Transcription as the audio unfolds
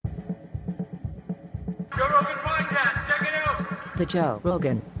Joe Rogan Podcast. Check it out. The Joe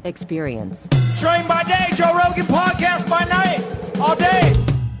Rogan Experience. Train by day, Joe Rogan Podcast by night, all day.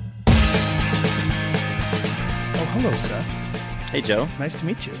 Oh, hello, Seth. Hey, Joe. Nice to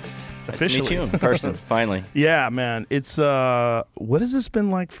meet you. Officially. Nice to meet you in person, finally. Yeah, man. It's, what has this been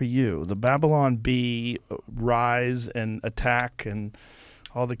like for you? The Babylon Bee rise and attack and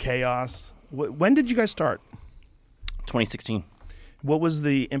all the chaos. When did you guys start? 2016. What was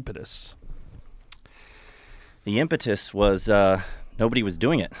the impetus? The impetus was nobody was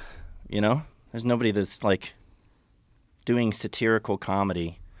doing it, you know? There's nobody that's, like, doing satirical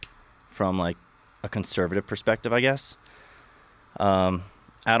comedy from, like, a conservative perspective, I guess.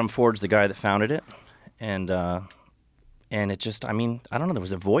 Adam Ford's the guy that founded it, and it just, I mean, I don't know, there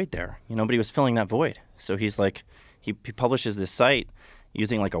was a void there. You know, nobody was filling that void. So he's like, he publishes this site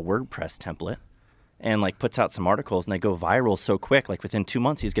using, like, a WordPress template and, like, puts out some articles, and they go viral so quick. Like, within 2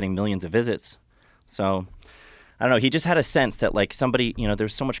 months, he's getting millions of visits. So I don't know. He just had a sense that, like, somebody, you know,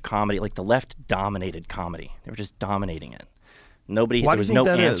 there's so much comedy. Like, the left dominated comedy. They were just dominating it. There was no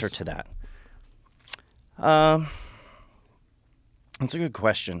answer to that. That's a good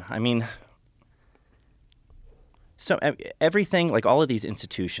question. I mean, so everything, like all of these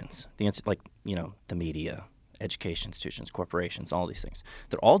institutions, like, you know, the media, education institutions, corporations, all these things,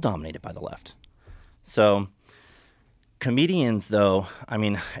 they're all dominated by the left. So comedians, though, I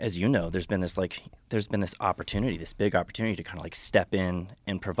mean, as you know, there's been this opportunity, this big opportunity to kind of like step in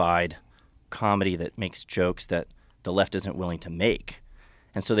and provide comedy that makes jokes that the left isn't willing to make.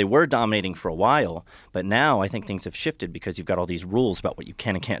 And so they were dominating for a while, but now I think things have shifted because you've got all these rules about what you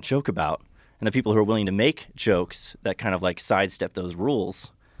can and can't joke about. And the people who are willing to make jokes that kind of like sidestep those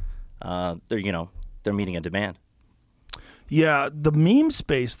rules, they're meeting a demand. Yeah, the meme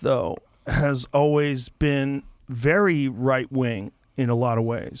space, though, has always been very right-wing in a lot of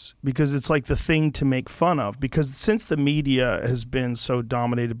ways because it's like the thing to make fun of. Because since the media has been so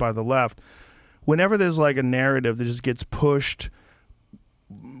dominated by the left, whenever there's like a narrative that just gets pushed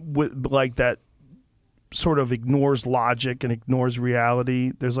with like that sort of ignores logic and ignores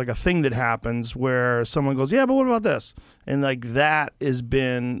reality, there's like a thing that happens where someone goes, yeah, but what about this? And like that has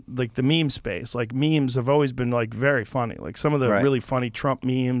been like the meme space. Like memes have always been like very funny. Like some of the really funny Trump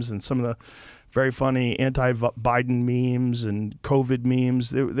memes and some of the very funny anti-Biden memes and COVID memes,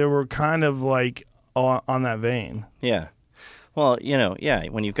 they were kind of like on that vein. Yeah. Well, you know, yeah,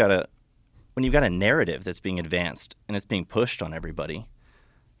 when you've got a narrative that's being advanced and it's being pushed on everybody,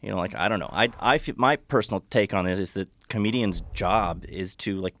 you know, like, I don't know. I feel, my personal take on it is that comedians' job is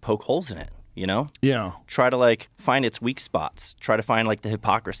to, like, poke holes in it, you know? Yeah. Try to, like, find its weak spots. Try to find, like, the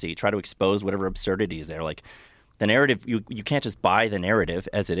hypocrisy. Try to expose whatever absurdity is there. Like, the narrative, you can't just buy the narrative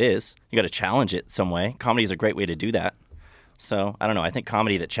as it is. You got to challenge it some way. Comedy is a great way to do that. So, I don't know. I think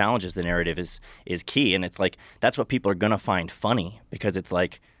comedy that challenges the narrative is key. And it's, like, that's what people are going to find funny because it's,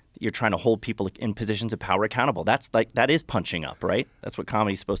 like, you're trying to hold people in positions of power accountable. That is punching up, right? That's what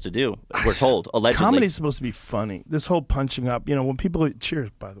comedy's supposed to do. We're told, allegedly. Comedy's supposed to be funny. This whole punching up, you know, when people cheers,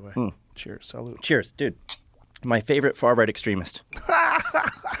 by the way. Cheers, salute. Cheers, dude. My favorite far right extremist.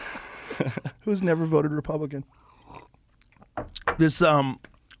 Who's never voted Republican. This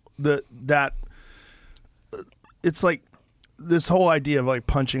it's like this whole idea of like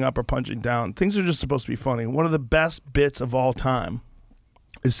punching up or punching down. Things are just supposed to be funny. One of the best bits of all time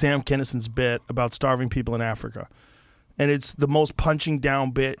is Sam Kinnison's bit about starving people in Africa. And it's the most punching down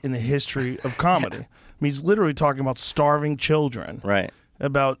bit in the history of comedy. I mean, he's literally talking about starving children. Right.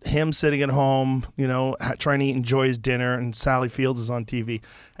 About him sitting at home, you know, trying to enjoy his dinner, and Sally Fields is on TV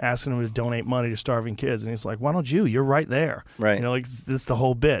asking him to donate money to starving kids. And he's like, why don't you? You're right there. Right. You know, like, this is the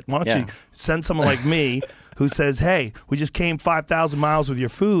whole bit. Why don't you send someone like me who says, hey, we just came 5,000 miles with your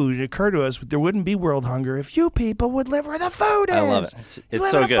food. It occurred to us there wouldn't be world hunger if you people would live where the food is. I love it. It's you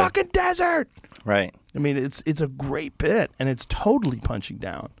live so in a good. fucking desert. Right. I mean, it's a great bit, and it's totally punching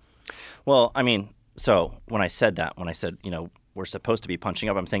down. Well, I mean, so when I said, you know, we're supposed to be punching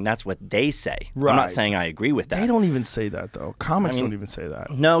up, I'm saying that's what they say. Right. I'm not saying I agree with that. They don't even say that, though. Comics don't even say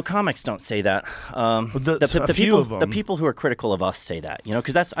that. No, comics don't say that. The people who are critical of us say that, you know,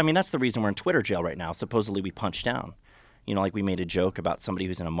 because that's the reason we're in Twitter jail right now. Supposedly we punch down. You know, like we made a joke about somebody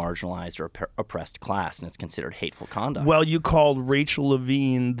who's in a marginalized or oppressed class, and it's considered hateful conduct. Well, you called Rachel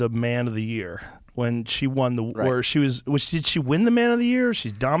Levine the Man of the Year when she won the or she was did she win the Man of the Year?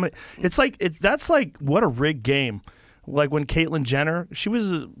 She's dominant. That's like what a rigged game. Like when Caitlyn Jenner, she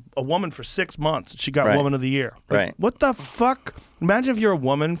was a woman for 6 months. She got Woman of the Year. Like, right. What the fuck? Imagine if you're a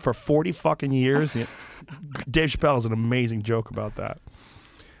woman for 40 fucking years. Dave Chappelle has an amazing joke about that.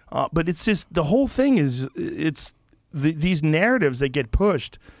 But it's just, the whole thing is, it's these narratives that get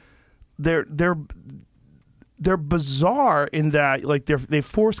pushed, they're they're bizarre in that like they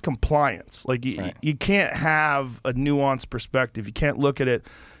force compliance. Like you can't have a nuanced perspective. You can't look at it.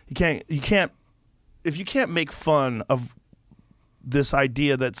 You can't if you can't make fun of this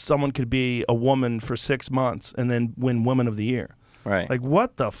idea that someone could be a woman for 6 months and then win Woman of the Year. Right. Like,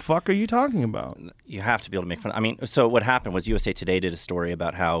 what the fuck are you talking about? You have to be able to make fun. I mean, so what happened was USA Today did a story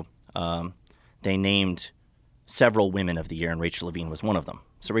about how they named several Women of the Year, and Rachel Levine was one of them.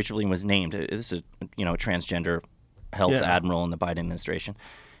 So Rachel Levine was named. This is, a transgender health admiral in the Biden administration.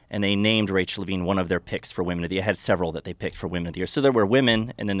 And they named Rachel Levine one of their picks for Women of the Year. They had several that they picked for Women of the Year. So there were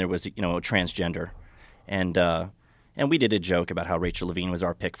women, and then there was, a transgender. And we did a joke about how Rachel Levine was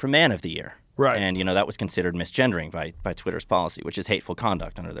our pick for Man of the Year. Right. And, that was considered misgendering by Twitter's policy, which is hateful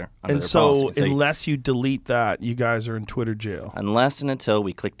conduct under their and policy. And so unless you delete that, you guys are in Twitter jail. Unless and until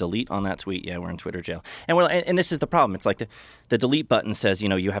we click delete on that tweet, we're in Twitter jail. And this is the problem. It's like the delete button says,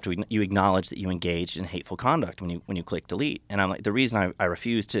 you acknowledge that you engaged in hateful conduct when you click delete. And I'm like, the reason I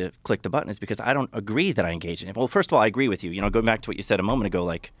refuse to click the button is because I don't agree that I engaged in it. Well, first of all, I agree with you. Going back to what you said a moment ago,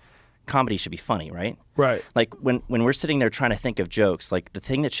 like, comedy should be funny, right? Right. Like when we're sitting there trying to think of jokes, like the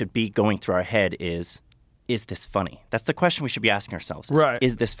thing that should be going through our head is this funny? That's the question we should be asking ourselves. Right.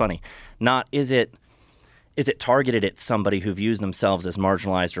 Is this funny? Not is it targeted at somebody who views themselves as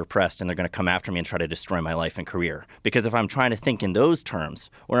marginalized or oppressed and they're going to come after me and try to destroy my life and career? Because if I'm trying to think in those terms,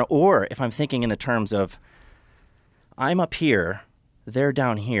 or if I'm thinking in the terms of I'm up here, they're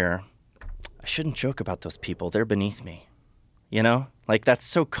down here, I shouldn't joke about those people. They're beneath me. Like that's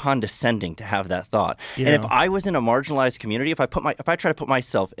so condescending to have that thought. Yeah. And if I was in a marginalized community, if I try to put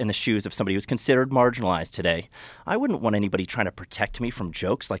myself in the shoes of somebody who's considered marginalized today, I wouldn't want anybody trying to protect me from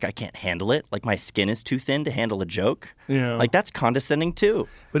jokes. Like I can't handle it. Like my skin is too thin to handle a joke. Yeah. Like that's condescending too.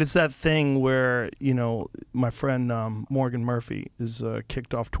 But it's that thing where, my friend Morgan Murphy is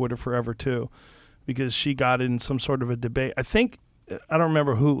kicked off Twitter forever too, because she got in some sort of a debate. I don't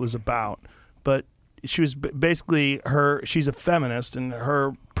remember who it was about, but she was basically she's a feminist, and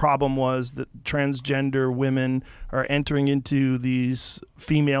her problem was that transgender women are entering into these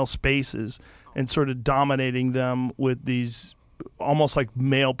female spaces and sort of dominating them with these almost like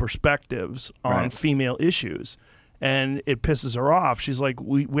male perspectives on female issues. And it pisses her off. She's like,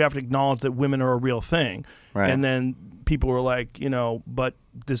 we have to acknowledge that women are a real thing. Right. And then people were like, but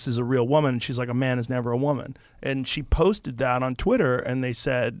this is a real woman. And she's like, a man is never a woman. And she posted that on Twitter, and they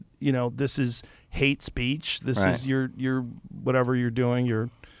said, this is hate speech. This is your whatever you're doing. You're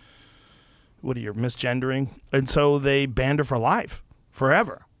misgendering. And so they banned her for life,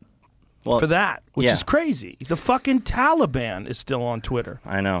 forever. Well, for that, which is crazy. The fucking Taliban is still on Twitter.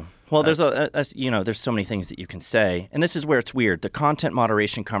 I know. Well, there's there's so many things that you can say, and this is where it's weird. The content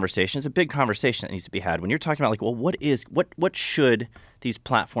moderation conversation is a big conversation that needs to be had when you're talking about like, well, what should these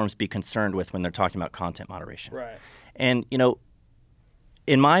platforms be concerned with when they're talking about content moderation? Right. And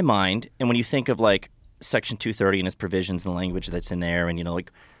in my mind, and when you think of like Section 230 and its provisions and the language that's in there, and like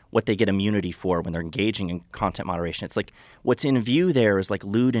what they get immunity for when they're engaging in content moderation, it's like what's in view there is like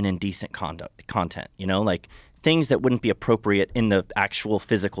lewd and indecent content. Like things that wouldn't be appropriate in the actual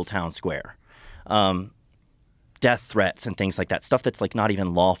physical town square. Death threats and things like that, stuff that's like not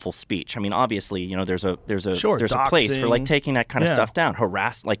even lawful speech. I mean, obviously, there's a place for like taking that kind of stuff down.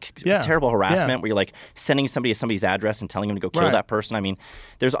 Terrible harassment where you're like sending somebody to somebody's address and telling them to go kill that person. I mean,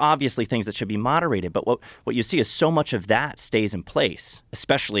 there's obviously things that should be moderated, but what you see is so much of that stays in place,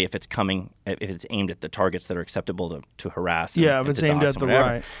 especially if it's aimed at the targets that are acceptable to harass. If it's aimed at the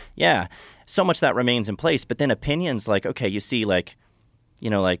right. Yeah, so much that remains in place, but then opinions like, okay, you see like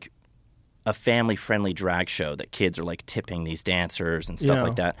a family-friendly drag show that kids are like tipping these dancers and stuff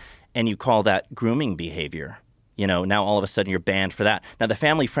like that, and you call that grooming behavior. Now all of a sudden you're banned for that. Now the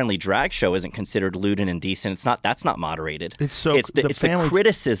family-friendly drag show isn't considered lewd and indecent. That's not moderated. It's the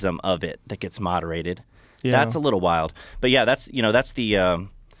criticism of it that gets moderated. Yeah. That's a little wild. But yeah, that's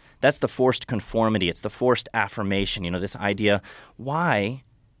the forced conformity. It's the forced affirmation. This idea why.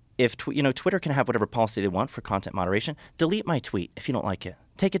 If Twitter can have whatever policy they want for content moderation, delete my tweet if you don't like it.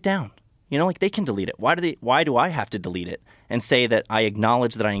 Take it down. Like they can delete it. Why do I have to delete it and say that I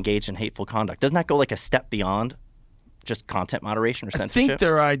acknowledge that I engaged in hateful conduct? Doesn't that go like a step beyond just content moderation or censorship? I think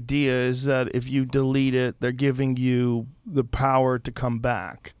their idea is that if you delete it, they're giving you the power to come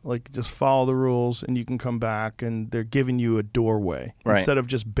back. Like just follow the rules and you can come back, and they're giving you a doorway instead of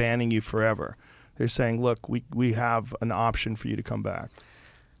just banning you forever. They're saying, look, we have an option for you to come back.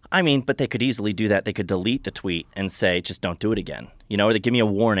 I mean, but they could easily do that. They could delete the tweet and say, just don't do it again. Or they give me a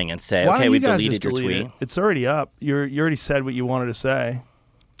warning and say, okay, we've deleted your tweet. It's already up. You already said what you wanted to say.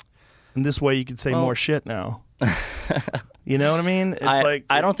 And this way you can say more shit now. You know what I mean? It's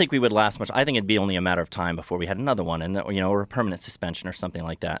I don't think we would last much. I think it'd be only a matter of time before we had another one, and or a permanent suspension or something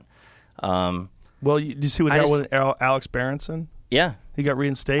like that. Well, do you see what happened with Alex Berenson? Yeah, he got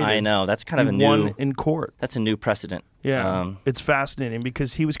reinstated. I know, that's kind of a new won in court. That's a new precedent. Yeah, it's fascinating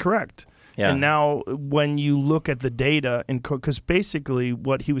because he was correct. Yeah. And now when you look at the data, because basically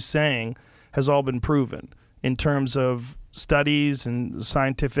what he was saying has all been proven in terms of studies and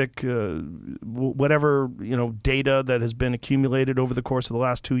scientific whatever data that has been accumulated over the course of the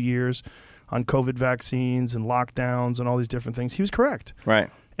last 2 years on COVID vaccines and lockdowns and all these different things. He was correct. Right.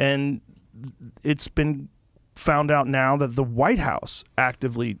 And it's been found out now that the White House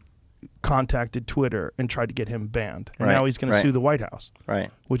actively contacted Twitter and tried to get him banned. And now he's going to sue the White House. Right.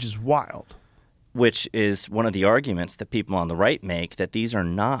 Which is wild. Which is one of the arguments that people on the right make, that these are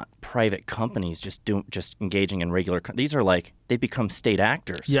not private companies just engaging in regular. These are they become state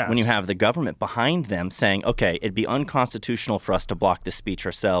actors. Yes. When you have the government behind them saying, okay, it'd be unconstitutional for us to block this speech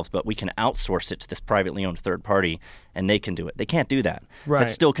ourselves, but we can outsource it to this privately owned third party, and they can do it. They can't do that. Right.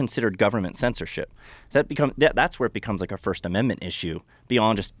 That's still considered government censorship. That's where it becomes like a First Amendment issue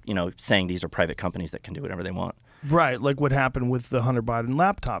beyond just saying these are private companies that can do whatever they want. Right, like what happened with the Hunter Biden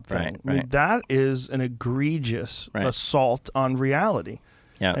laptop thing. Right, I mean, that is an egregious assault on reality.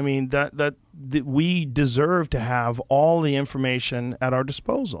 Yeah. I mean, that we deserve to have all the information at our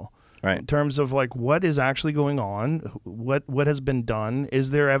disposal. Right. In terms of what is actually going on, what has been done,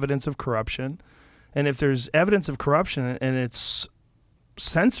 is there evidence of corruption? And if there's evidence of corruption and it's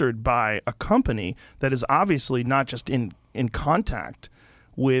censored by a company that is obviously not just in contact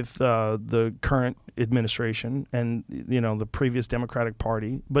with the current administration and the previous Democratic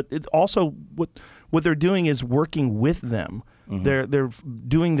Party, but it also what they're doing is working with them. Mm-hmm. They're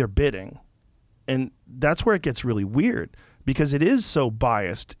doing their bidding, and that's where it gets really weird because it is so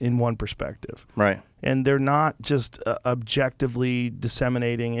biased in one perspective. Right. And they're not just objectively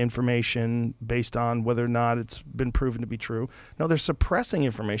disseminating information based on whether or not it's been proven to be true. No, they're suppressing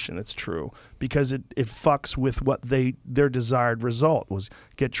information that's true because it fucks with what their desired result was,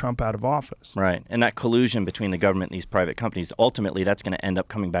 get Trump out of office. Right. And that collusion between the government and these private companies, ultimately that's going to end up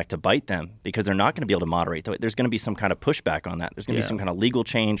coming back to bite them because they're not going to be able to moderate. There's going to be some kind of pushback on that. There's going to be some kind of legal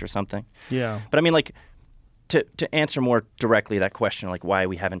change or something. Yeah. But I mean, to answer more directly that question, why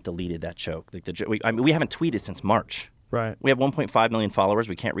we haven't deleted that joke. We haven't tweeted since March. Right. We have 1.5 million followers.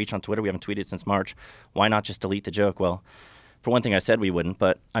 We can't reach on Twitter. We haven't tweeted since March. Why not just delete the joke? Well, for one thing, I said we wouldn't.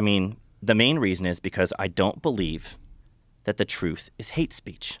 But, I mean, the main reason is because I don't believe that the truth is hate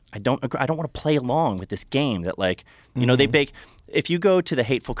speech. I don't agree. I don't want to play along with this game that, they bake. If you go to the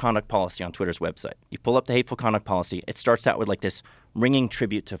hateful conduct policy on Twitter's website, you pull up the hateful conduct policy, it starts out with this ringing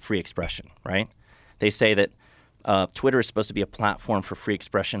tribute to free expression, right? They say that Twitter is supposed to be a platform for free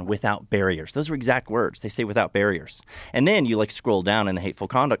expression without barriers. Those are exact words. They say without barriers. And then you scroll down in the hateful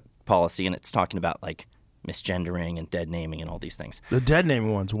conduct policy and it's talking about misgendering and dead naming and all these things. The dead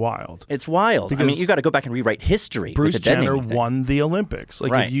naming one's wild. It's wild. Because I mean, you got to go back and rewrite history. Bruce with the dead Jenner naming thing. won the Olympics.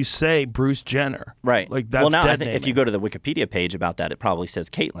 Right. If you say Bruce Jenner, right? That's well, now dead I think naming. if you go to the Wikipedia page about that, it probably says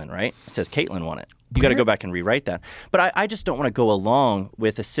Caitlyn, right? It says Caitlyn won it. You got to go back and rewrite that. But I just don't want to go along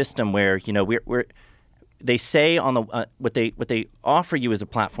with a system where we're they say on the what they offer you is a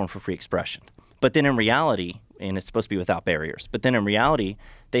platform for free expression, but then in reality, and it's supposed to be without barriers, but then in reality,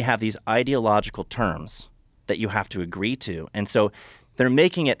 they have these ideological terms that you have to agree to, and so they're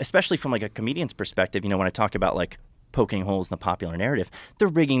making it, especially from a comedian's perspective. When I talk about poking holes in the popular narrative, they're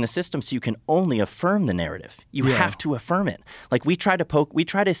rigging the system so you can only affirm the narrative. You have to affirm it. We try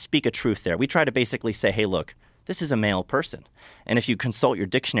to speak a truth there. We try to basically say, hey, look, this is a male person. And if you consult your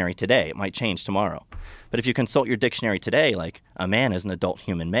dictionary today, it might change tomorrow. But if you consult your dictionary today, a man is an adult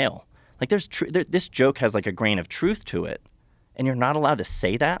human male. This joke has a grain of truth to it. And you're not allowed to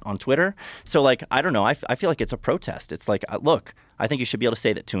say that on Twitter. So I don't know. I feel like it's a protest. It's look, I think you should be able to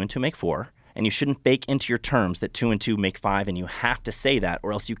say that 2 and 2 make 4. And you shouldn't bake into your terms that 2 and 2 make 5. And you have to say that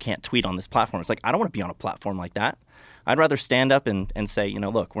or else you can't tweet on this platform. It's I don't want to be on a platform like that. I'd rather stand up and say,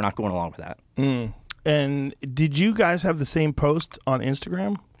 look, we're not going along with that. Mm. And did you guys have the same post on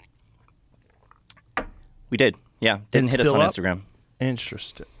Instagram? We did. Yeah. Didn't hit us on Instagram.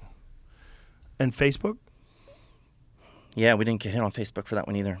 Interesting. And Facebook? Yeah, we didn't get hit on Facebook for that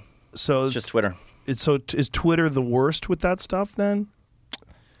one either. So it's just Twitter. Is Twitter the worst with that stuff then?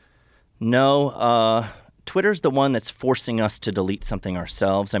 No. Twitter's the one that's forcing us to delete something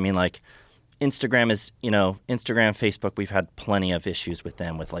ourselves. I mean, Instagram is, Instagram, Facebook, we've had plenty of issues with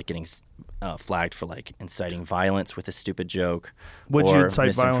them with getting flagged for inciting violence with a stupid joke. What did you incite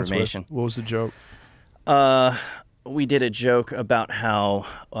misinformation. Violence with? What was the joke? we did a joke about how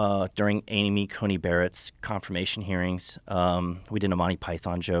during Amy Coney Barrett's confirmation hearings, we did a Monty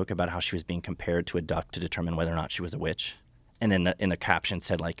Python joke about how she was being compared to a duck to determine whether or not she was a witch, and then in the caption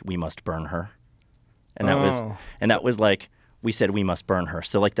said like, "We must burn her," and that was like, we said we must burn her.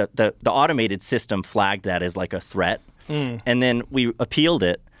 So like the automated system flagged that as like a threat, and then we appealed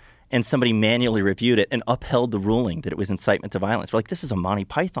it. And somebody manually reviewed it and upheld the ruling that it was incitement to violence. We're like, this is a Monty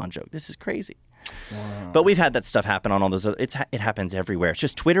Python joke. This is crazy. Wow. But we've had that stuff happen on all those. It happens everywhere. It's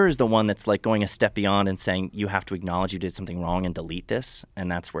just Twitter is the one that's like going a step beyond and saying you have to acknowledge you did something wrong and delete this.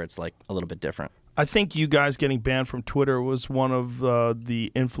 And that's where it's like a little bit different. I think you guys getting banned from Twitter was one of the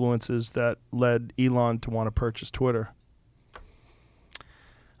influences that led Elon to want to purchase Twitter.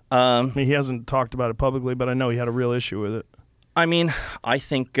 I mean, he hasn't talked about it publicly, but I know he had a real issue with it. I mean, I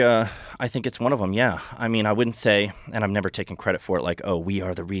think it's one of them, yeah. I mean, I wouldn't say, and I've never taken credit for it, like, oh, we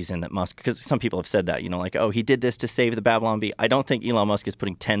are the reason that Musk, because some people have said that, like, oh, he did this to save the Babylon Bee. I don't think Elon Musk is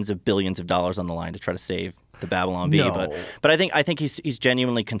putting tens of billions of dollars on the line to try to save the Babylon Bee. No. But I think he's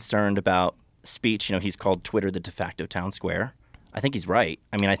genuinely concerned about speech. He's called Twitter the de facto town square. I think he's right.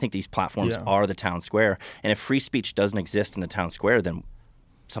 I mean, I think these platforms are the town square. And if free speech doesn't exist in the town square, then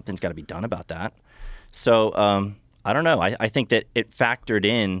something's got to be done about that. So, I don't know. I think that it factored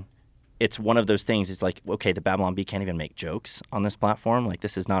in. It's one of those things. It's like, okay, the Babylon Bee can't even make jokes on this platform. Like,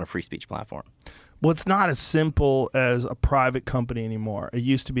 this is not a free speech platform. Well, it's not as simple as a private company anymore. It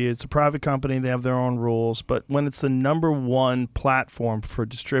used to be it's a private company. They have their own rules. But when it's the number one platform for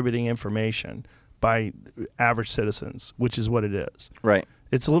distributing information by average citizens, which is what it is, right?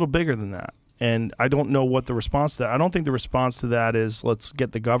 It's a little bigger than that. And I don't know what the response to that. I don't think the response to that is let's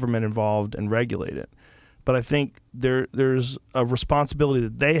get the government involved and regulate it. But I think there's a responsibility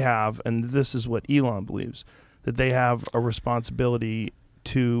that they have, and this is what Elon believes, that they have a responsibility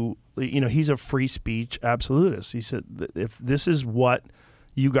to, he's a free speech absolutist. He said, if this is what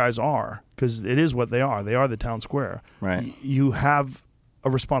you guys are, because it is what they are the town square, right? You have a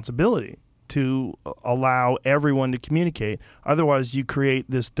responsibility to allow everyone to communicate. Otherwise, you create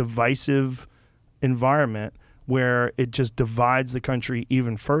this divisive environment where it just divides the country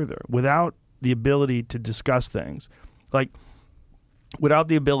even further without the ability to discuss things. Like, without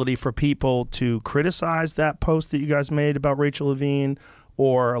the ability for people to criticize that post that you guys made about Rachel Levine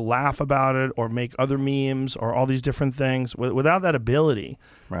or laugh about it or make other memes or all these different things, without that ability,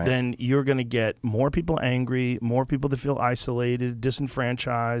 right, then you're going to get more people angry, more people that feel isolated,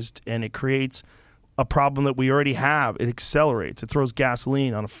 disenfranchised, and it creates a problem that we already have. It accelerates. It throws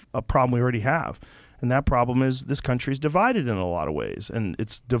gasoline on a problem we already have. And that problem is this country is divided in a lot of ways. And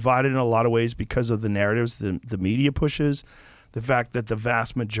it's divided in a lot of ways because of the narratives the media pushes, the fact that the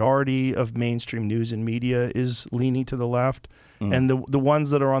vast majority of mainstream news and media is leaning to the left. And the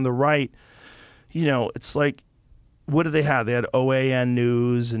ones that are on the right, it's like, what do they have? They had OAN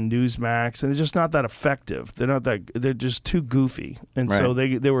News and Newsmax, and they're just not that effective. They're just too goofy. And right, so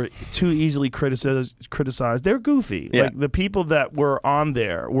they were too easily criticized. They're goofy. Yeah. Like, the people that were on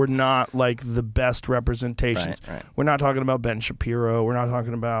there were not like the best representations. Right. We're not talking about Ben Shapiro. We're not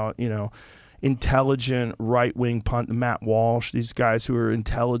talking about, intelligent right-wing pundit, Matt Walsh, these guys who are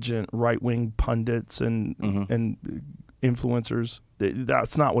intelligent right-wing pundits and influencers.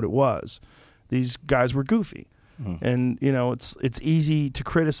 That's not what it was. These guys were goofy. And it's easy to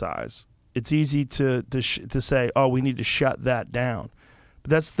criticize. It's easy to say, oh, we need to shut that down.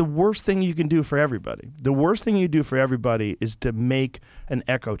 But that's the worst thing you can do for everybody. The worst thing you do for everybody is to make an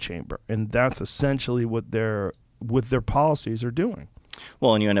echo chamber, and that's essentially what their policies are doing.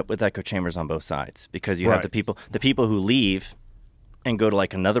 Well, and you end up with echo chambers on both sides because you have the people who leave and go to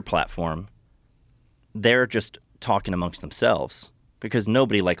like another platform. They're just talking amongst themselves. Because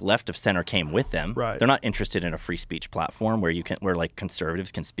nobody like left of center came with them. Right. They're not interested in a free speech platform where like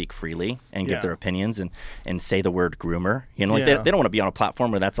conservatives can speak freely and give their opinions and say the word groomer. They don't want to be on a platform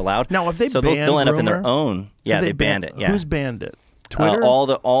where that's allowed. Now, if they so ban they'll end up in their groomer, own. Yeah, they banned it. Yeah. Who's banned it? Twitter?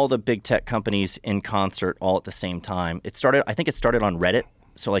 All the big tech companies in concert, all at the same time. I think it started on Reddit.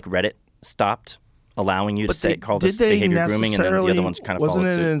 So like Reddit stopped allowing you to call this behavior grooming, and then the other ones kind of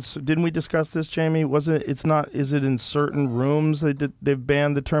followed suit. Didn't we discuss this, Jamie? Is it in certain rooms they've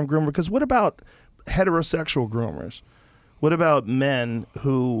banned the term groomer? Because what about heterosexual groomers? What about men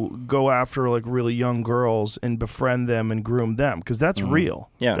who go after like really young girls and befriend them and groom them? Because that's real.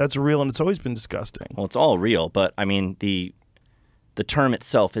 Yeah, that's real, and it's always been disgusting. Well, it's all real, but I mean the term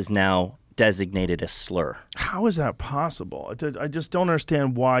itself is now designated a slur. How is that possible? I just don't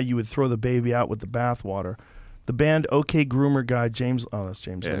understand why you would throw the baby out with the bathwater. The band OK Groomer guy, that's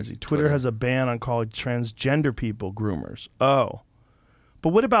James Lindsay. Twitter has a ban on calling transgender people groomers. Oh. But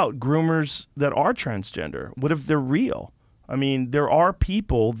what about groomers that are transgender? What if they're real? I mean, there are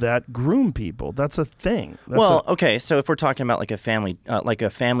people that groom people. That's a thing. Okay. So if we're talking about like a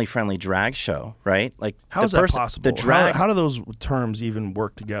family-friendly drag show, right? Like, how is that possible? The drag. How do those terms even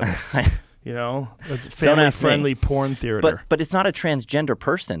work together? You know, it's family-friendly porn theater. But it's not a transgender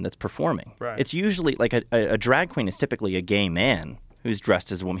person that's performing. Right. It's usually like a drag queen is typically a gay man who's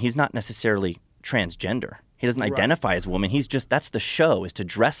dressed as a woman. He's not necessarily transgender. He doesn't identify as a woman. He's just, that's the show, is to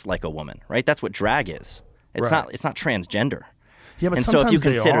dress like a woman, right? That's what drag is. It's not transgender. Yeah, but and sometimes so if you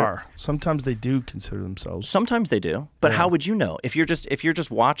they consider, are. Sometimes they do consider themselves. Sometimes they do. But how would you know? If you're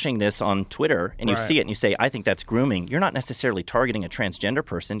just watching this on Twitter and you see it and you say, I think that's grooming, you're not necessarily targeting a transgender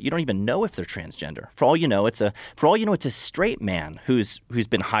person. You don't even know if they're transgender. For all you know, it's a straight man who's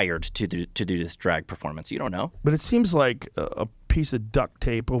been hired to do this drag performance. You don't know. But it seems like a piece of duct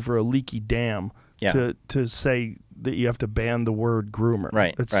tape over a leaky dam to say that you have to ban the word groomer.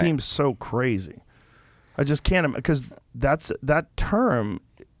 Right. It seems so crazy. I just can't, because that term,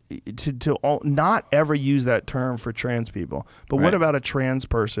 to not ever use that term for trans people. But what about a trans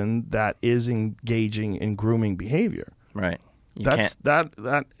person that is engaging in grooming behavior? Right.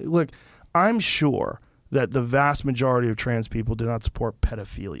 Look, I'm sure that the vast majority of trans people do not support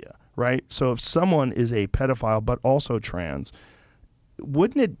pedophilia, right? So if someone is a pedophile but also trans,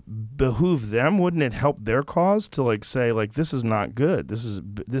 wouldn't it behoove them? Wouldn't it help their cause to say this is not good? This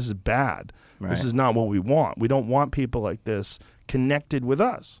is bad. Right. This is not what we want. We don't want people like this connected with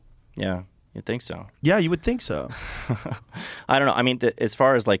us. Yeah, you'd think so. Yeah, you would think so. I don't know. I mean, as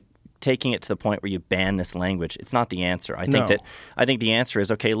far as taking it to the point where you ban this language, it's not the answer. I think the answer is,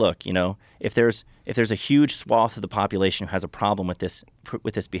 okay, look, if there's a huge swath of the population who has a problem with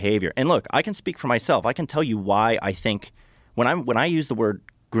this behavior, and look, I can speak for myself. I can tell you why I think when I use the word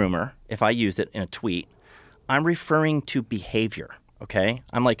groomer, if I use it in a tweet, I'm referring to behavior. Okay?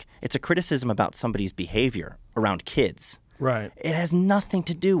 I'm like, it's a criticism about somebody's behavior around kids. Right. It has nothing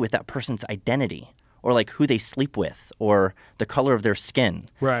to do with that person's identity or who they sleep with or the color of their skin.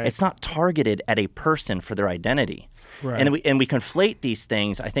 Right. It's not targeted at a person for their identity. Right. And we conflate these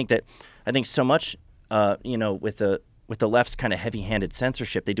things. I think so much with the left's kind of heavy-handed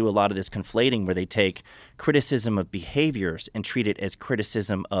censorship, they do a lot of this conflating where they take criticism of behaviors and treat it as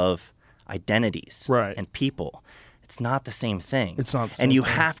criticism of identities and people. It's not the same thing. It's not the same And you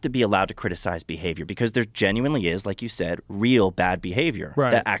thing. have to be allowed to criticize behavior because there genuinely is, like you said, real bad behavior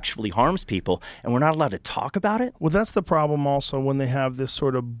that actually harms people, and we're not allowed to talk about it. Well, that's the problem also when they have this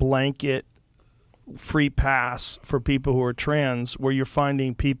sort of blanket free pass for people who are trans, where you're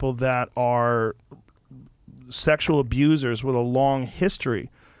finding people that are sexual abusers with a long history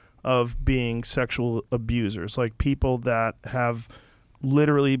of being sexual abusers, like people that have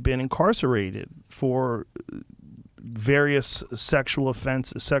literally been incarcerated for various sexual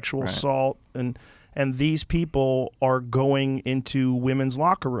offenses, sexual assault, and these people are going into women's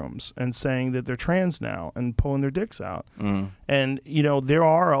locker rooms and saying that they're trans now and pulling their dicks out. And there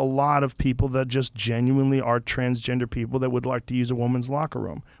are a lot of people that just genuinely are transgender people that would like to use a woman's locker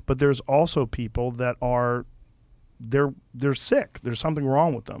room, but there's also people that are they're sick. There's something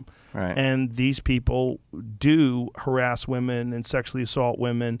wrong with them. Right. And these people do harass women and sexually assault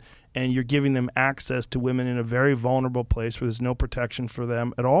women, and you're giving them access to women in a very vulnerable place where there's no protection for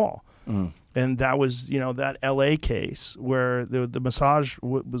them at all. And that was, that LA case where the massage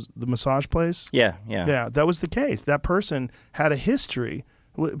was the massage place. Yeah. That was the case. That person had a history.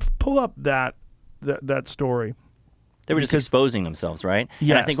 Pull up that story. They were just exposing themselves, right?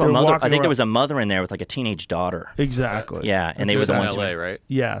 Yeah, I think there was a mother in there with a teenage daughter. Exactly. Yeah, and they were the ones in LA, right?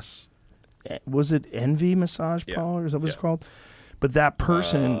 Yes. Was it Envy Massage Parlor? Is that what it's called? But that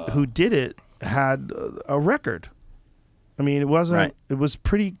person who did it had a record. I mean, it wasn't. Right. It was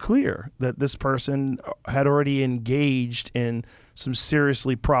pretty clear that this person had already engaged in some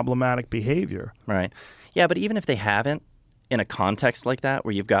seriously problematic behavior. Right. Yeah, but even if they haven't, in a context like that,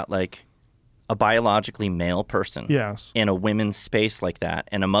 where you've got a biologically male person in a women's space like that,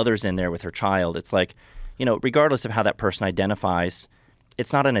 and a mother's in there with her child, it's regardless of how that person identifies,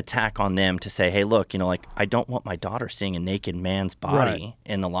 it's not an attack on them to say, hey, look, I don't want my daughter seeing a naked man's body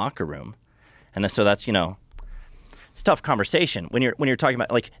in the locker room. And so that's, it's a tough conversation when you're talking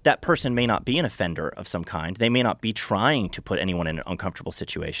about that person may not be an offender of some kind. They may not be trying to put anyone in an uncomfortable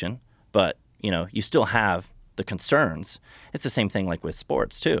situation, but, you still have the concerns. It's the same thing with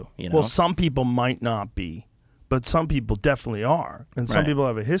sports too. Well, some people might not be, but some people definitely are, and some people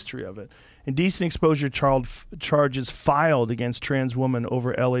have a history of it. Indecent exposure charges filed against trans woman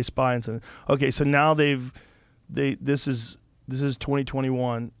over LA spy incident. Okay, so now this is This is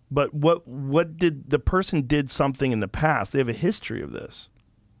 2021. But what did the person did something in the past? They have a history of this.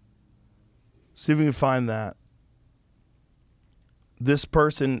 See if we can find that. This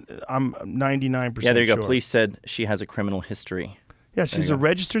person, I'm 99% sure. Yeah, there you go. Police said she has a criminal history. Yeah, she's a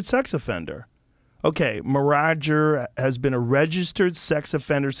registered sex offender. Okay, Marager has been a registered sex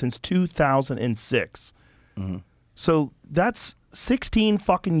offender since 2006. Mm-hmm. So that's 16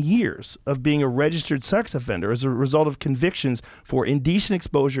 fucking years of being a registered sex offender as a result of convictions for indecent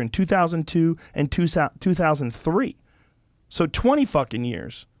exposure in 2002 and 2003. So 20 fucking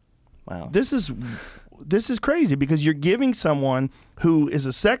years. Wow. This is crazy because you're giving someone who is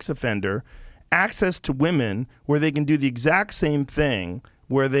a sex offender access to women where they can do the exact same thing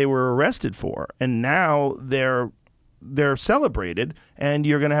where they were arrested for, and now they're celebrated, and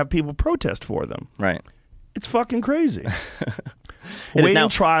you're going to have people protest for them. Right. It's fucking crazy. Waiting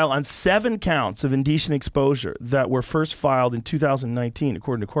trial on 7 counts of indecent exposure that were first filed in 2019,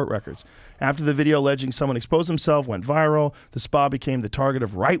 according to court records. After the video alleging someone exposed himself went viral, the spa became the target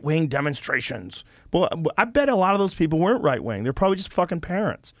of right-wing demonstrations. Well, I bet a lot of those people weren't right-wing. They're probably just fucking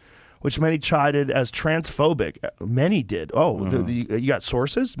parents, which many chided as transphobic. Many did. Oh, you got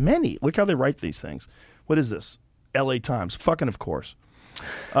sources? Many. Look how they write these things. What is this? LA Times. Fucking of course.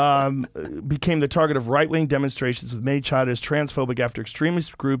 Became the target of right-wing demonstrations with many chided as transphobic after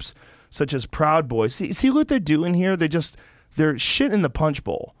extremist groups such as Proud Boys. See what they're doing here? They're shit in the punch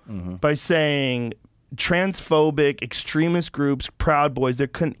bowl by saying transphobic extremist groups, Proud Boys. They're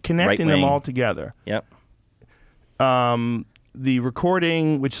connecting them all together. Yep. The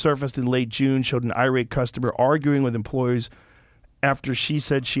recording, which surfaced in late June, showed an irate customer arguing with employees after she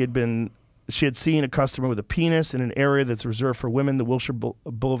said she had seen a customer with a penis in an area that's reserved for women. The Wilshire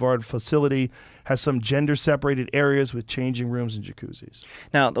Boulevard facility has some gender-separated areas with changing rooms and jacuzzis.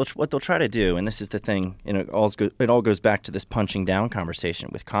 Now, what they'll try to do, and this is the thing, and it all goes back to this punching down conversation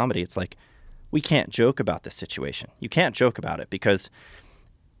with comedy. It's like, we can't joke about this situation. You can't joke about it because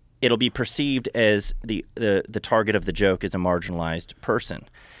it'll be perceived as the target of the joke is a marginalized person.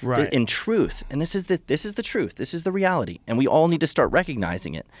 Right. In truth, and this is the truth, this is the reality, and we all need to start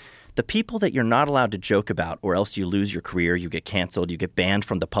recognizing it. The people that you're not allowed to joke about, or else you lose your career, you get canceled, you get banned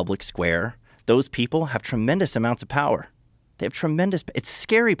from the public square, those people have tremendous amounts of power. They have it's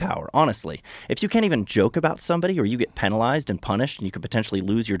scary power, honestly. If you can't even joke about somebody or you get penalized and punished and you could potentially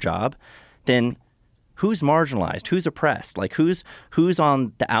lose your job, then who's marginalized? Who's oppressed? Like who's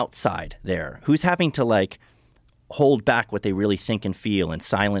on the outside there? Who's having to like hold back what they really think and feel and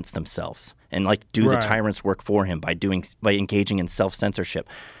silence themselves and like do the tyrant's work for him by engaging in self-censorship?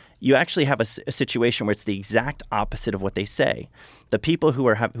 You actually have a situation where it's the exact opposite of what they say. The people who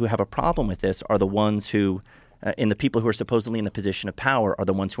have a problem with this are the ones who, and the people who are supposedly in the position of power are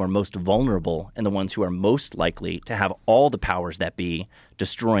the ones who are most vulnerable and the ones who are most likely to have all the powers that be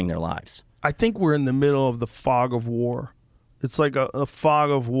destroying their lives. I think we're in the middle of the fog of war. It's like a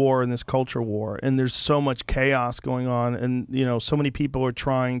fog of war in this culture war, and there's so much chaos going on, and so many people are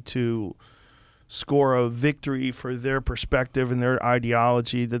trying to score a victory for their perspective and their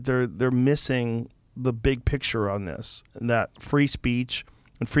ideology that they're missing the big picture on this, and that free speech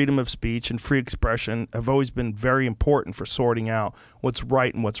and freedom of speech and free expression have always been very important for sorting out what's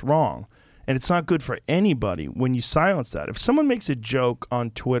right and what's wrong. And it's not good for anybody when you silence that. If someone makes a joke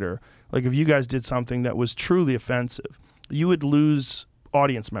on Twitter, like if you guys did something that was truly offensive, you would lose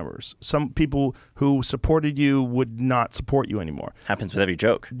audience members. Some people who supported you would not support you anymore. Happens with every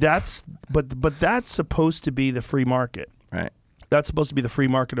joke. But that's supposed to be the free market. Right. That's supposed to be the free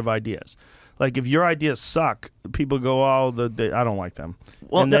market of ideas. Like if your ideas suck, people go, I don't like them.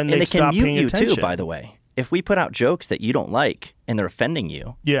 Well, and then they stop can mute paying you attention. too, by the way. If we put out jokes that you don't like and they're offending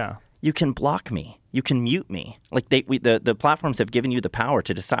you, you can block me. You can mute me. Like the platforms have given you the power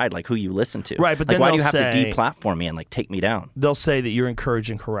to decide like who you listen to. Right, but like, then why do you have say, to deplatform me and like take me down? They'll say that you're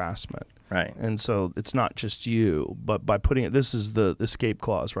encouraging harassment. Right. And so it's not just you, but by putting it, this is the escape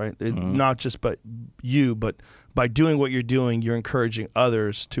clause, right? Not just but you, but by doing what you're doing, you're encouraging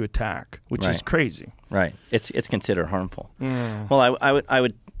others to attack, which is crazy. Right. It's considered harmful. Well, I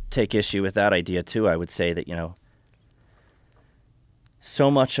would take issue with that idea too. I would say that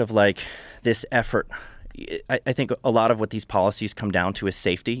so much of like this effort, I think a lot of what these policies come down to is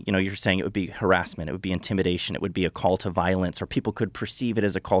safety. You're saying it would be harassment, it would be intimidation, it would be a call to violence, or people could perceive it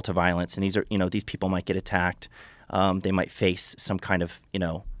as a call to violence. And these are, these people might get attacked. They might face some kind of,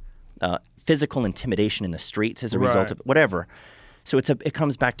 physical intimidation in the streets as a result of whatever. So it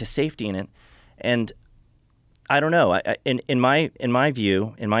comes back to safety in it. And I don't know. In my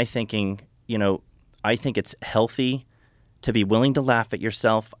view, in my thinking, I think it's healthy to be willing to laugh at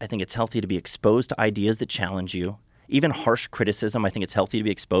yourself. I think it's healthy to be exposed to ideas that challenge you. even harsh criticism. I think it's healthy to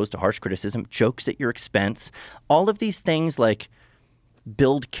be exposed to harsh criticism, jokes at your expense. All of these things like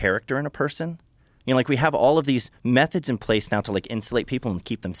build character in a person. You know, like we have all of these methods in place now to like insulate people and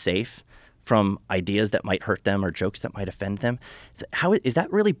keep them safe from ideas that might hurt them or jokes that might offend them. Is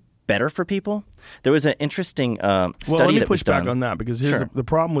that really better for people? There was an interesting study that was done. Well, let me push back on that, because here's Sure. the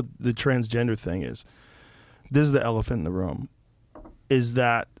problem with the transgender thing is, this is the elephant in the room, is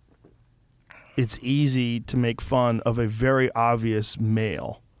that it's easy to make fun of a very obvious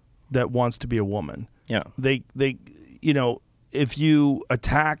male that wants to be a woman. Yeah. They you know, if you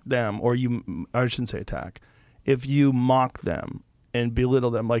attack them, or I shouldn't say attack, if you mock them and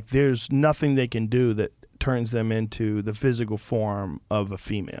belittle them, like there's nothing they can do that turns them into the physical form of a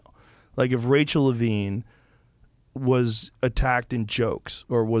female. Like if Rachel Levine was attacked in jokes,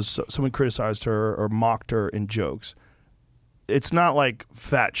 or was someone criticized her or mocked her in jokes, it's not like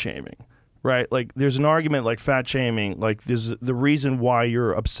fat shaming, right? Like there's an argument like fat shaming, like there's the reason why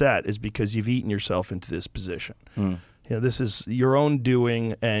you're upset is because you've eaten yourself into this position. You know, this is your own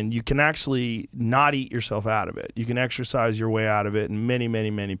doing, and you can actually not eat yourself out of it. You can exercise your way out of it, and many, many,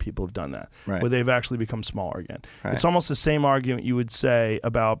 many people have done that, Right. where they've actually become smaller again. Right. It's almost the same argument you would say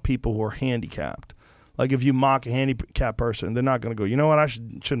about people who are handicapped. Like if you mock a handicapped person, they're not going to go, you know what, I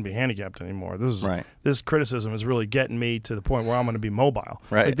shouldn't be handicapped anymore. Right. This criticism is really getting me to the point where I'm going to be mobile.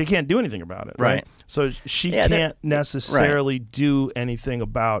 Right. Like they can't do anything about it. Right. Right. So she Yeah, can't necessarily do anything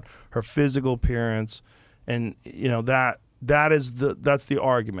about her physical appearance, and you know that's the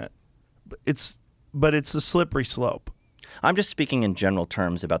argument. But it's a slippery slope. I'm just speaking in general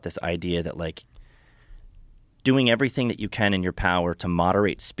terms about this idea that like doing everything that you can in your power to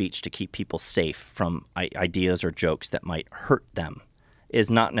moderate speech to keep people safe from ideas or jokes that might hurt them is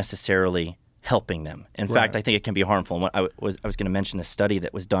not necessarily helping them. In fact, I think it can be harmful. And I was going to mention this study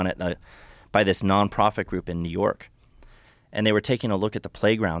that was done by this nonprofit group in New York, and they were taking a look at the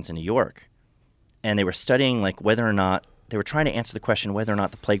playgrounds in New York, and they were studying like whether or not they were trying to answer the question whether or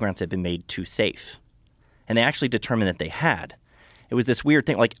not the playgrounds had been made too safe, and they actually determined that they had. It was this weird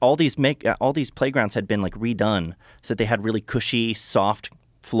thing, like all these playgrounds had been like redone so that they had really cushy, soft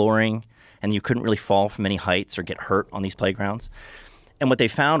flooring, and you couldn't really fall from any heights or get hurt on these playgrounds. And what they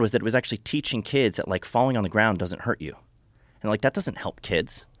found was that it was actually teaching kids that like falling on the ground doesn't hurt you, and like that doesn't help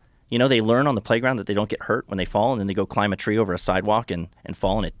kids. You know, they learn on the playground that they don't get hurt when they fall, and then they go climb a tree over a sidewalk and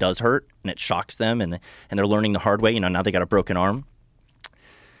fall, and it does hurt, and it shocks them, and they're learning the hard way. You know, now they got a broken arm.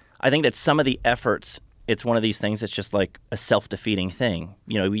 I think that some of the efforts, it's one of these things that's just like a self-defeating thing.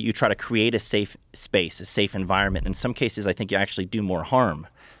 You know, you try to create a safe space, a safe environment. In some cases, I think you actually do more harm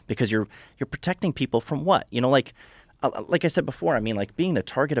because you're protecting people from what? You know, like I said before, I mean, like being the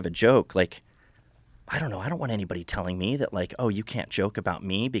target of a joke, like, I don't know. I don't want anybody telling me that like, oh, you can't joke about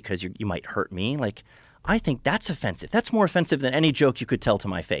me because you might hurt me. Like, I think that's offensive. That's more offensive than any joke you could tell to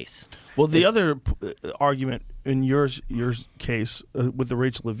my face. Well, the other argument in your case with the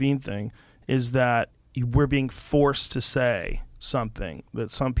Rachel Levine thing is that we're being forced to say something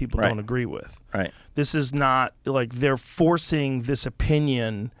that some people Right. don't agree with. Right. This is not like they're forcing this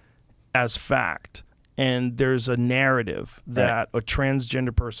opinion as fact, and there's a narrative that a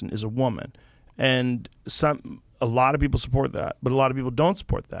transgender person is a woman. And a lot of people support that, but a lot of people don't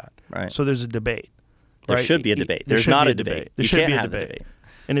support that. Right. So there's a debate. There right? should be a debate. There There's should not be a debate. There You should can't be a have the debate. debate.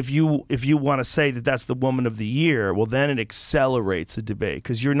 And if you want to say that that's the woman of the year, well, then it accelerates the debate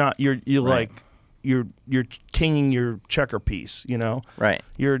because you're Right. like you're kinging your checker piece. You know. Right.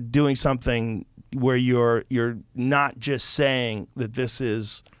 You're doing something where you're not just saying that this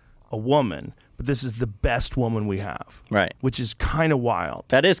is a woman, but this is the best woman we have. Right. Which is kind of wild.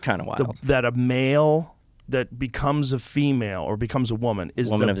 That is kind of wild. That a male that becomes a female or becomes a woman is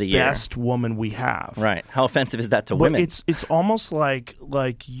Woman the of the year. best woman we have. Right. How offensive is that to But women? it's almost like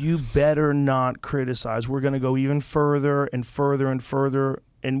you better not criticize. We're going to go even further and further and further,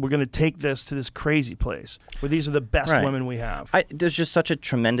 and we're going to take this to this crazy place where these are the best Right. women we have. There's just such a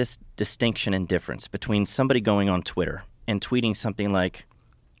tremendous distinction and difference between somebody going on Twitter and tweeting something like,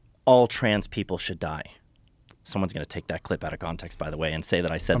 all trans people should die. Someone's going to take that clip out of context, by the way, and say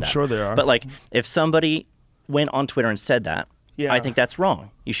that I said that. I'm sure they are. But like, if somebody went on Twitter and said that, Yeah. I think that's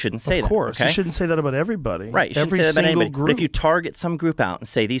wrong. You shouldn't say that. Of course. Okay? You shouldn't say that about everybody. Right. You shouldn't Every say that about single anybody. group. But if you target some group out and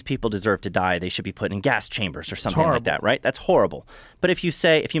say these people deserve to die, they should be put in gas chambers or something like that, right? That's horrible. But if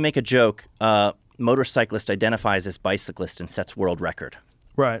you make a joke, motorcyclist identifies as bicyclist and sets world record.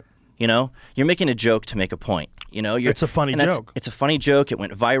 Right. You know, you're making a joke to make a point. You know, It's a funny joke. It's a funny joke. It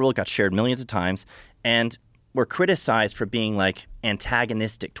went viral. It got shared millions of times, and we're criticized for being like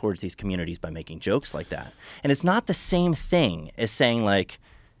antagonistic towards these communities by making jokes like that. And it's not the same thing as saying like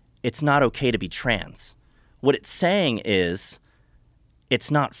it's not okay to be trans, What it's saying is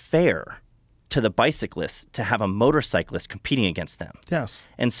it's not fair to the bicyclists to have a motorcyclist competing against them. Yes.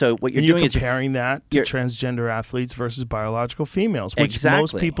 And so what you're And doing you're is comparing that to transgender athletes versus biological females, which Exactly.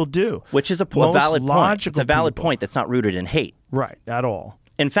 most people do. Which is a Most valid point. logical It's a valid people. point that's not rooted in hate. Right, at all.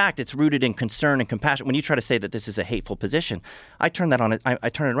 In fact, it's rooted in concern and compassion. When you try to say that this is a hateful position, I turn that on. I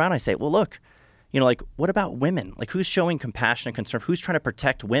turn it around. I say, well, look, like, what about women? Like, who's showing compassion and concern? Who's trying to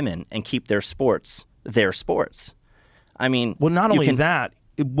protect women and keep their sports their sports? I mean, well, not only that,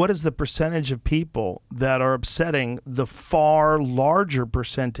 what is the percentage of people that are upsetting the far larger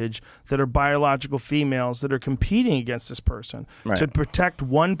percentage that are biological females that are competing against this person to protect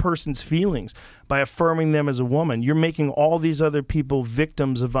one person's feelings by affirming them as a woman? You're making all these other people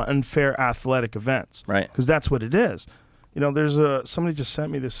victims of unfair athletic events, right? Because that's what it is. There's somebody just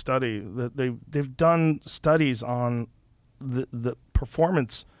sent me this study that they've done studies on the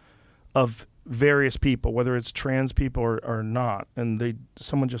performance of various people, whether it's trans people or not, and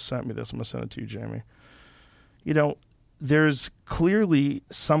someone just sent me this. I'm gonna send it to you, Jamie. There's clearly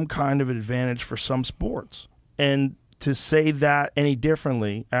some kind of advantage for some sports, and to say that any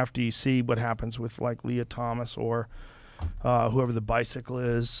differently after you see what happens with like Leah Thomas or whoever the bicycle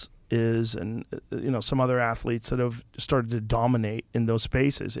is, and some other athletes that have started to dominate in those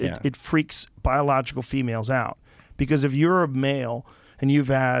spaces, it freaks biological females out, because if you're a male and you've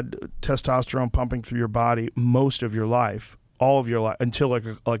had testosterone pumping through your body most of your life, all of your life, until like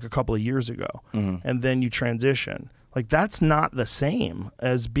a couple of years ago, and then you transition, like, that's not the same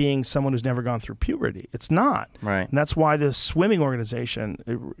as being someone who's never gone through puberty. It's not. Right. And that's why the swimming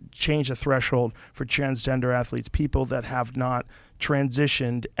organization changed the threshold for transgender athletes, people that have not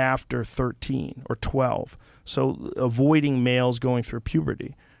transitioned after 13 or 12. So avoiding males going through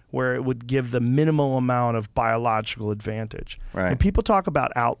puberty, where it would give the minimal amount of biological advantage. Right. And people talk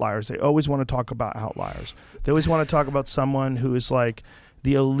about outliers. They always want to talk about outliers. They always want to talk about someone who is like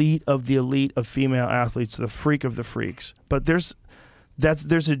the elite of female athletes, the freak of the freaks. But there's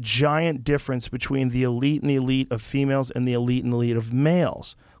a giant difference between the elite of females and the elite of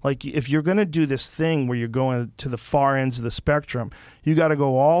males. Like, if you're going to do this thing where you're going to the far ends of the spectrum, you got to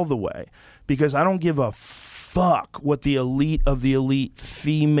go all the way, because I don't give a fuck what the elite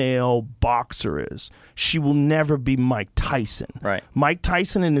female boxer is. She will never be Mike Tyson. Right. Mike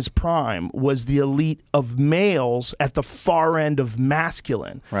Tyson in his prime was the elite of males at the far end of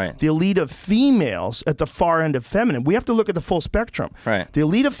masculine. Right. The elite of females at the far end of feminine. We have to look at the full spectrum. Right. The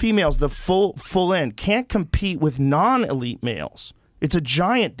elite of females, the full end, can't compete with non-elite males. It's a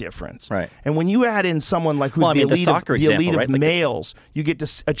giant difference. Right. And when you add in someone like who's the elite of males, you get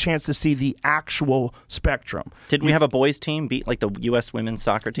a chance to see the actual spectrum. Didn't we have a boys team beat like the U.S. women's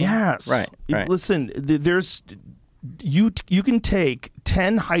soccer team? Yes. Right. Listen, you can take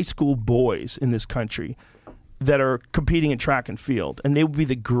 10 high school boys in this country that are competing in track and field, and they would be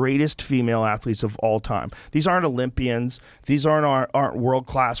the greatest female athletes of all time. These aren't Olympians. These aren't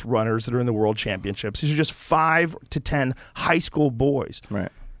world-class runners that are in the world championships. These are just 5 to 10 high school boys.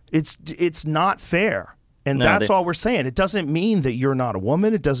 Right. It's not fair. And that's all we're saying. It doesn't mean that you're not a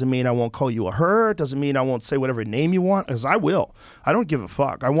woman. It doesn't mean I won't call you a her. It doesn't mean I won't say whatever name you want, because I will. I don't give a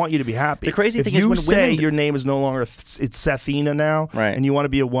fuck. I want you to be happy. The crazy thing is when you say women... your name is no longer, it's Sethina now, right, and you want to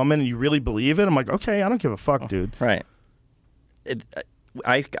be a woman and you really believe it, I'm like, okay, I don't give a fuck, dude. Right.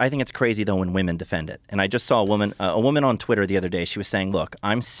 I think it's crazy, though, when women defend it. And I just saw a woman on Twitter the other day. She was saying, look,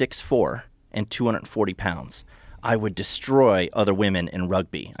 I'm 6'4" and 240 pounds. I would destroy other women in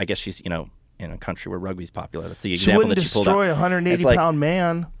rugby. I guess she's, in a country where rugby's popular. That's the example that she pulled out. She wouldn't destroy a 180-pound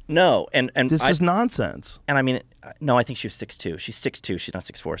man. No, and this is nonsense. And I mean, no, I think she was 6'2". She's 6'2". She's not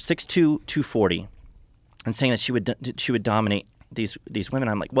 6'4". 6'2", 240, and saying that she would dominate these women.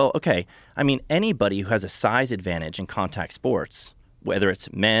 I'm like, well, okay. I mean, anybody who has a size advantage in contact sports, whether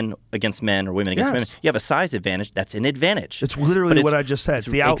it's men against men or women against women, you have a size advantage. That's an advantage. It's literally what I just said. It's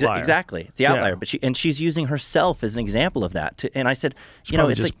the outlier. Exactly. It's the outlier. But she's using herself as an example of that. And I said,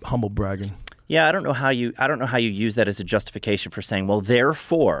 it's just like humble bragging. Yeah, I don't know how you use that as a justification for saying, well,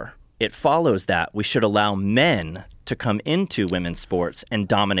 therefore, it follows that we should allow men to come into women's sports and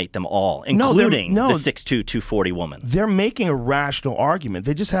dominate them all, including the 6'2", 240 woman. They're making a rational argument.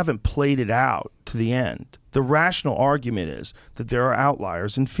 They just haven't played it out to the end. The rational argument is that there are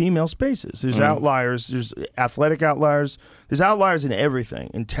outliers in female spaces. There's outliers. There's athletic outliers. There's outliers in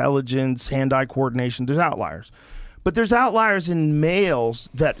everything. Intelligence, hand-eye coordination. There's outliers. But there's outliers in males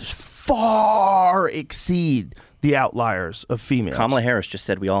that far exceed the outliers of females. Kamala Harris just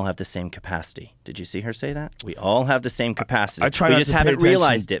said we all have the same capacity. Did you see her say that? We all have the same capacity. I try we not just to haven't pay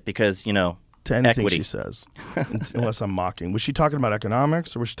realized it because, to anything Equity. she says, unless I'm mocking. Was she talking about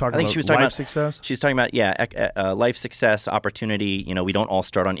economics, or was she talking I think about she was talking life about success? She's talking about life success, opportunity. You know, we don't all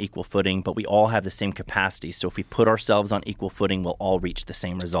start on equal footing, but we all have the same capacity. So if we put ourselves on equal footing, we'll all reach the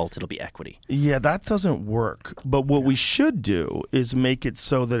same result. It'll be equity. Yeah, that doesn't work. But what we should do is make it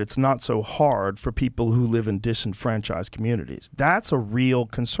so that it's not so hard for people who live in disenfranchised communities. That's a real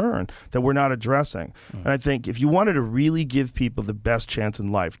concern that we're not addressing. And I think if you wanted to really give people the best chance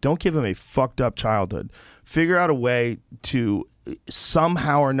in life, don't give them a fucked up childhood. Figure out a way to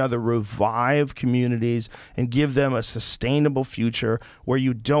somehow or another revive communities and give them a sustainable future where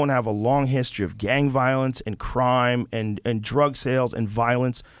you don't have a long history of gang violence and crime and drug sales and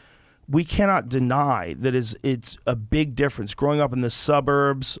violence. We cannot deny that it's a big difference growing up in the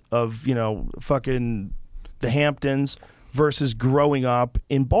suburbs of, fucking the Hamptons versus growing up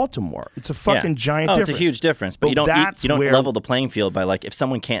in Baltimore. It's a fucking giant difference. It's a huge difference. But you don't where, level the playing field by, like, if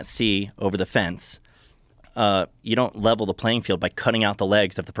someone can't see over the fence, you don't level the playing field by cutting out the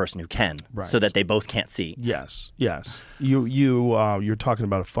legs of the person who can, so that they both can't see. Yes. You're talking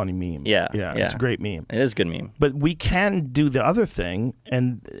about a funny meme. Yeah. It's a great meme. It is a good meme. But we can do the other thing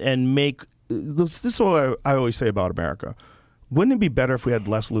and make this is what I always say about America. Wouldn't it be better if we had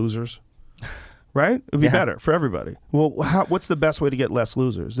less losers? Right? It would be better for everybody. Well, what's the best way to get less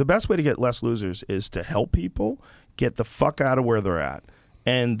losers? The best way to get less losers is to help people get the fuck out of where they're at.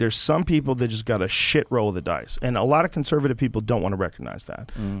 And there's some people that just got a shit roll of the dice. And a lot of conservative people don't want to recognize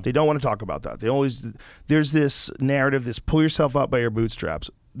that. They don't want to talk about that. There's this narrative, this pull yourself up by your bootstraps.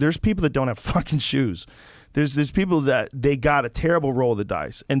 There's people that don't have fucking shoes. There's people that they got a terrible roll of the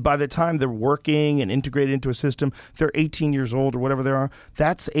dice. And by the time they're working and integrated into a system, they're 18 years old or whatever they are.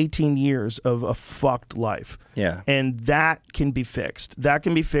 That's 18 years of a fucked life. Yeah. And that can be fixed. That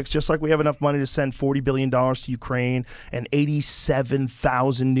can be fixed just like we have enough money to send $40 billion to Ukraine and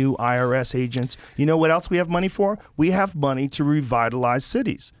 87,000 new IRS agents. You know what else we have money for? We have money to revitalize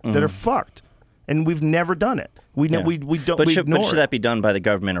cities that are fucked. And we've never done it. We don't. But should ignore that be done by the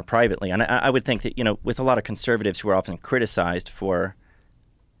government or privately? And I would think that, with a lot of conservatives who are often criticized for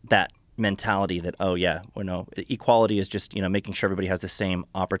that mentality that equality is just making sure everybody has the same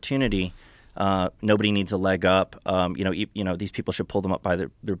opportunity. Nobody needs a leg up. These people should pull them up by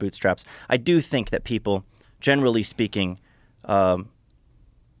their bootstraps. I do think that people, generally speaking,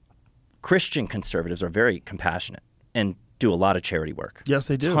 Christian conservatives are very compassionate and do a lot of charity work. Yes,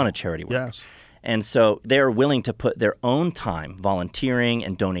 they do. A ton of charity work. Yes. And so they're willing to put their own time volunteering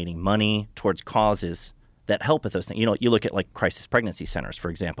and donating money towards causes that help with those things. You look at like crisis pregnancy centers, for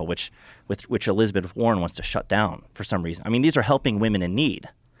example, which Elizabeth Warren wants to shut down for some reason. I mean, these are helping women in need,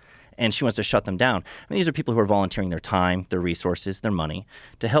 and she wants to shut them down. I mean, these are people who are volunteering their time, their resources, their money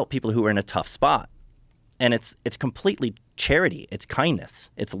to help people who are in a tough spot. And it's completely charity. It's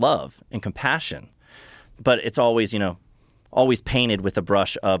kindness. It's love and compassion. But it's always, always painted with a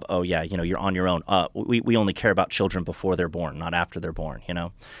brush of, you're on your own. We only care about children before they're born, not after they're born,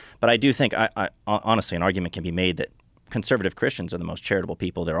 But I do think, I honestly, an argument can be made that conservative Christians are the most charitable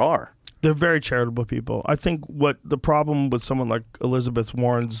people there are. They're very charitable people. I think what the problem with someone like Elizabeth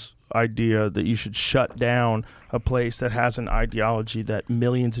Warren's idea that you should shut down a place that has an ideology that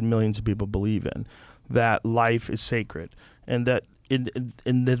millions and millions of people believe in, that life is sacred, and that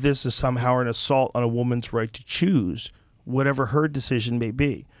that this is somehow an assault on a woman's right to choose whatever her decision may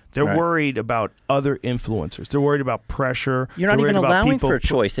be. They're worried about other influencers. They're worried about pressure. You're not even allowing for a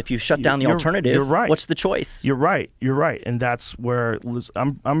choice. If you shut down the alternative, you're right. What's the choice? You're right. And that's where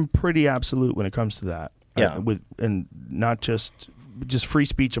I'm pretty absolute when it comes to that. Yeah. And not just free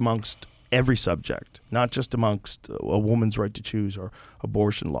speech amongst every subject, not just amongst a woman's right to choose or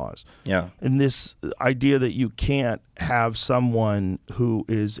abortion laws. Yeah. And this idea that you can't have someone who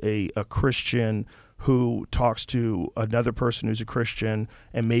is a Christian who talks to another person who's a Christian,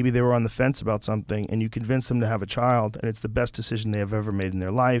 and maybe they were on the fence about something, and you convince them to have a child, and it's the best decision they have ever made in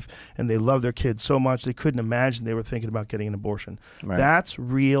their life, and they love their kids so much they couldn't imagine they were thinking about getting an abortion. Right. That's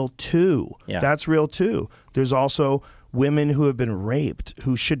real too. Yeah. That's real too. There's also women who have been raped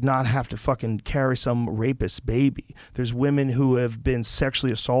who should not have to fucking carry some rapist's baby. There's women who have been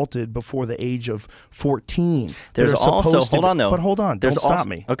sexually assaulted before the age of 14. There's also, hold on though. But hold on, don't stop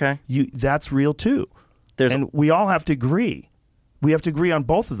me. Okay. That's real too. And we all have to agree. We have to agree on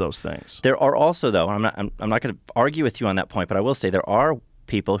both of those things. There are also, though, I'm not going to argue with you on that point, but I will say there are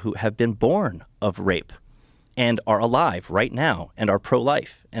people who have been born of rape and are alive right now and are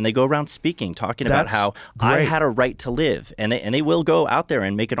pro-life, and they go around speaking, talking about That's how I great. had a right to live, and they will go out there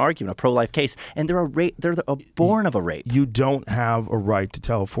and make an argument, a pro-life case, and they're born of a rape. You don't have a right to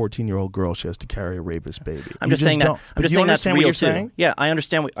tell a 14-year-old girl she has to carry a rapist baby. I'm You just saying that. don't. I'm But just do you saying that's understand what real you're too. saying? Yeah, I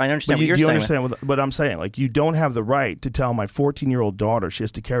understand. What you're Do you saying. understand what I'm saying? Like, you don't have the right to tell my 14-year-old daughter she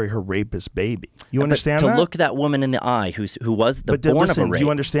has to carry her rapist baby. You understand to that? look that woman in the eye who was the born listen, of a rape. do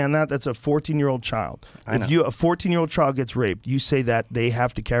you understand that? That's a 14-year-old child. If a 14-year-old child gets raped, you say that they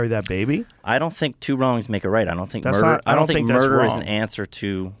have to carry that baby? I don't think two wrongs make a right. I don't think That's murder. not- I don't think that's murder is wrong. an answer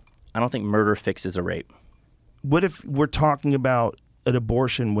to. I don't think murder fixes a rape. What if we're talking about an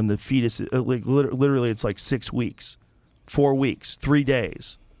abortion when the fetus, literally it's like 6 weeks, 4 weeks, 3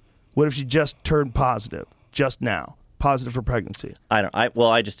 days? What if she just turned positive just now? Positive for pregnancy.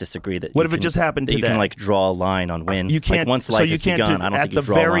 I just disagree that. What if it just happened that today? You can like draw a line on when You can't. Like, once so life you has can't begun. do, I don't at think you the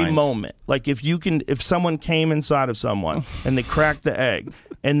draw very lines. moment. Like if someone came inside of someone and they cracked the egg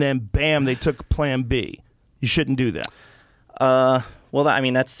and then bam, they took Plan B. You shouldn't do that. Well, I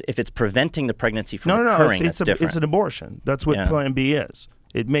mean, that's if it's preventing the pregnancy from occurring. It's different. It's an abortion. That's what Yeah. Plan B is.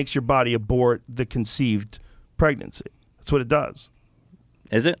 It makes your body abort the conceived pregnancy. That's what it does.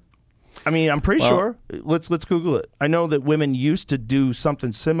 Is it? I mean, I'm pretty Well- sure. Let's Google it. I know that women used to do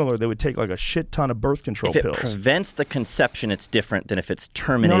something similar. They would take like a shit ton of birth control If it pills. prevents the conception, it's different than if it's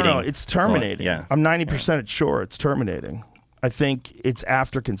terminating. No, it's terminating. Yeah. I'm 90% sure it's terminating. I think it's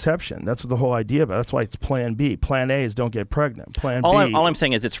after conception. That's what the whole idea about. That's why it's Plan B. Plan A is don't get pregnant. Plan All B. I'm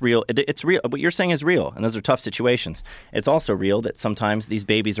saying is it's real. It's real. What you're saying is real, and those are tough situations. It's also real that sometimes these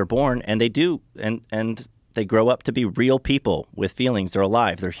babies are born and they do, and they grow up to be real people with feelings. They're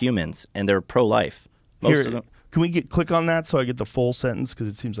alive. They're humans, and they're pro-life. Most of them. Can we click on that so I get the full sentence? Because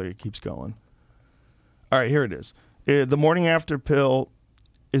it seems like it keeps going. All right, here it is. The morning after pill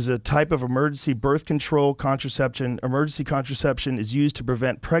is a type of emergency birth control contraception. Emergency contraception is used to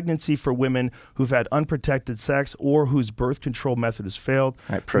prevent pregnancy for women who've had unprotected sex or whose birth control method has failed.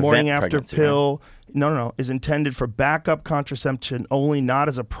 Right, The morning after pregnancy, pill, no, is intended for backup contraception only, not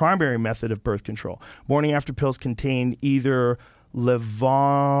as a primary method of birth control. Morning after pills contain either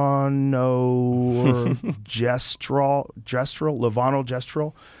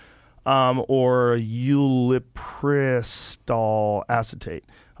levonorgestrel, or ulipristal acetate,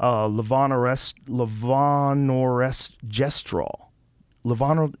 levonorgestrel. You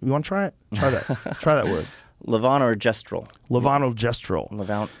want to try it? Try that. Try that word. Levonorgestrel.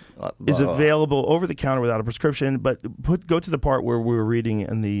 Levonorgestrel is available over the counter without a prescription. But go to the part where we were reading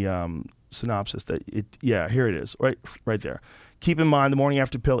in the synopsis that here it is, right there. Keep in mind, the morning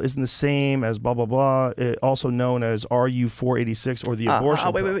after pill isn't the same as blah, blah, blah, also known as RU486 or the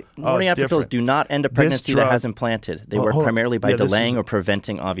abortion pill. Wait. Oh, Morning it's after pills different. do not end a pregnancy that has implanted. They work hold on. primarily by Yeah, this delaying is- or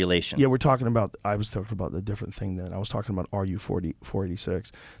preventing ovulation. Yeah, I was talking about the different thing then. I was talking about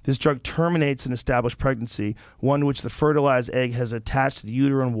RU486. This drug terminates an established pregnancy, one which the fertilized egg has attached to the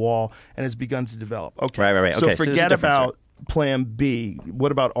uterine wall and has begun to develop. Okay. Right. So Okay, so there's a forget difference, about Plan B.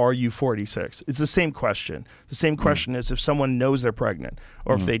 What about RU486? It's the same question. The same question is if someone knows they're pregnant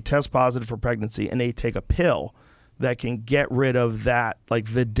or if they test positive for pregnancy and they take a pill that can get rid of that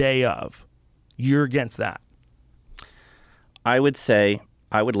like the day of, you're against that. I would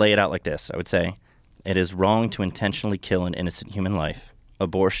lay it out like this. I would say it is wrong to intentionally kill an innocent human life.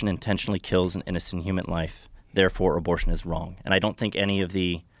 Abortion intentionally kills an innocent human life. Therefore, abortion is wrong. And I don't think any of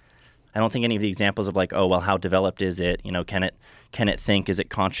the examples of like, oh, well, how developed is it? You know, can it think? Is it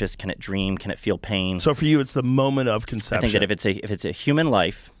conscious? Can it dream? Can it feel pain? So for you, it's the moment of conception. I think that if it's a human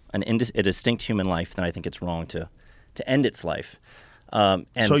life, a distinct human life, then I think it's wrong to end its life. And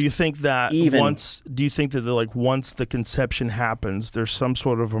so you think that even- once the conception happens, there's some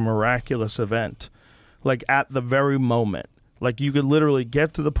sort of a miraculous event, like at the very moment, like you could literally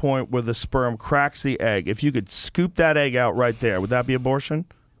get to the point where the sperm cracks the egg. If you could scoop that egg out right there, would that be abortion?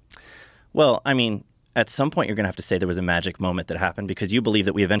 Well, I mean, at some point you're going to have to say there was a magic moment that happened because you believe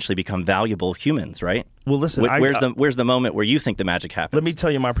that we eventually become valuable humans, right? Well, listen, where's the moment where you think the magic happens? Let me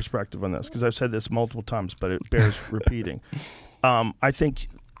tell you my perspective on this because I've said this multiple times, but it bears repeating. I think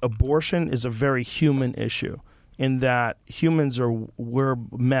abortion is a very human issue in that we're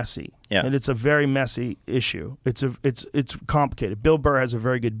messy, and it's a very messy issue. It's complicated. Bill Burr has a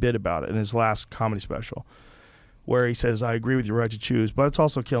very good bit about it in his last comedy special, where he says, "I agree with your right to choose, but it's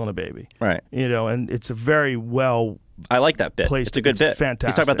also killing a baby." Right. You know, and it's a very well I like that bit. placed It's a good bit. Fantastic.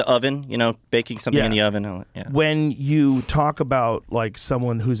 He's talking about the oven, baking something in the oven. Yeah. When you talk about like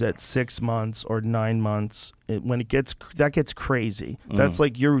someone who's at 6 months or 9 months, that gets crazy. That's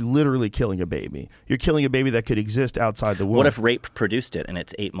like you're literally killing a baby. You're killing a baby that could exist outside the womb. What if rape produced it and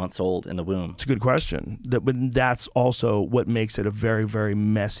it's 8 months old in the womb? It's a good question. But that's also what makes it a very, very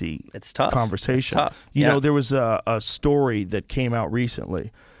messy It's tough. conversation. It's tough. You know, there was a story that came out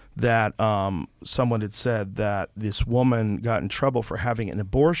recently that someone had said that this woman got in trouble for having an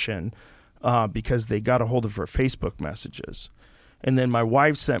abortion because they got a hold of her Facebook messages. And then my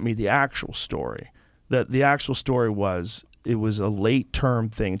wife sent me the actual story. The actual story was it was a late term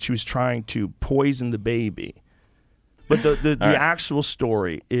thing. She was trying to poison the baby. But the actual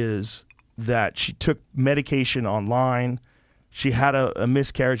story is that she took medication online. She had a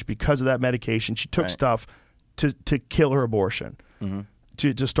miscarriage because of that medication. She took stuff to kill her abortion,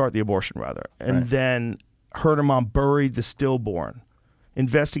 to start the abortion, rather. And then her and her mom buried the stillborn.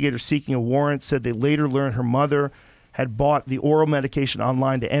 Investigators seeking a warrant said they later learned her mother had bought the oral medication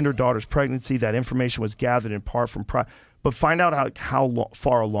online to end her daughter's pregnancy. That information was gathered in part from but find out how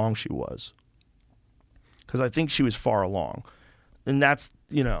far along she was. Because I think she was far along. And that's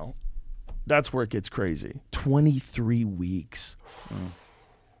where it gets crazy. 23 weeks.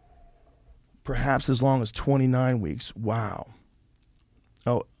 Perhaps as long as 29 weeks. Wow.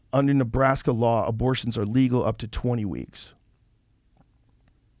 Oh, under Nebraska law, abortions are legal up to 20 weeks.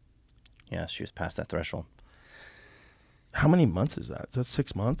 Yeah, she was past that threshold. How many months is that? Is that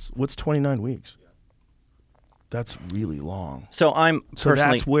 6 months? What's 29 weeks? That's really long. So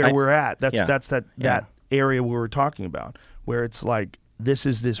that's where we're at. That's that area we were talking about, where it's like this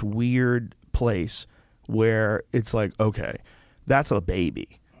is this weird place where it's like, okay, that's a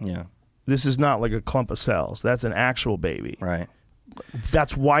baby. Yeah. This is not like a clump of cells. That's an actual baby. Right.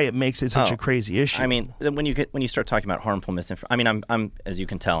 That's why it makes it such a crazy issue. I mean, when you start talking about harmful misinformation, I mean, I'm as you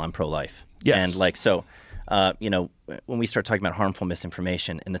can tell, I'm pro-life. Yes. And like so. When we start talking about harmful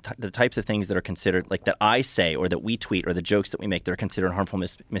misinformation and the types of things that are considered, like that I say or that we tweet or the jokes that we make that are considered harmful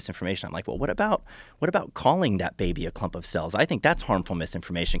misinformation, I'm like, well, what about calling that baby a clump of cells? I think that's harmful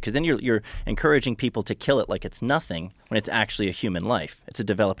misinformation because then you're encouraging people to kill it like it's nothing when it's actually a human life. It's a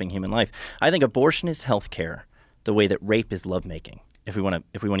developing human life. I think abortion is healthcare the way that rape is lovemaking. If we want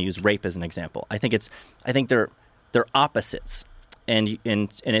to use rape as an example, I think they're opposites. And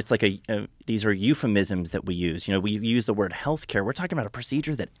it's like these are euphemisms that we use. We use the word healthcare. We're talking about a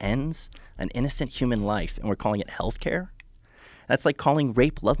procedure that ends an innocent human life, and we're calling it healthcare. That's like calling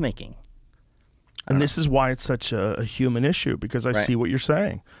rape lovemaking. And this is why it's such a human issue, because I see what you're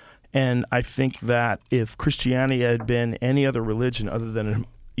saying. And I think that if Christianity had been any other religion other than,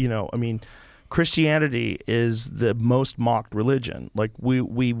 Christianity is the most mocked religion. Like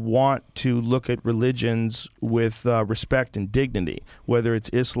we want to look at religions with respect and dignity, whether it's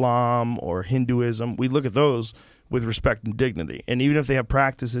Islam or Hinduism. We look at those with respect and dignity. And even if they have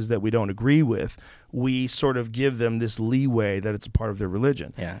practices that we don't agree with, we sort of give them this leeway that it's a part of their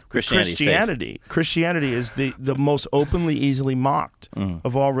religion. Yeah, Christianity is the most openly, easily mocked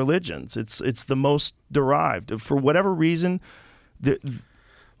of all religions. It's the most derived. For whatever reason,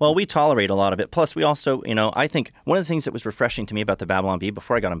 well, we tolerate a lot of it. Plus, we also, I think one of the things that was refreshing to me about the Babylon Bee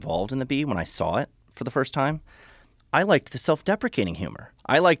before I got involved in the Bee, when I saw it for the first time, I liked the self-deprecating humor.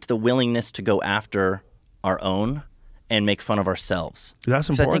 I liked the willingness to go after our own and make fun of ourselves. That's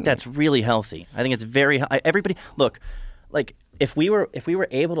important. I think that's really healthy. I think it's very everybody. Look, like if we were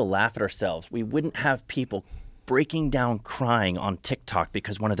able to laugh at ourselves, we wouldn't have people breaking down crying on TikTok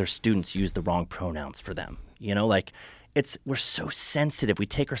because one of their students used the wrong pronouns for them. We're so sensitive. We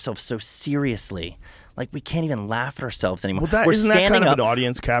take ourselves so seriously. Like we can't even laugh at ourselves anymore. Well, we're isn't that standing kind of up, an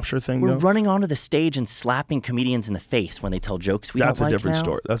audience capture thing? We're though? running onto the stage and slapping comedians in the face when they tell jokes we don't like. That's a different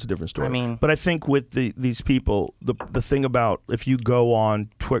story. That's a different story. I mean, but I think with these people, the thing about if you go on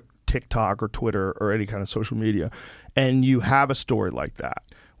TikTok or Twitter or any kind of social media, and you have a story like that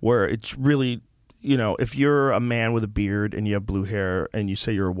where it's really. If you're a man with a beard and you have blue hair and you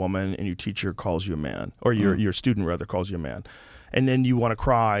say you're a woman and your teacher calls you a man, or your student rather calls you a man, and then you want to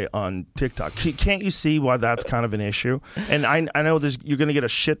cry on TikTok, can't you see why that's kind of an issue? And I know you're going to get a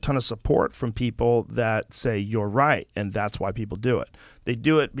shit ton of support from people that say you're right, and that's why people do it. They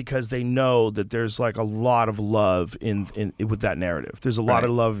do it because they know that there's like a lot of love in with that narrative. There's a lot of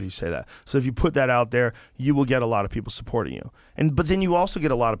love if you say that. So if you put that out there, you will get a lot of people supporting you. But then you also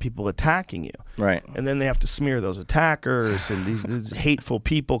get a lot of people attacking you. Right. And then they have to smear those attackers and these hateful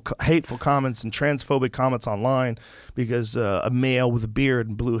people, hateful comments and transphobic comments online because a male with a beard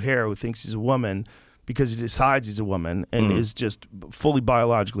and blue hair who thinks he's a woman because he decides he's a woman and is just fully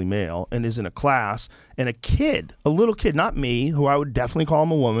biologically male and is in a class, and a little kid, not me, who I would definitely call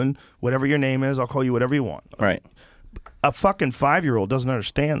him a woman, whatever your name is, I'll call you whatever you want. Right. A fucking 5-year-old doesn't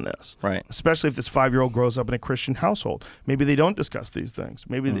understand this. Right. Especially if this 5-year-old grows up in a Christian household. Maybe they don't discuss these things.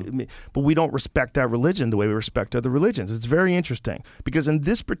 But we don't respect that religion the way we respect other religions. It's very interesting because in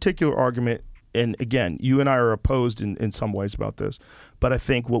this particular argument, and again, you and I are opposed in some ways about this, but I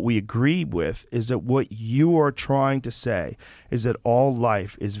think what we agree with is that what you are trying to say is that all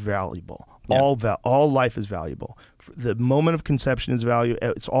life is valuable. Yeah. All life is valuable. The moment of conception is valuable.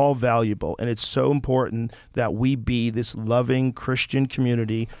 It's all valuable, and it's so important that we be this loving Christian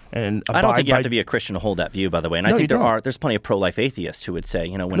community. And I don't think you have to be a Christian to hold that view, by the way. And I think there's plenty of pro-life atheists who would say,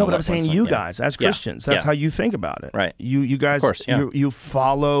 when no, but I'm saying you guys as Christians, that's how you think about it, right? You guys, of course, you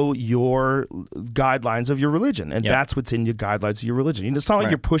follow your guidelines of your religion, and that's what's in your guidelines of your religion. It's not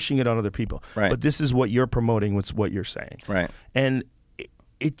like you're pushing it on other people, right? But this is what you're promoting. What's what you're saying, right? And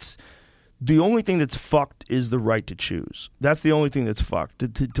it's. The only thing that's fucked is the right to choose. That's the only thing that's fucked.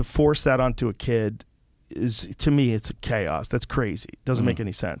 To force that onto a kid is, to me, it's a chaos. That's crazy. It doesn't make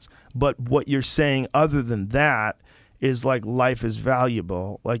any sense. But what you're saying other than that is like life is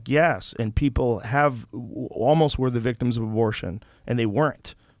valuable. Like, yes, and people almost were the victims of abortion, and they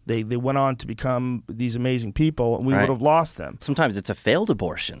weren't. They went on to become these amazing people, and we would have lost them. Sometimes it's a failed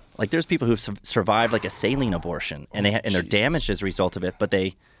abortion. Like there's people who've survived like a saline abortion, and they're damaged as a result of it, but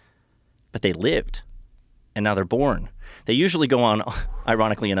they lived, and now they're born. They usually go on,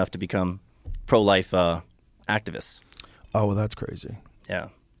 ironically enough, to become pro-life activists. Oh, well, that's crazy. Yeah.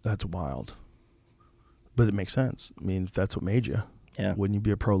 That's wild. But it makes sense. I mean, if that's what made you, yeah, wouldn't you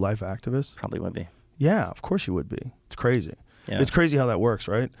be a pro-life activist? Probably would be. Yeah, of course you would be. It's crazy. Yeah. It's crazy how that works,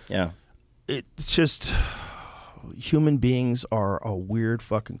 right? Yeah. It's just, human beings are a weird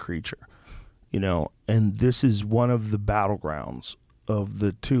fucking creature, and this is one of the battlegrounds of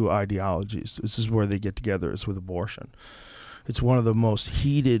the two ideologies. This is where they get together, is with abortion. It's one of the most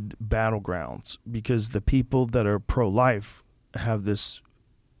heated battlegrounds because the people that are pro-life have this,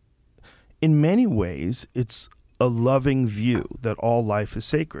 in many ways, it's a loving view that all life is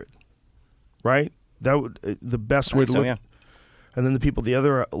sacred, right? That would the best way to look. Yeah. And then the people, the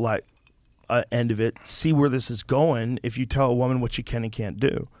other end of it, see where this is going if you tell a woman what she can and can't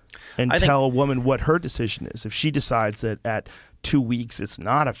do, and tell a woman what her decision is. If she decides that at 2 weeks it's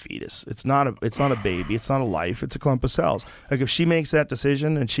not a fetus, it's not a baby, it's not a life, it's a clump of cells. Like if she makes that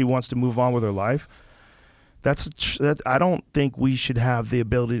decision and she wants to move on with her life, I don't think we should have the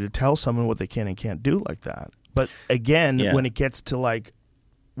ability to tell someone what they can and can't do like that. But again, when it gets to like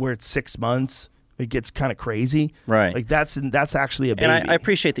where it's 6 months, it gets kind of crazy. Right. Like that's actually a baby. And I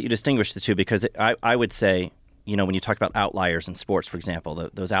appreciate that you distinguish the two because I would say, when you talk about outliers in sports, for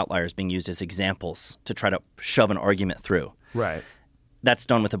example, those outliers being used as examples to try to shove an argument through. Right. That's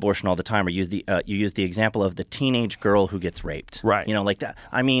done with abortion all the time. Or you use the example of the teenage girl who gets raped. Right. Like that.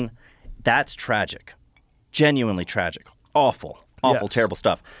 I mean, that's tragic. Genuinely tragic. Awful, yes. Terrible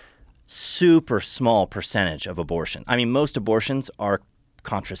stuff. Super small percentage of abortion. I mean, most abortions are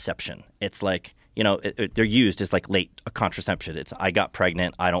contraception. It's like, they're used as like late contraception. It's I got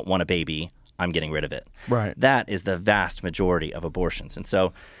pregnant, I don't want a baby, I'm getting rid of it. Right. That is the vast majority of abortions. And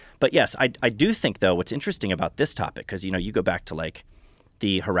so, but yes, I do think, though, what's interesting about this topic, because, you go back to like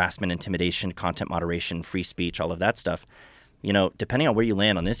the harassment, intimidation, content moderation, free speech, all of that stuff, depending on where you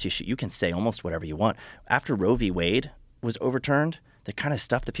land on this issue, you can say almost whatever you want. After Roe v. Wade was overturned, the kind of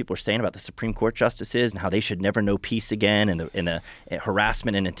stuff that people are saying about the Supreme Court justices and how they should never know peace again, and the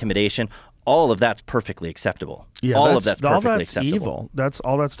harassment and intimidation, all of that's perfectly acceptable. Yeah, all of that's perfectly acceptable. Evil.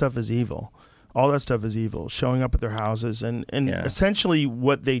 All that stuff is evil. All that stuff is evil. Showing up at their houses and essentially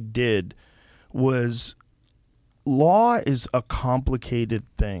what they did was, law is a complicated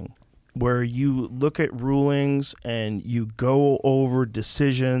thing where you look at rulings and you go over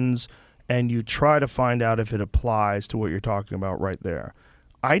decisions and you try to find out if it applies to what you're talking about right there.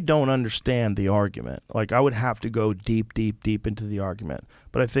 I don't understand the argument. Like, I would have to go deep, deep, deep into the argument.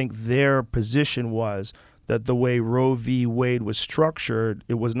 But I think their position was that the way Roe v. Wade was structured,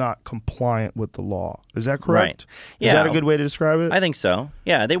 it was not compliant with the law. Is that correct? Right. Yeah. Is that a good way to describe it? I think so.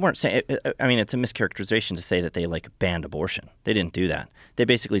 Yeah, they weren't saying. I mean, it's a mischaracterization to say that they like banned abortion. They didn't do that. They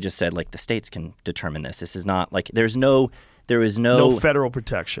basically just said like the states can determine this. This is not like there is no federal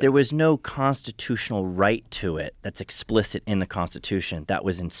protection. There was no constitutional right to it that's explicit in the Constitution that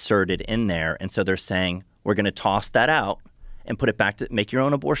was inserted in there. And so they're saying we're going to toss that out and put it back to make your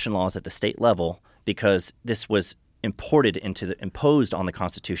own abortion laws at the state level, because this was imposed on the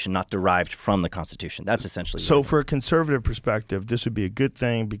Constitution, not derived from the Constitution. That's essentially so. For a conservative perspective, this would be a good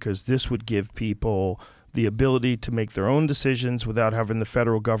thing because this would give people the ability to make their own decisions without having the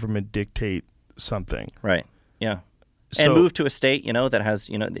federal government dictate something. Right. Yeah. So, and move to a state, that has,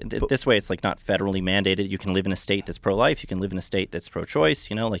 this way it's like not federally mandated. You can live in a state that's pro-life. You can live in a state that's pro-choice.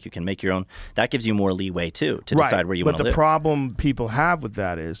 Like you can make your own. That gives you more leeway too to decide where you want to live. But the problem people have with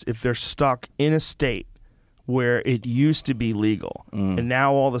that is if they're stuck in a state where it used to be legal and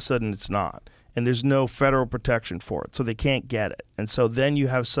now all of a sudden it's not, and there's no federal protection for it, so they can't get it, and so then you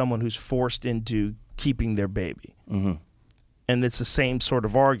have someone who's forced into keeping their baby, and it's the same sort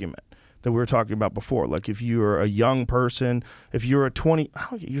of argument that we were talking about before. Like if you're a young person, if you're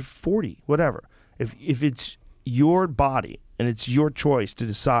you're 40, whatever. If it's your body and it's your choice to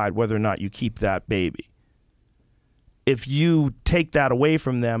decide whether or not you keep that baby, if you take that away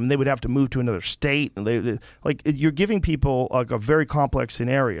from them, they would have to move to another state. And you're giving people like a very complex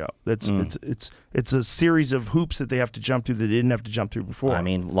scenario. It's a series of hoops that they have to jump through that they didn't have to jump through before. I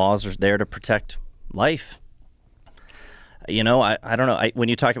mean, laws are there to protect life. I don't know. When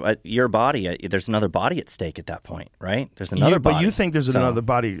you talk about your body, there's another body at stake at that point, right? There's another body. But you think there's another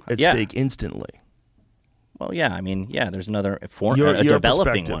body at stake instantly. Well, yeah. I mean, yeah, there's another a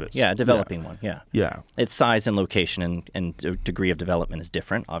developing one. Yeah, a developing one. Yeah. Yeah. Its size and location and degree of development is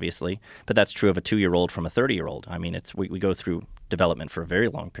different, obviously. But that's true of a 2-year-old from a 30-year-old. I mean, we go through development for a very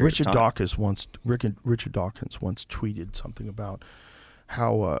long period of time. Richard Dawkins once tweeted something about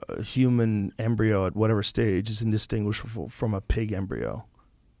how a human embryo at whatever stage is indistinguishable from a pig embryo.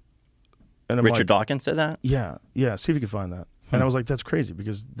 And Richard Dawkins said that? Yeah. See if you can find that. And I was like, that's crazy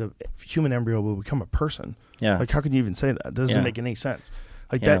because the human embryo will become a person. Yeah. Like, how can you even say that? It doesn't make any sense.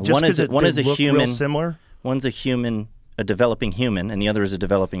 Like that. Just because one is a human, real similar. One's a developing human, and the other is a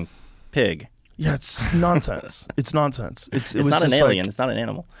developing pig. Yeah, it's nonsense. It's nonsense. It's not an alien. It's not an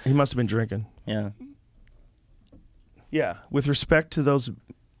animal. He must have been drinking. Yeah. Yeah, with respect to those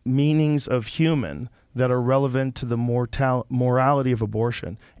meanings of human that are relevant to the morality of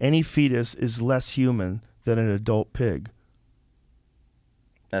abortion, any fetus is less human than an adult pig.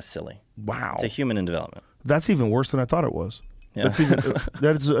 That's silly. Wow. It's a human in development. That's even worse than I thought it was. Yeah.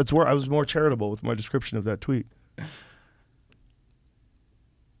 That's where I was more charitable with my description of that tweet.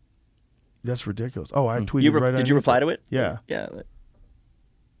 That's ridiculous. Oh, I tweeted right. Did you reply to it? Yeah. Yeah.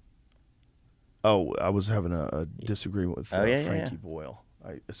 Oh, I was having a disagreement with Frankie Boyle.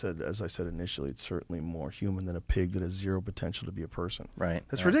 As I said initially, it's certainly more human than a pig that has zero potential to be a person. Right.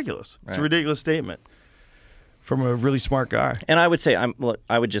 That's ridiculous. It's a ridiculous statement from a really smart guy. And I would say,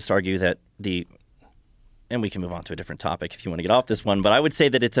 I would just argue that and we can move on to a different topic if you want to get off this one, but I would say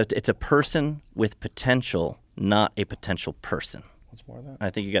that it's a person with potential, not a potential person. What's more of that?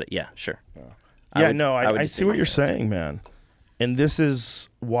 I think you got it. Yeah, sure. I see what you're saying, man. And this is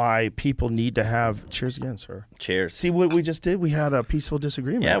why people need to have... Cheers again, sir. Cheers. See what we just did? We had a peaceful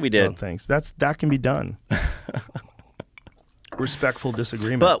disagreement. Yeah, we did. About things. That can be done. Respectful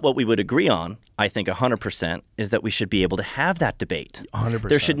disagreement. But what we would agree on, I think 100%, is that we should be able to have that debate. 100%.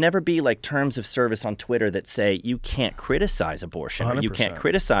 There should never be like terms of service on Twitter that say you can't criticize abortion. 100%. Or you can't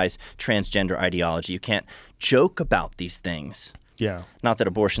criticize transgender ideology. You can't joke about these things. Yeah. Not that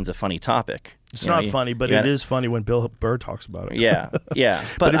abortion's a funny topic. It's not funny, but it is funny when Bill Burr talks about it. Yeah, yeah.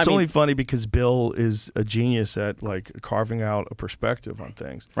 But it's only funny because Bill is a genius at like carving out a perspective on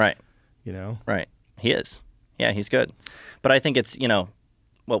things. Right. Right. He is. Yeah, he's good. But I think it's,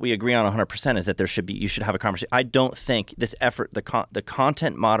 what we agree on 100% is that you should have a conversation. I don't think this effort, the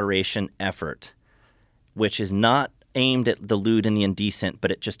content moderation effort, which is not aimed at the lewd and the indecent,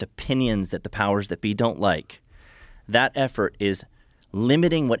 but at just opinions that the powers that be don't like, that effort is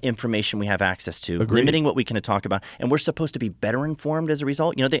limiting what information we have access to, limiting what we can talk about, and we're supposed to be better informed as a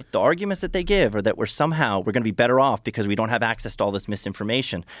result. The arguments that they give are that we're going to be better off because we don't have access to all this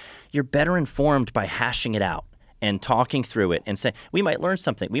misinformation. You're better informed by hashing it out and talking through it and saying, we might learn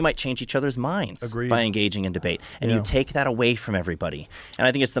something. We might change each other's minds by engaging in debate. And you take that away from everybody. And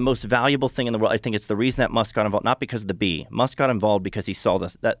I think it's the most valuable thing in the world. I think it's the reason that Musk got involved, not because of the bee. Musk got involved because he saw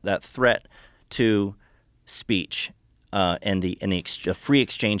that threat to speech. And the free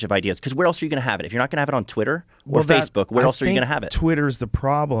exchange of ideas. Because where else are you going to have it? If you're not going to have it on Twitter or Facebook, where else are you going to have it? Twitter's the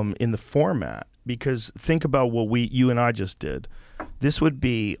problem in the format. Because think about what you and I just did. This would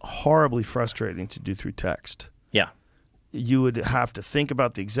be horribly frustrating to do through text. Yeah. You would have to think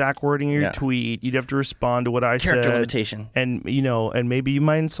about the exact wording of your tweet. You'd have to respond to what I said. Character limitation. And, and maybe you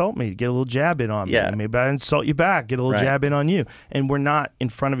might insult me, get a little jab in on me. Yeah. Maybe I insult you back, get a little jab in on you. And we're not in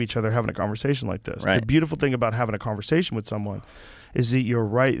front of each other having a conversation like this. Right. The beautiful thing about having a conversation with someone is that you're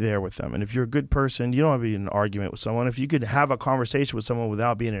right there with them. And if you're a good person, you don't want to be in an argument with someone. If you could have a conversation with someone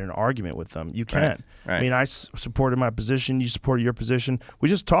without being in an argument with them, you can. Right. I mean, I supported my position. You supported your position. We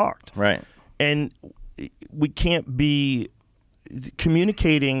just talked. Right. And we can't be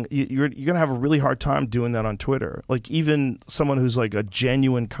communicating. You're going to have a really hard time doing that on Twitter. Like, even someone who's like a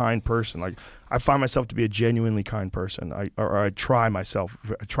genuine kind person, like I find myself to be a genuinely kind person. I try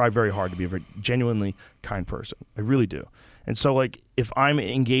very hard to be a very genuinely kind person. I really do. And so, like, if I'm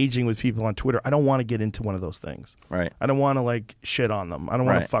engaging with people on Twitter, I don't want to get into one of those things. Right. I don't want to, like, shit on them. I don't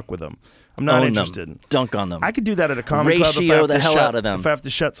want to fuck with them. I'm not interested. Dunk on them. I could do that at a comedy club Ratio the hell out of them. if I have to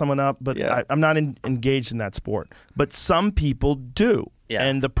shut someone up, but I'm not engaged in that sport. But some people do. Yeah.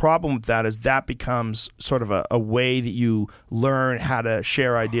 And the problem with that is that becomes sort of a way that you learn how to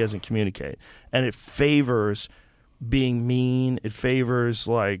share ideas and communicate. And it favors being mean. It favors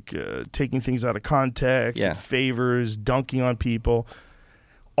like taking things out of context. Yeah. It favors dunking on people.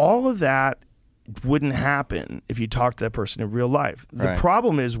 All of that wouldn't happen if you talk to that person in real life. The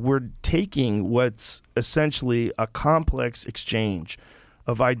problem is we're taking what's essentially a complex exchange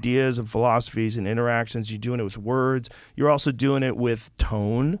of ideas and philosophies and interactions. You're doing it with words. You're also doing it with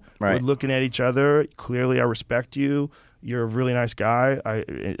tone. Right. We're looking at each other. Clearly, I respect you. You're a really nice guy. I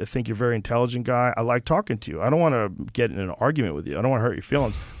think you're a very intelligent guy. I like talking to you. I don't want to get in an argument with you. I don't want to hurt your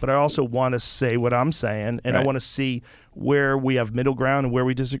feelings. But I also want to say what I'm saying, and I want to see where we have middle ground and where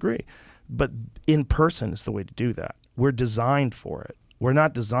we disagree. But in person is the way to do that. We're designed for it. We're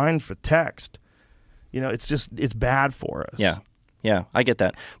not designed for text. It's bad for us. Yeah. Yeah, I get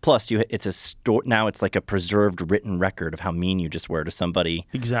that. Plus, now it's like a preserved written record of how mean you just were to somebody.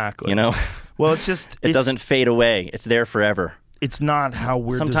 Exactly. Well, it doesn't fade away. It's there forever. It's not how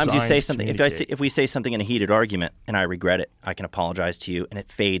we're Sometimes you say something. If If we say something in a heated argument and I regret it, I can apologize to you, and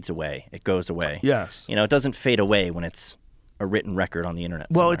it fades away. It goes away. Yes. It doesn't fade away when it's a written record on the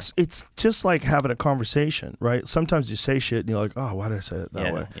internet somewhere. Well, it's just like having a conversation, right? Sometimes you say shit and you're like, oh, why did I say it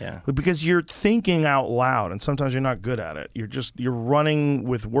that way? Yeah. Because you're thinking out loud, and sometimes you're not good at it. You're running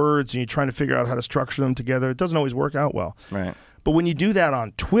with words and you're trying to figure out how to structure them together. It doesn't always work out well. Right. But when you do that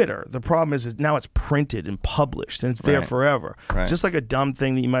on Twitter, the problem is now it's printed and published, and it's there forever. Right. It's just like a dumb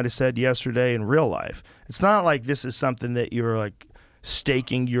thing that you might have said yesterday in real life. It's not like this is something that you're like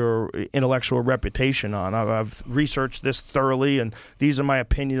staking your intellectual reputation on. I've researched this thoroughly, and these are my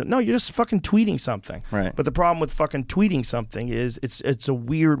opinions. No, you're just fucking tweeting something. Right. But the problem with fucking tweeting something is it's a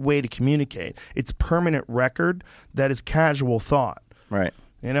weird way to communicate. It's permanent record that is casual thought. Right.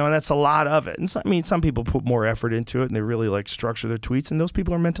 And that's a lot of it. And some people put more effort into it, and they really like structure their tweets, and those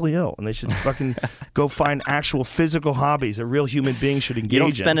people are mentally ill, and they should fucking go find actual physical hobbies that real human beings should engage in. You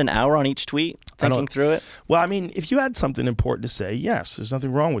don't spend an hour on each tweet thinking through it? Well, I mean, if you had something important to say, yes, there's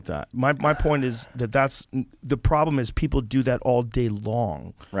nothing wrong with that. My point is that's the problem is people do that all day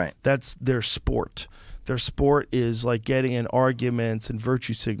long. Right. That's their sport. Their sport is like getting in arguments and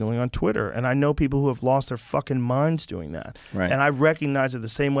virtue signaling on Twitter. And I know people who have lost their fucking minds doing that. Right. And I recognize it the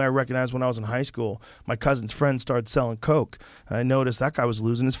same way I recognized when I was in high school. My cousin's friend started selling coke. And I noticed that guy was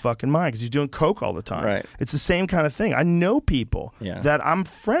losing his fucking mind because he's doing coke all the time. Right. It's the same kind of thing. I know people that I'm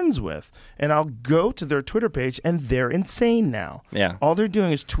friends with, and I'll go to their Twitter page, and they're insane now. Yeah. All they're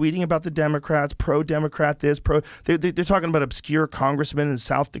doing is tweeting about the Democrats, pro-Democrat this, they're talking about obscure congressmen in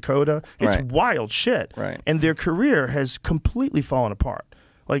South Dakota. It's wild shit. Right. And their career has completely fallen apart.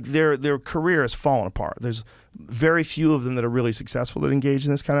 Like their career has fallen apart. There's very few of them that are really successful that engage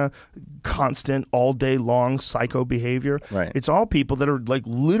in this kind of constant, all day long psycho behavior. Right. It's all people that are like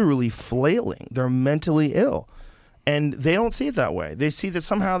literally flailing. They're mentally ill. And they don't see it that way. They see that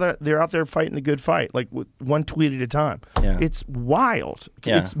somehow they're out there fighting the good fight, like one tweet at a time. Yeah. It's wild.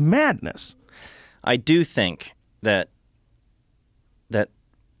 Yeah. It's madness. I do think that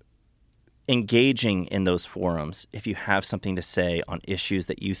engaging in those forums, if you have something to say on issues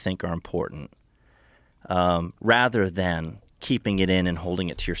that you think are important, rather than keeping it in and holding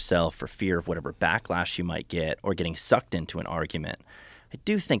it to yourself for fear of whatever backlash you might get or getting sucked into an argument, I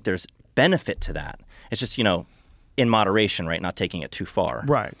do think there's benefit to that. It's just, in moderation, right? Not taking it too far.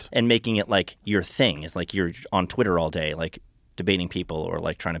 Right. And making it like your thing is like you're on Twitter all day, like debating people or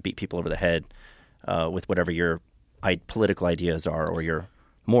like trying to beat people over the head with whatever your political ideas are or your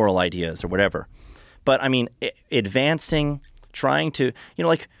moral ideas or whatever. But I mean, advancing, trying to,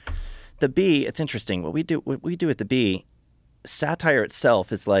 like the Bee, it's interesting. What we do at the Bee, satire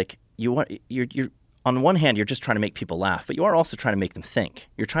itself is like you're on one hand, you're just trying to make people laugh, but you are also trying to make them think.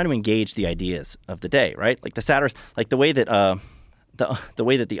 You're trying to engage the ideas of the day, right? Like the satirists, like the way that the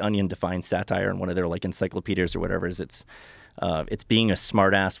way that the Onion defines satire in one of their like encyclopedias or whatever is it's being a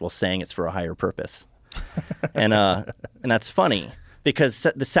smartass while saying it's for a higher purpose, and that's funny. because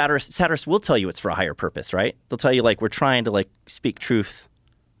the satirists will tell you it's for a higher purpose, right? They'll tell you, like, we're trying to, like, speak truth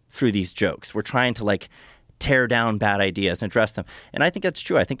through these jokes. We're trying to, like, tear down bad ideas and address them. And I think that's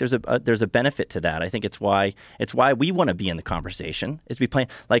true. I think there's a benefit to that. I think it's why we want to be in the conversation, is we plan.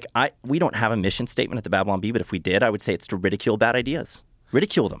 Like, we don't have a mission statement at the Babylon Bee, but if we did, I would say it's to ridicule bad ideas.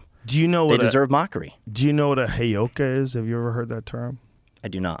 Ridicule them. Do you know they deserve mockery? Do you know what a heyoka is? Have you ever heard that term? I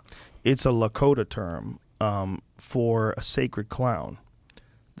do not. It's a Lakota term for a sacred clown.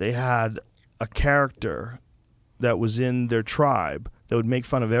 They had a character that was in their tribe that would make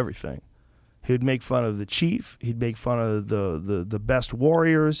fun of everything. He would make fun of the chief. He'd make fun of the best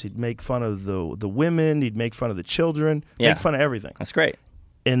warriors. He'd make fun of the women. He'd make fun of the children. Make fun of everything. That's great.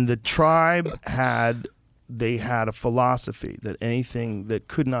 And the tribe had a philosophy that anything that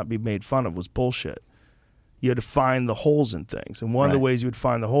could not be made fun of was bullshit. You had to find the holes in things. And one of the ways you would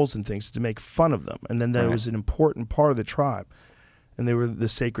find the holes in things is to make fun of them. And then that was an important part of the tribe. And they were the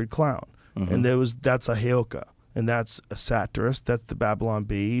sacred clown. Mm-hmm. And that's a heyoka. And that's a satirist. That's the Babylon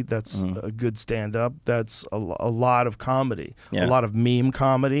Bee. That's a good stand-up. That's a lot of comedy. Yeah. A lot of meme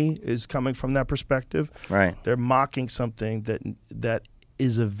comedy is coming from that perspective. Right. They're mocking something that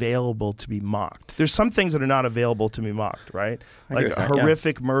is available to be mocked. There's some things that are not available to be mocked, right? Like a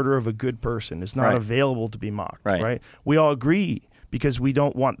horrific murder of a good person is not available to be mocked, right? We all agree because we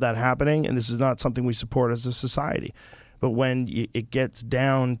don't want that happening, and this is not something we support as a society. But when it gets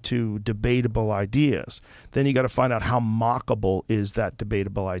down to debatable ideas, then you got to find out how mockable is that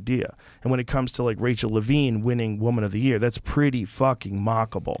debatable idea. And when it comes to like Rachel Levine winning Woman of the Year, that's pretty fucking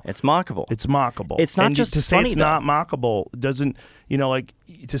mockable. It's mockable. It's mockable. It's not and just to funny, say it's not mockable doesn't, like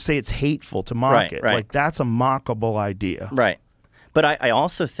to say it's hateful to mock it. Like that's a mockable idea. Right. But I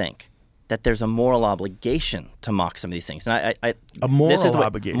also think that there's a moral obligation to mock some of these things. And a moral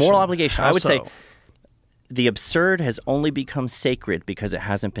obligation. Moral obligation. How I would so? say the absurd has only become sacred because it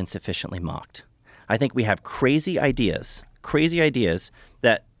hasn't been sufficiently mocked. I think we have crazy ideas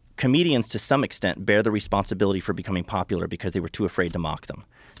that comedians to some extent bear the responsibility for becoming popular because they were too afraid to mock them.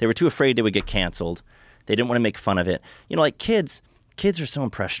 They were too afraid they would get canceled. They didn't want to make fun of it. Like kids are so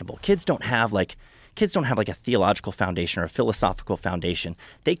impressionable. Kids don't have like a theological foundation or a philosophical foundation.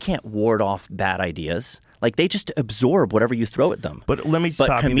 They can't ward off bad ideas. Like, they just absorb whatever you throw at them. But let me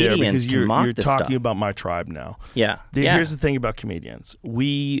stop you there because you're talking stuff. about my tribe now. Yeah. Here's the thing about comedians.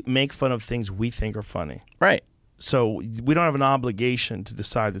 We make fun of things we think are funny. Right. So we don't have an obligation to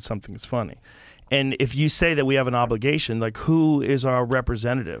decide that something is funny. And if you say that we have an obligation, like who is our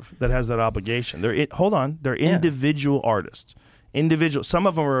representative that has that obligation? They're individual artists. Some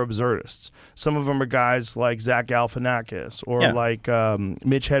of them are absurdists. Some of them are guys like Zach Galifianakis or like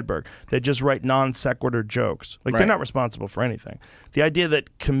Mitch Hedberg that just write non sequitur jokes. Like they're not responsible for anything. The idea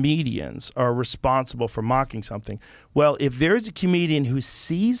that comedians are responsible for mocking something. Well, if there's a comedian who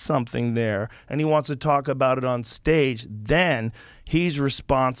sees something there and he wants to talk about it on stage, then he's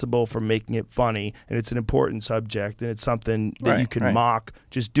responsible for making it funny, and it's an important subject, and it's something that you can mock.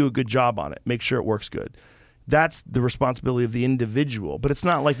 Just do a good job on it. Make sure it works good. That's the responsibility of the individual. But it's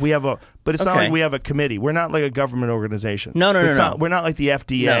not like we have a committee. We're not like a government organization. No. We're not like the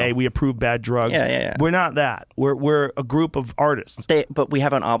FDA. No. We approve bad drugs. Yeah. We're not that. We're a group of artists. But we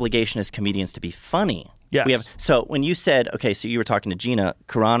have an obligation as comedians to be funny. Yes. So when you said, so you were talking to Gina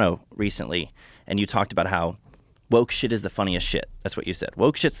Carano recently, and you talked about how woke shit is the funniest shit. That's what you said.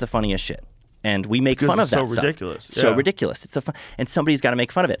 Woke shit's the funniest shit. And we make fun of that stuff. It's so ridiculous. So ridiculous. And somebody's got to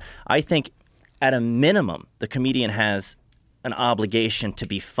make fun of it. I think at a minimum, the comedian has an obligation to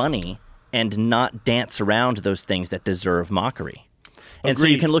be funny and not dance around those things that deserve mockery. And so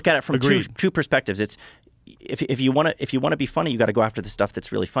you can look at it from two perspectives. It's if you want to be funny, you got to go after the stuff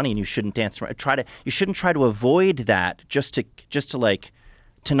that's really funny, and you shouldn't dance around. You shouldn't try to avoid that just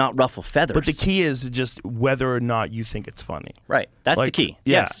to not ruffle feathers. But the key is just whether or not you think it's funny. Right. That's the key.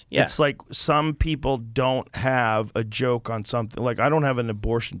 Yes. Yeah. It's like some people don't have a joke on something. Like I don't have an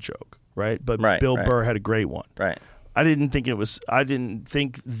abortion joke. Right, but Bill Burr had a great one. Right, I didn't think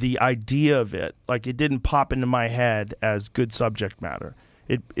the idea of it, like it didn't pop into my head as good subject matter.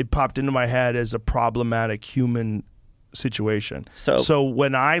 It popped into my head as a problematic human situation. So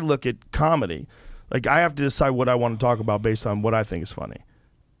when I look at comedy, like I have to decide what I want to talk about based on what I think is funny.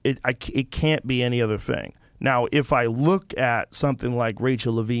 It can't be any other thing. Now, if I look at something like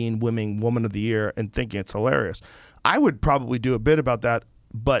Rachel Levine winning Woman of the Year and thinking it's hilarious, I would probably do a bit about that,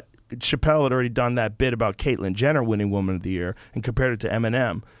 but Chappelle had already done that bit about Caitlyn Jenner winning Woman of the Year and compared it to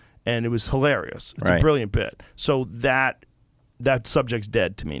Eminem, and it was hilarious. It's a brilliant bit. So that subject's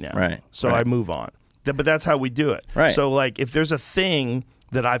dead to me now. Right. So I move on. But that's how we do it. Right. So like if there's a thing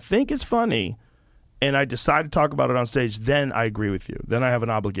that I think is funny and I decide to talk about it on stage, then I agree with you. Then I have an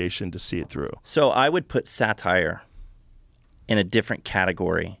obligation to see it through. So I would put satire in a different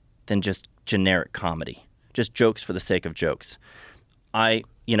category than just generic comedy, just jokes for the sake of jokes.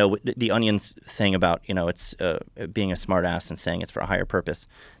 The Onion's thing about, it's being a smart ass and saying it's for a higher purpose.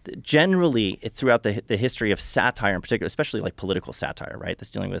 Generally, throughout the history of satire in particular, especially like political satire, right,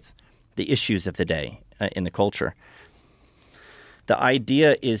 that's dealing with the issues of the day in the culture, the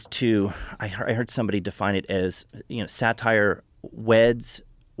idea is to, I heard somebody define it as, satire weds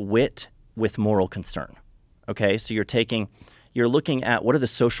wit with moral concern. Okay, so you're looking at what are the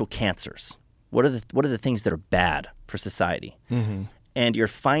social cancers? What are the things that are bad for society? Mm-hmm. And you're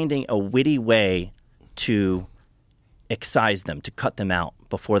finding a witty way to excise them, to cut them out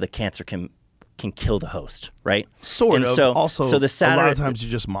before the cancer can kill the host, right? Sort of. So, also, so the satire, a lot of times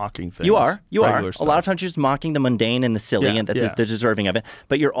you're just mocking things. You are. Stuff. A lot of times you're just mocking the mundane and the silly and the deserving of it.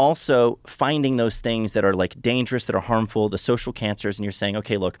 But you're also finding those things that are like dangerous, that are harmful, the social cancers, and you're saying,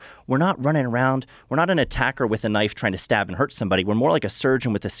 okay, look, we're not running around. We're not an attacker with a knife trying to stab and hurt somebody. We're more like a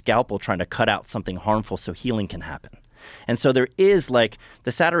surgeon with a scalpel trying to cut out something harmful so healing can happen. And so there is like,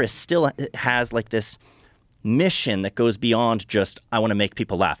 the satirist still has like this mission that goes beyond just, I want to make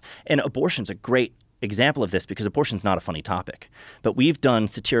people laugh. And abortion's a great example of this because abortion's not a funny topic. But we've done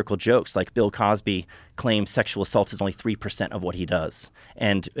satirical jokes like Bill Cosby claims sexual assault is only 3% of what he does.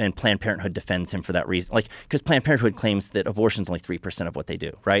 And Planned Parenthood defends him for that reason. Like, because Planned Parenthood claims that abortion's only 3% of what they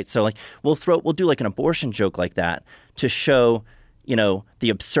do, right? So like we'll do like an abortion joke like that to show, the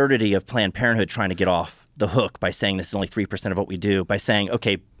absurdity of Planned Parenthood trying to get off the hook by saying this is only 3% of what we do, by saying,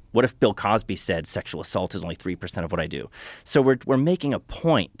 okay, what if Bill Cosby said sexual assault is only 3% of what I do? So we're making a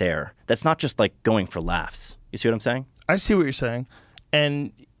point there that's not just like going for laughs. You see what I'm saying? I see what you're saying.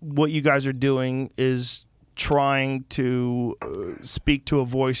 And what you guys are doing is trying to speak to a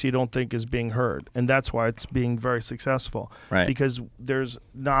voice you don't think is being heard. And that's why it's being very successful. Right. Because there's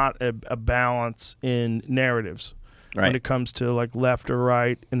not a balance in narratives. Right. When it comes to like left or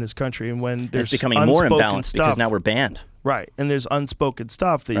right in this country, and when there's it's becoming more imbalanced stuff, because now we're banned. Right, and there's unspoken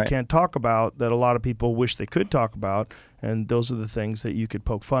stuff that you can't talk about that a lot of people wish they could talk about, and those are the things that you could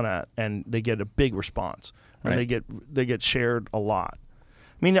poke fun at, and they get a big response, and they get shared a lot. I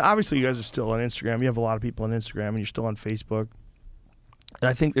mean, obviously you guys are still on Instagram. You have a lot of people on Instagram, and you're still on Facebook. And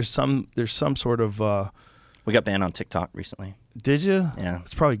I think there's some sort of. We got banned on TikTok recently. Did you? Yeah.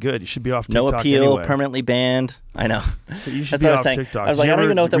 It's probably good. You should be off TikTok No appeal, anyway. Permanently banned. I know. So you should That's be what I was off saying. TikTok. I was Did like, you I don't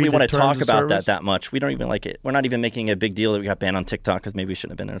even ever know that we read want the to talk terms of about service? that much. We don't even like it. We're not even making a big deal that we got banned on TikTok because maybe we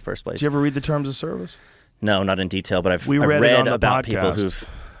shouldn't have been in the first place. Did you ever read the terms of service? No, not in detail, but I've read read it on the about podcast. people who've...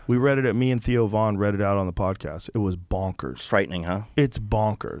 We read it. Me and Theo Vaughn read it out on the podcast. It was bonkers. Frightening, huh? It's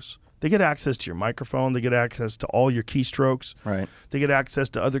bonkers. They get access to your microphone. They get access to all your keystrokes. Right. They get access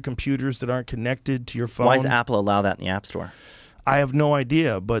to other computers that aren't connected to your phone. Why does Apple allow that in the App Store? I have no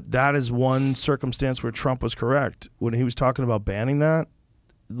idea, but that is one circumstance where Trump was correct. When he was talking about banning that,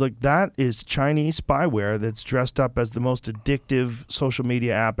 like that is Chinese spyware that's dressed up as the most addictive social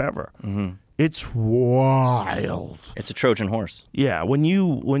media app ever. Mm-hmm. It's wild. It's a Trojan horse. Yeah,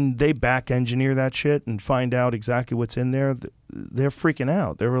 when they back engineer that shit and find out exactly what's in there, they're freaking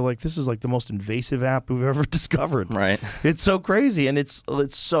out. They were like, "This is like the most invasive app we've ever discovered." Right. It's so crazy, and it's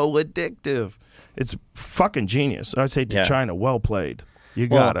so addictive. It's fucking genius. I say to China, well played. You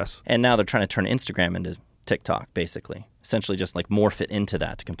got us. And now they're trying to turn Instagram into TikTok, basically. Essentially, just like morph it into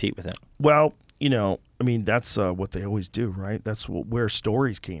that to compete with it. Well, I mean, that's what they always do, right? That's where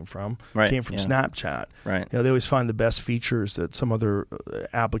stories came from. Right. Came from Snapchat. Right. They always find the best features that some other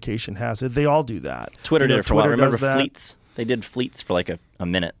application has. They all do that. Twitter did it for a while. Remember that. Fleets? They did Fleets for like a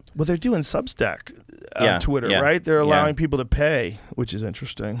minute. Well, they're doing Substack Twitter, yeah, right? They're allowing people to pay, which is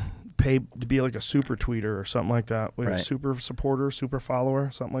interesting. Pay to be like a super tweeter or something like that. Like a super supporter, super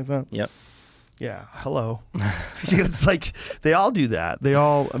follower, something like that. Yep. Yeah, hello. It's like they all do that. They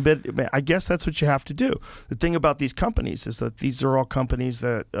all, I guess that's what you have to do. The thing about these companies is that these are all companies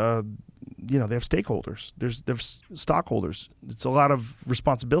that, they have stakeholders. There's stockholders. It's a lot of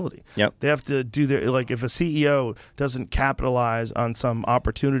responsibility. Yep. They have to do their, like if a CEO doesn't capitalize on some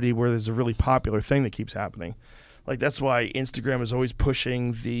opportunity where there's a really popular thing that keeps happening, like that's why Instagram is always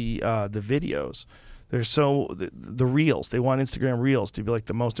pushing the videos. There's the reels. They want Instagram reels to be like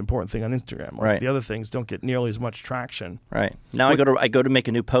the most important thing on Instagram. Like the other things don't get nearly as much traction. Right. Now I go to make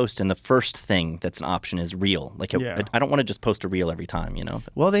a new post, and the first thing that's an option is reel. Like I don't want to just post a reel every time,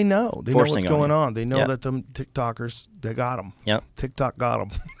 Well, they know. They know what's going on. They know that the TikTokers, they got them. Yep. TikTok got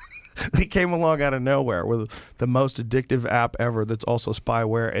them. They came along out of nowhere with the most addictive app ever that's also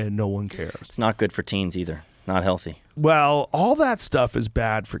spyware, and no one cares. It's not good for teens either. not healthy. Well, all that stuff is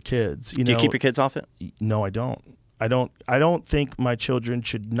bad for kids. Do you keep your kids off it? No, I don't. I don't think my children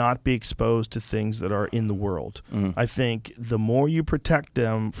should not be exposed to things that are in the world. I think the more you protect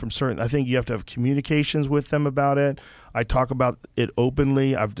them from I think you have to have communications with them about it. I talk about it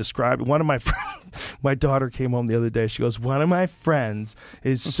openly. I've described one of my friends, my daughter came home the other day. She goes, one of my friends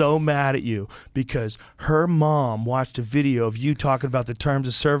is so mad at you because her mom watched a video of you talking about the terms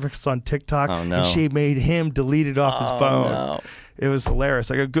of service on TikTok, and she made him delete it off his phone. No. It was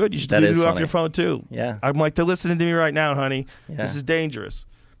hilarious. I go, good, you should delete it off your phone too. Yeah. I'm like, they're listening to me right now, honey. Yeah. This is dangerous.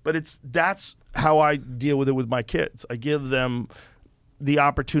 But that's how I deal with it with my kids. I give them the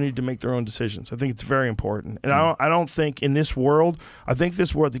opportunity to make their own decisions. I think it's very important. And I don't think in this world,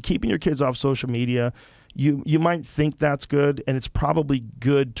 that keeping your kids off social media, you might think that's good, and it's probably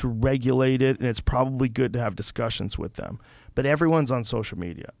good to regulate it, and it's probably good to have discussions with them. But everyone's on social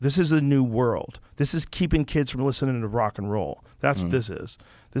media. This is a new world. This is keeping kids from listening to rock and roll. That's what this is.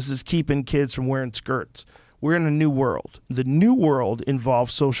 This is keeping kids from wearing skirts. We're in a new world. The new world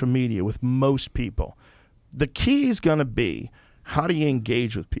involves social media with most people. The key is going to be, how do you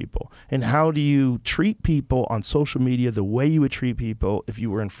engage with people? And how do you treat people on social media the way you would treat people if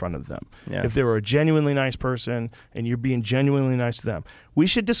you were in front of them? Yeah. If they were a genuinely nice person and you're being genuinely nice to them. We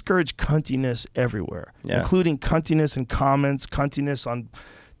should discourage cuntiness everywhere, including cuntiness in comments, cuntiness on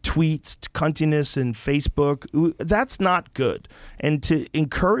tweets, cuntiness in Facebook. That's not good. And to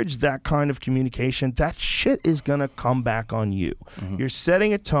encourage that kind of communication, that shit is going to come back on you. You're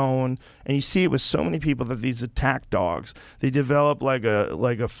setting a tone, and you see it with so many people that these attack dogs, they develop like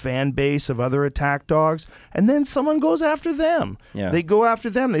a fan base of other attack dogs, and then someone goes after them. Yeah. They go after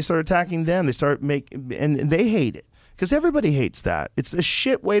them. They start attacking them. They start and they hate it. Because everybody hates that. It's a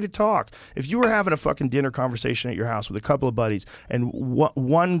shit way to talk. If you were having a fucking dinner conversation at your house with a couple of buddies and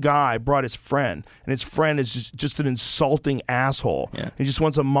one guy brought his friend, and his friend is just an insulting asshole. Yeah. He just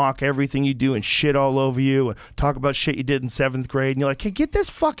wants to mock everything you do and shit all over you and talk about shit you did in 7th grade. And you're like, hey, get this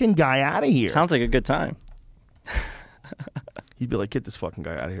fucking guy out of here. Sounds like a good time. He'd be like, get this fucking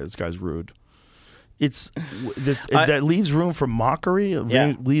guy out of here. This guy's rude. That leaves room for mockery,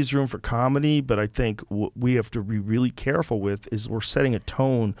 leaves room for comedy, but I think what we have to be really careful with is we're setting a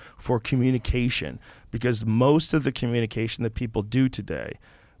tone for communication, because most of the communication that people do today,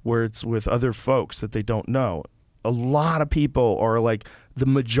 where it's with other folks that they don't know, a lot of people are like, the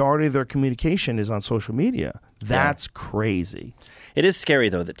majority of their communication is on social media. That's crazy. It is scary,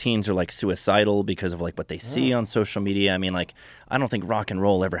 though, that teens are like suicidal because of like what they see on social media. I mean, like, I don't think rock and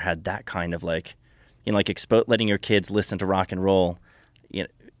roll ever had that kind of like, letting your kids listen to rock and roll.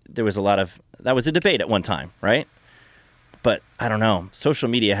 There was that was a debate at one time, right? But I don't know. Social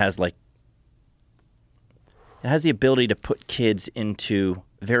media has it has the ability to put kids into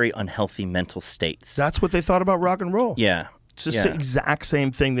very unhealthy mental states. That's what they thought about rock and roll. Yeah. It's just the exact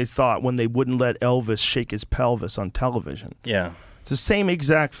same thing they thought when they wouldn't let Elvis shake his pelvis on television. Yeah. It's the same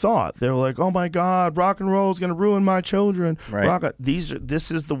exact thought. They were like, "Oh my God, rock and roll is going to ruin my children." Right. This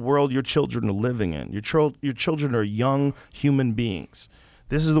is the world your children are living in. Your children are young human beings.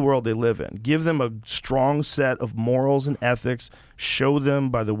 This is the world they live in. Give them a strong set of morals and ethics. Show them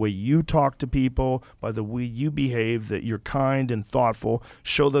by the way you talk to people, by the way you behave, that you're kind and thoughtful.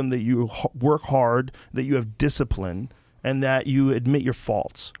 Show them that you work hard, that you have discipline, and that you admit your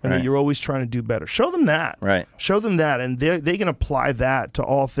faults, and that you're always trying to do better. Show them that. Right. Show them that, and they can apply that to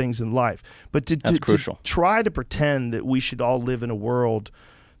all things in life. But That's crucial. To try to pretend that we should all live in a world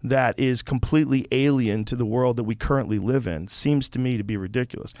that is completely alien to the world that we currently live in seems to me to be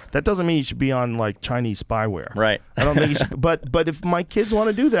ridiculous. That doesn't mean you should be on like Chinese spyware. Right. I don't think you should, but if my kids want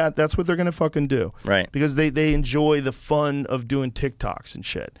to do that, that's what they're going to fucking do. Right. Because they enjoy the fun of doing TikToks and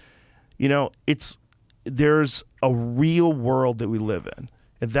shit. There's a real world that we live in,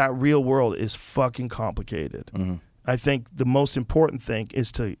 and that real world is fucking complicated. Mm-hmm. I think the most important thing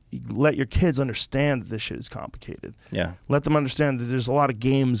is to let your kids understand that this shit is complicated. Yeah. Let them understand that there's a lot of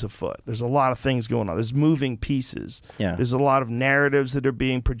games afoot. There's a lot of things going on. There's moving pieces. Yeah. There's a lot of narratives that are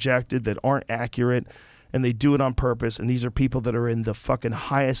being projected that aren't accurate, and they do it on purpose. And these are people that are in the fucking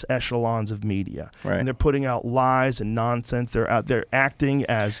highest echelons of media. Right. And they're putting out lies and nonsense. They're acting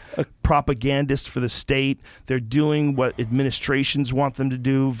as propagandists for the state. They're doing what administrations want them to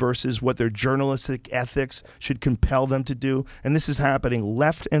do versus what their journalistic ethics should compel them to do. And this is happening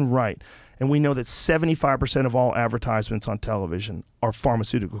left and right. And we know that 75% of all advertisements on television are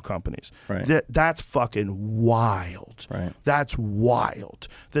pharmaceutical companies. Right. That's fucking wild. Right. That's wild.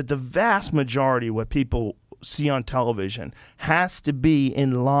 That the vast majority of what people see on television has to be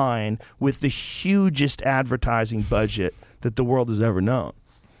in line with the hugest advertising budget that the world has ever known.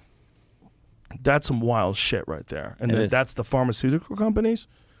 That's some wild shit right there. And It then is. that's the pharmaceutical companies?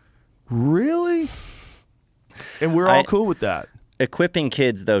 Really? And we're all cool with that. Equipping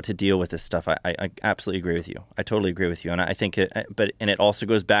kids, though, to deal with this stuff, I absolutely agree with you. I totally agree with you. And I think and it also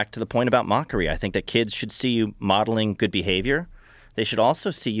goes back to the point about mockery. I think that kids should see you modeling good behavior. They should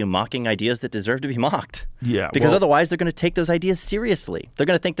also see you mocking ideas that deserve to be mocked. Yeah. Because otherwise they're going to take those ideas seriously. They're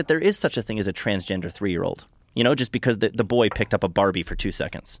going to think that there is such a thing as a transgender 3-year-old, just because the boy picked up a Barbie for 2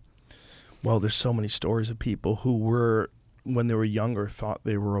 seconds. Well, there's so many stories of people who were, when they were younger, thought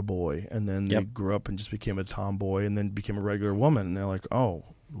they were a boy, and then they grew up and just became a tomboy, and then became a regular woman. And they're like, "Oh,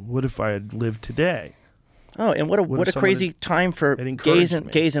 what if I had lived today?" Oh, and what a crazy time for gays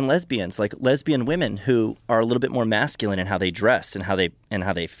and lesbians, like lesbian women who are a little bit more masculine in how they dress and how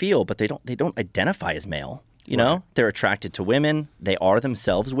they feel, but they don't identify as male. You know, they're attracted to women. They are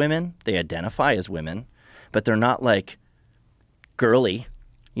themselves women. They identify as women, but they're not like girly.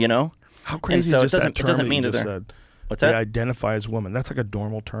 How crazy and so is just it doesn't mean that that you they're. said? What's They that? identify as women. That's like a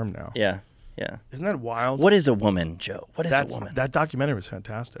normal term now. Yeah. Isn't that wild? What is a woman, Joe? What is a woman? That documentary was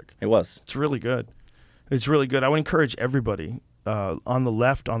fantastic. It was. It's really good. It's really good. I would encourage everybody on the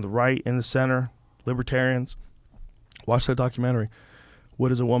left, on the right, in the center, libertarians, watch that documentary.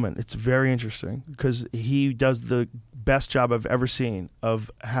 What is a woman? It's very interesting because he does the best job I've ever seen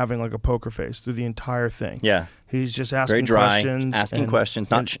of having like a poker face through the entire thing. Yeah. He's just asking Very dry, questions. asking questions,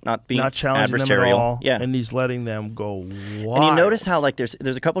 not being not challenging adversarial. them at all. Yeah. And he's letting them go wild. And you notice how like there's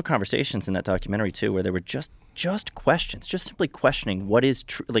a couple of conversations in that documentary too where they were just questions, just simply questioning what is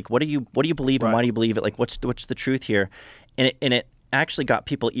true, like what do you believe and why do you believe it, like what's the truth here, and it actually got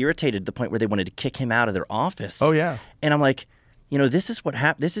people irritated to the point where they wanted to kick him out of their office. Oh yeah. And I'm like, this is what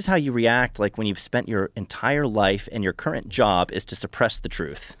this is how you react like when you've spent your entire life and your current job is to suppress the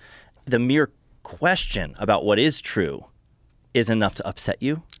truth. The mere question about what is true is enough to upset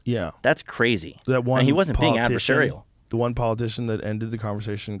you. Yeah. That's crazy. That one and he wasn't being politician, adversarial. The one politician that ended the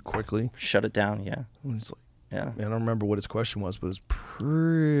conversation quickly. Shut it down, yeah. It's like, Yeah. I don't remember what his question was, but it was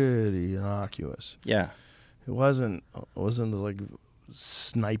pretty innocuous. Yeah. It wasn't like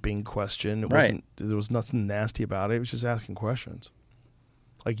sniping question. There was nothing nasty about it. It was just asking questions.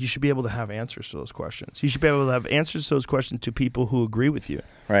 Like you should be able to have answers to those questions. You should be able to have answers to those questions to people who agree with you.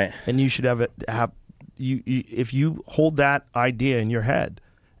 Right. And you should have if you hold that idea in your head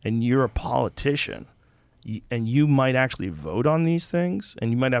and you're a politician and you might actually vote on these things and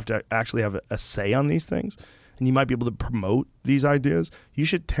you might have to actually have a say on these things and you might be able to promote these ideas, you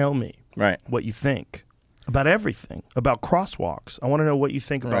should tell me what you think about everything, about crosswalks. I want to know what you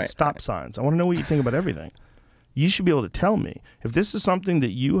think about stop signs. I want to know what you think about everything. You should be able to tell me if this is something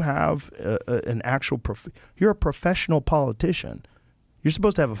that you have an actual you're a professional politician. You're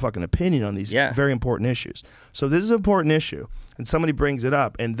supposed to have a fucking opinion on these very important issues. So this is an important issue, and somebody brings it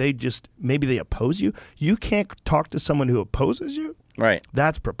up, and maybe they oppose you. You can't talk to someone who opposes you. Right.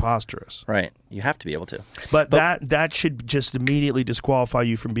 That's preposterous. Right. You have to be able to. But that should just immediately disqualify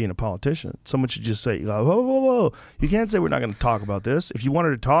you from being a politician. Someone should just say, whoa, whoa, whoa. You can't say we're not going to talk about this. If you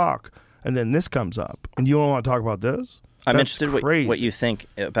wanted to talk, and then this comes up, and you don't want to talk about this, I'm that's interested crazy. what you think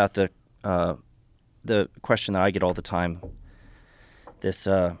about the question that I get all the time. This,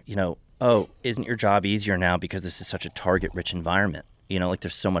 isn't your job easier now because this is such a target-rich environment? Like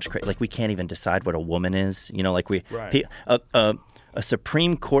there's so much, like we can't even decide what a woman is. Like a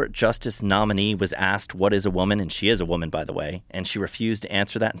Supreme Court justice nominee was asked what is a woman, and she is a woman, by the way, and she refused to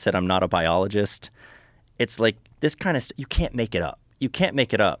answer that and said, "I'm not a biologist." It's like this kind of you can't make it up. You can't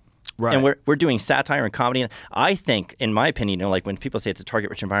make it up. Right. And we're doing satire and comedy. And I think, in my opinion, like when people say it's a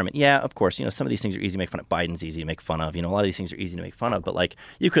target-rich environment, yeah, of course, some of these things are easy to make fun of. Biden's easy to make fun of. A lot of these things are easy to make fun of. But like,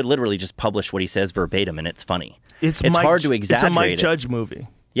 you could literally just publish what he says verbatim, and it's funny. It's hard to exaggerate. It's a Mike Judge movie.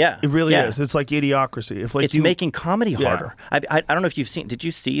 Yeah, it really is. It's like Idiocracy. It's making comedy harder. I don't know if you've seen. Did you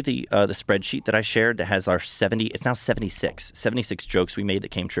see the spreadsheet that I shared that has our 70? It's now 76 jokes we made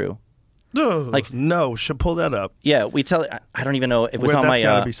that came true. No, should pull that up. Yeah, we tell. I don't even know. It was on my. That's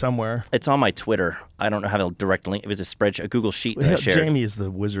got to be somewhere. It's on my Twitter. I don't know how to direct link. It was a Google sheet that I shared. Jamie is the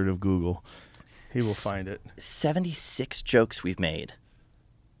wizard of Google. He will find it. 76 jokes we've made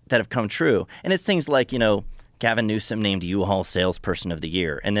that have come true, and it's things like Gavin Newsom named U-Haul salesperson of the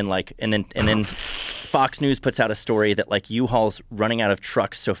year, and then Fox News puts out a story that like U-Haul's running out of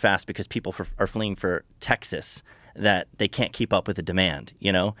trucks so fast because people are fleeing for Texas that they can't keep up with the demand,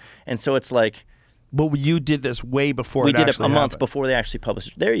 And so it's like... But you did this way before we did it a month happened. Before they actually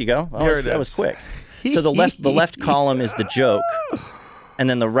published it. There you go. That was quick. So the left column is the joke, and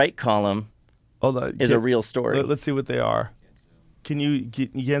then the right column is a real story. Let's see what they are. You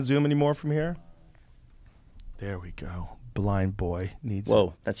can't zoom anymore from here? There we go. blind boy needs.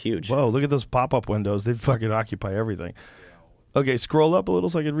 Whoa, that's huge. Whoa, look at those pop-up windows. They fucking occupy everything. Okay, scroll up a little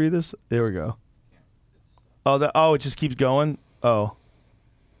so I can read this. There we go. Oh, it just keeps going? Oh.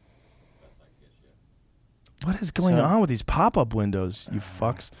 What is going on with these pop-up windows, you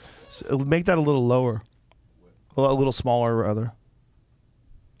fucks? So, make that a little lower. A little smaller, rather.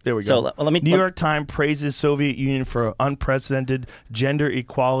 There we go. So New York Times praises Soviet Union for unprecedented gender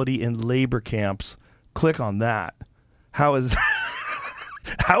equality in labor camps. Click on that. How is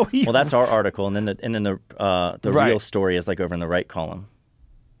that? How are you? Well, that's our article, and then the Right. real story is like over in the right column.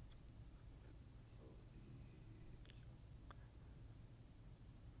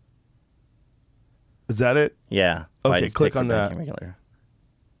 Is that it? Yeah. Okay, Biden's click pick on for that. banking regulator.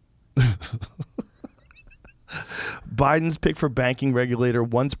 Biden's pick for banking regulator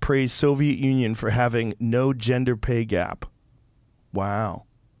once praised Soviet Union for having no gender pay gap. Wow.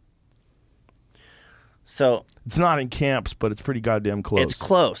 So it's not in camps, but it's pretty goddamn close. It's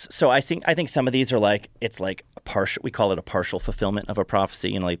close. So I think some of these are like it's like a partial. We call it a partial fulfillment of a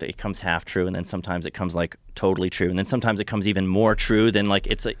prophecy. You know, like it comes half true, and then sometimes it comes like totally true, and then sometimes it comes even more true than like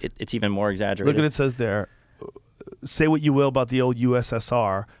it's even more exaggerated. Look what it says there. Say what you will about the old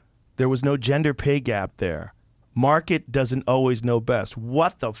USSR, there was no gender pay gap there. Market doesn't always know best.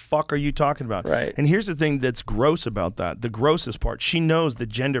 What the fuck are you talking about? Right. And here's the thing that's gross about that. The grossest part. She knows the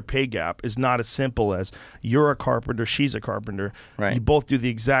gender pay gap is not as simple as you're a carpenter, she's a carpenter. Right. You both do the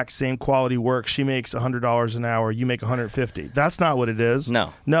exact same quality work. She makes $100 an hour. You make $150. That's not what it is.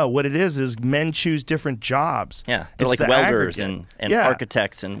 No. No, what it is men choose different jobs. Yeah. They're It's like the welders aggregate. and Yeah.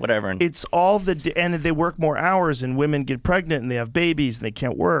 architects and whatever. And It's all and they work more hours, and women get pregnant, and they have babies, and they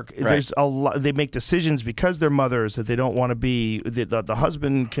can't work. Right. There's a lot. They make decisions because they're mothers that they don't want to be. The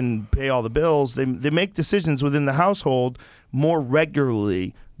husband can pay all the bills. They make decisions within the household more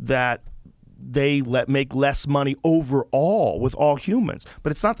regularly that they make less money overall with all humans.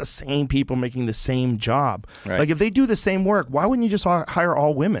 But it's not the same people making the same job. Right. Like if they do the same work, why wouldn't you just hire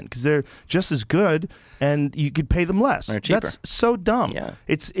all women? Because they're just as good, and you could pay them less. They're cheaper. That's so dumb. Yeah.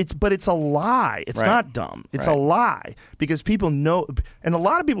 But it's a lie. It's Right. not dumb. It's Right. a lie because people know, and a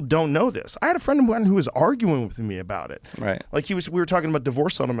lot of people don't know this. I had a friend of mine who was arguing with me about it. Right. Like we were talking about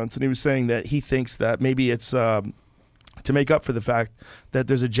divorce settlements, and he was saying that he thinks that maybe it's to make up for the fact that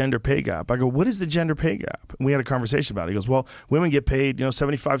there's a gender pay gap. I go, what is the gender pay gap? And we had a conversation about it. He goes, well, women get paid,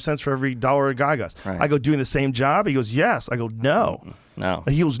 75 cents for every dollar a guy gets. Right. I go, doing the same job? He goes, yes. I go, no. no.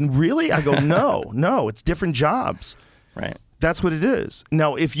 He goes, really? I go, no, it's different jobs. Right. That's what it is.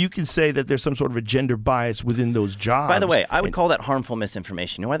 Now, if you can say that there's some sort of a gender bias within those jobs. By the way, I would call that harmful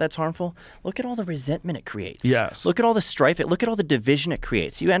misinformation. You know why that's harmful? Look at all the resentment it creates. Yes. Look at all the strife. Look at all the division it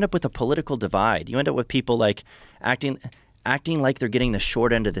creates. You end up with a political divide. You end up with people like acting like they're getting the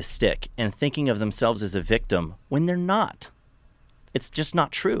short end of the stick and thinking of themselves as a victim when they're not. It's just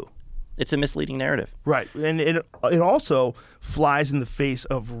not true. It's a misleading narrative. Right. And it also flies in the face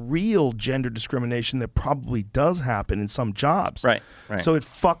of real gender discrimination that probably does happen in some jobs. Right. So it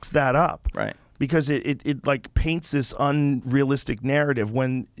fucks that up. Right. Because it like paints this unrealistic narrative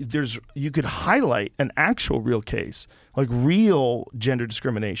when you could highlight an actual real case, like real gender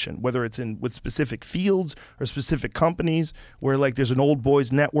discrimination, whether it's with specific fields or specific companies where like there's an old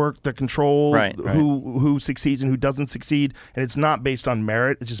boys network that control who succeeds and who doesn't succeed, and it's not based on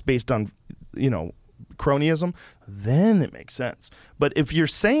merit, it's just based on cronyism, then it makes sense. But if you're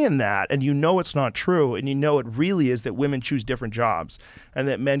saying that and you know it's not true, and you know it really is that women choose different jobs and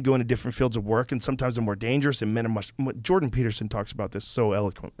that men go into different fields of work and sometimes they're more dangerous and men are much. Jordan Peterson talks about this so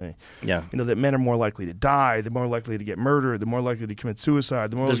eloquently. Yeah. That men are more likely to die, they're more likely to get murdered, they're more likely to commit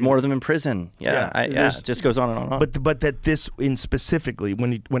suicide. There's more of them in prison. Yeah. It just goes on and on and on. But that this in specifically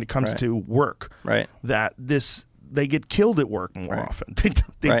when it comes to work, right. that they get killed at work more often.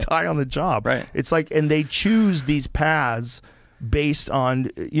 They die on the job. Right. It's like, and they choose these paths based on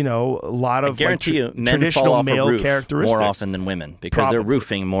a lot of you, men traditional fall off male a roof characteristics more often than women because they're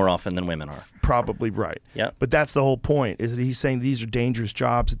roofing more often than women are. Probably right. Yeah. But that's the whole point, is that he's saying these are dangerous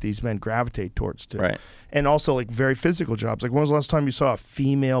jobs that these men gravitate towards too. Right. And also like very physical jobs. Like when was the last time you saw a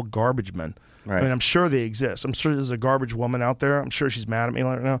female garbage man? Right. I mean, I'm sure they exist. I'm sure there's a garbage woman out there. I'm sure she's mad at me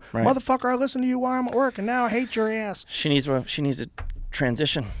right now. Right. Motherfucker, I listened to you while I'm at work, and now I hate your ass. She needs a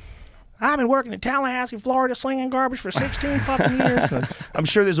transition. I've been working in Tallahassee, Florida, slinging garbage for 16 fucking years. I'm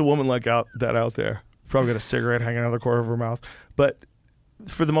sure there's a woman like that out there. Probably got a cigarette hanging out of the corner of her mouth. But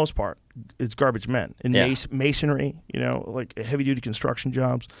for the most part, it's garbage men. In masonry, like heavy-duty construction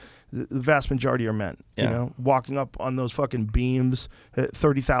jobs, the vast majority are men. Walking up on those fucking beams at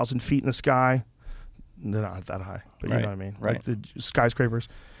 30,000 feet in the sky. They're not that high, but you know what I mean. Right. Like the skyscrapers.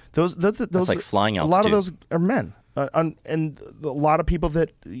 Those That's like flying altitude. A lot of those are men. And a lot of people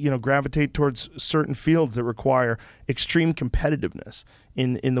that gravitate towards certain fields that require extreme competitiveness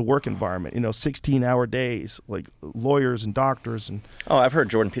in the work environment. 16-hour days, like lawyers and doctors and. Oh, I've heard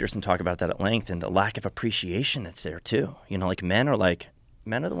Jordan Peterson talk about that at length, and the lack of appreciation that's there too. Men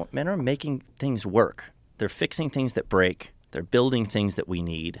are making things work. They're fixing things that break. They're building things that we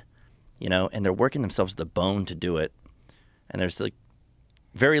need. And they're working themselves to the bone to do it. And there's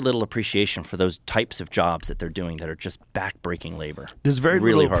very little appreciation for those types of jobs that they're doing that are just back-breaking labor. There's very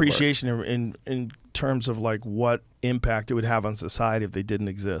really little appreciation in terms of what impact it would have on society if they didn't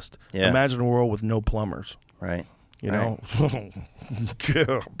exist. Yeah. Imagine a world with no plumbers. Right.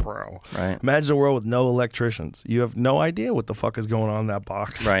 Bro. Right. Imagine a world with no electricians. You have no idea what the fuck is going on in that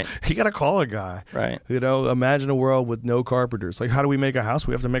box. Right. You got to call a guy. Right. Imagine a world with no carpenters. How do we make a house?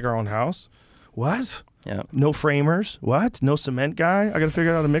 We have to make our own house? What? Yeah. No framers? What? No cement guy? I got to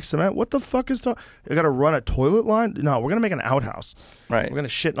figure out how to mix cement? What the fuck is I got to run a toilet line? No, we're going to make an outhouse. Right. We're going to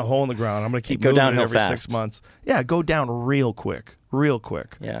shit in a hole in the ground. I'm going to keep go moving downhill it every fast. 6 months. Yeah, go down real quick. Real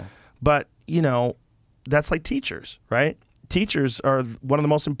quick. Yeah. But, that's like teachers, right? Teachers are one of the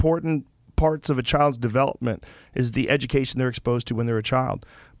most important parts of a child's development is the education they're exposed to when they're a child.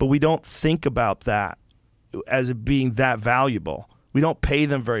 But we don't think about that as it being that valuable. We don't pay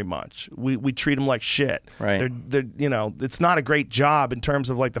them very much. We treat them like shit. Right. They're it's not a great job in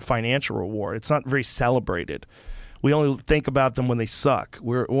terms of the financial reward. It's not very celebrated. We only think about them when they suck.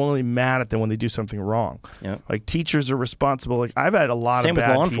 We're only mad at them when they do something wrong. Yep. Teachers are responsible. I've had a lot Same of with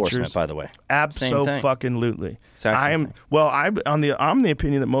bad law teachers. enforcement, by the way. Abso-fucking-lutely. I'm I'm the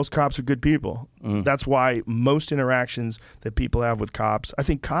opinion that most cops are good people. That's why most interactions that people have with cops, I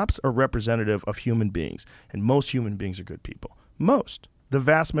think cops are representative of human beings, and most human beings are good people. Most. The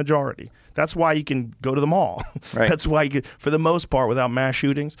vast majority. That's why you can go to the mall. Right. That's why for the most part, without mass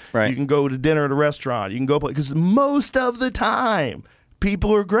shootings, right. You can go to dinner at a restaurant. You can go because most of the time,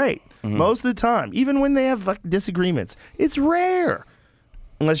 people are great. Mm-hmm. Most of the time, even when they have disagreements, it's rare,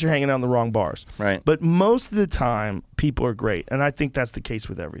 unless you're hanging out in the wrong bars. Right. But most of the time, people are great, and I think that's the case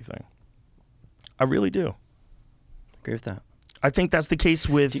with everything. I really do. Agree with that. I think that's the case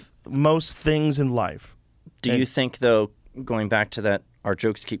with most things in life. Do you think, though, going back to that, our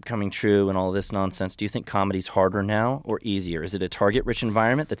jokes keep coming true and all of this nonsense, do you think comedy's harder now or easier? Is it a target-rich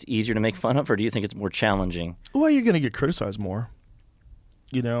environment that's easier to make fun of, or do you think it's more challenging? Well, you're going to get criticized more,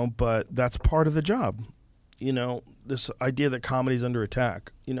 but that's part of the job. This idea that comedy's under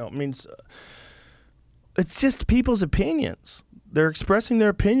attack, it means it's just people's opinions. They're expressing their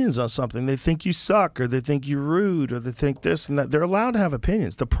opinions on something. They think you suck, or they think you're rude, or they think this and that. They're allowed to have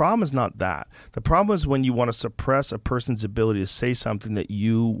opinions. The problem is not that. The problem is when you want to suppress a person's ability to say something that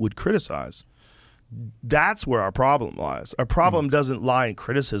you would criticize. That's where our problem lies. Our problem doesn't lie in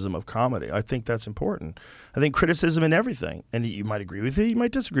criticism of comedy. I think that's important. I think criticism in everything, and you might agree with it, you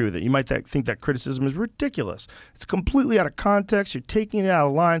might disagree with it. You might think that criticism is ridiculous. It's completely out of context. You're taking it out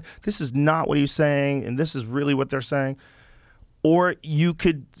of line. This is not what he's saying, and this is really what they're saying. Or you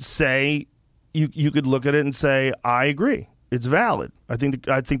could say, you could look at it and say, I agree. It's valid. I think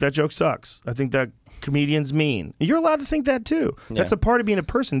that joke sucks. I think that comedian's mean. You're allowed to think that too. Yeah. That's a part of being a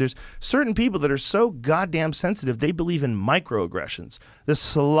person. There's certain people that are so goddamn sensitive, they believe in microaggressions. The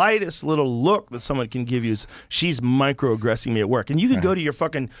slightest little look that someone can give you is, she's microaggressing me at work. And you could go to your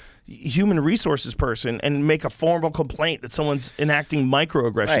fucking human resources person and make a formal complaint that someone's enacting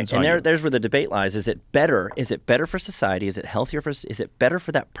microaggressions on you. There's where the debate lies. Is it better for society? Is it healthier is it better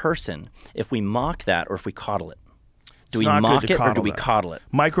for that person if we mock that or if we coddle it? Do we mock it or do we coddle it?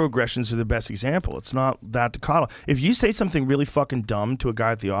 Microaggressions are the best example. It's not that to coddle. If you say something really fucking dumb to a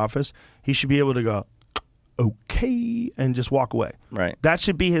guy at the office, he should be able to go, okay, and just walk away. Right. That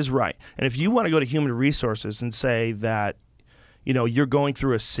should be his right. And if you want to go to human resources and say that, you're going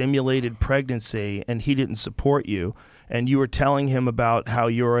through a simulated pregnancy and he didn't support you, and you were telling him about how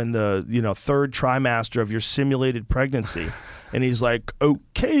you're in the, third trimester of your simulated pregnancy, and he's like,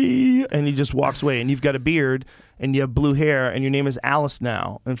 okay, and he just walks away, and you've got a beard, and you have blue hair, and your name is Alice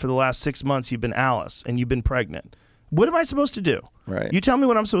now, and for the last 6 months you've been Alice, and you've been pregnant. What am I supposed to do? Right. You tell me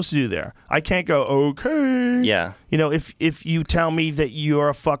what I'm supposed to do there. I can't go, okay. Yeah. If you tell me that you're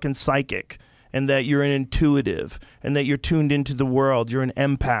a fucking psychic, and that you're an intuitive, and that you're tuned into the world, you're an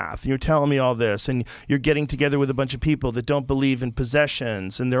empath, and you're telling me all this, and you're getting together with a bunch of people that don't believe in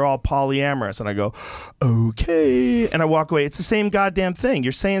possessions, and they're all polyamorous, and I go, okay, and I walk away. It's the same goddamn thing.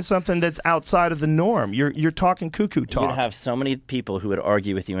 You're saying something that's outside of the norm. You're talking cuckoo talk. You'd have so many people who would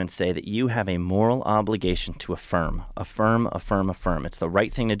argue with you and say that you have a moral obligation to affirm. Affirm. It's the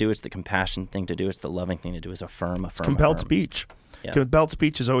right thing to do. It's the compassionate thing to do. It's the loving thing to do is affirm. It's compelled speech. Yeah. Compelled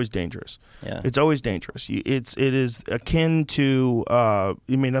speech is always dangerous. Yeah. It's always dangerous. It is akin to.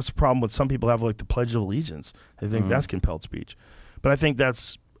 That's the problem with some people have like the Pledge of Allegiance. They think that's compelled speech, but I think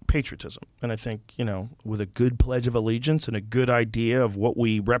that's patriotism. And I think, with a good Pledge of Allegiance and a good idea of what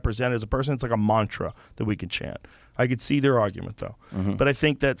we represent as a person, it's like a mantra that we can chant. I could see their argument, though. But I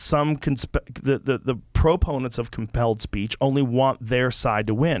think that some the proponents of compelled speech only want their side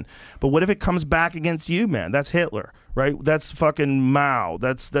to win. But what if it comes back against you, man? That's Hitler, right? That's fucking Mao.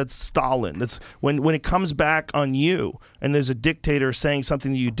 That's Stalin. That's when it comes back on you and there's a dictator saying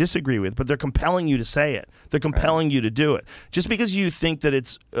something that you disagree with, but they're compelling you to say it. They're compelling you to do it. Just because you think that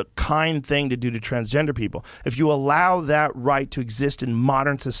it's a kind thing to do to transgender people, if you allow that right to exist in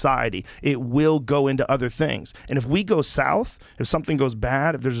modern society, it will go into other things. And if we go south, if something goes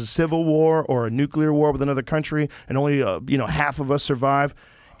bad, if there's a civil war or a nuclear war with another country and only half of us survive,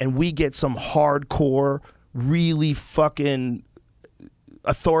 and we get some hardcore, really fucking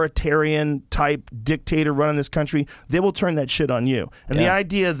authoritarian type dictator running this country, they will turn that shit on you. And the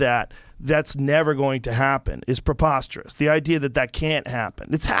idea that that's never going to happen is preposterous. The idea that that can't happen.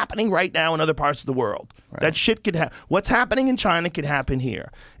 It's happening right now in other parts of the world. Right. That shit could happen. What's happening in China could happen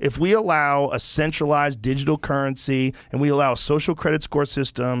here. If we allow a centralized digital currency and we allow a social credit score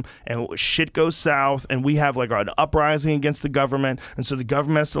system and shit goes south and we have like an uprising against the government, and so the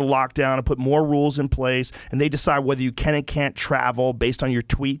government has to lock down and put more rules in place and they decide whether you can and can't travel based on your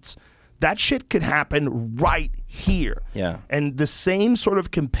tweets, that shit could happen right here. Yeah. And the same sort of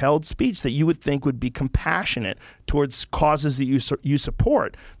compelled speech that you would think would be compassionate towards causes that you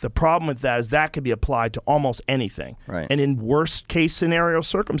support. The problem with that is that could be applied to almost anything. Right. And in worst case scenario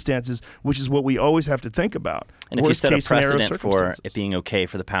circumstances, which is what we always have to think about. And if you set a precedent for it being okay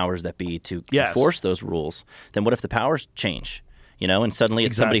for the powers that be to enforce those rules, then what if the powers change? And suddenly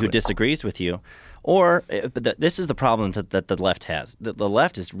it's somebody who disagrees with you. Or this is the problem that the left has. The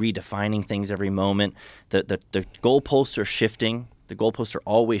left is redefining things every moment. The goalposts are shifting. The goalposts are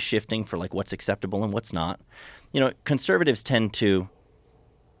always shifting for like what's acceptable and what's not. Conservatives tend to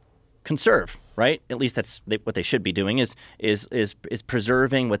conserve, right? At least that's what they should be doing is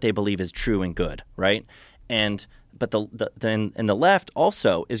preserving what they believe is true and good, right? But the left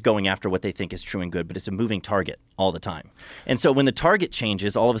also is going after what they think is true and good, but it's a moving target all the time. And so when the target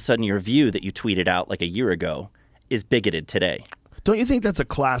changes, all of a sudden your view that you tweeted out like a year ago is bigoted today. Don't you think that's a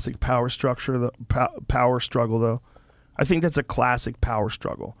classic power struggle, though? I think that's a classic power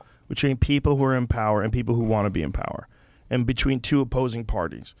struggle between people who are in power and people who want to be in power, and between two opposing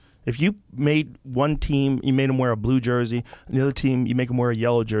parties. If you made one team, you made them wear a blue jersey, and the other team, you make them wear a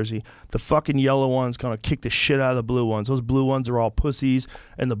yellow jersey, the fucking yellow ones going to kick the shit out of the blue ones. Those blue ones are all pussies,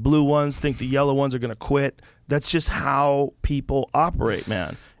 and the blue ones think the yellow ones are going to quit. That's just how people operate,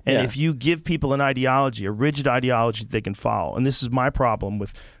 man. And if you give people an ideology, a rigid ideology that they can follow, and this is my problem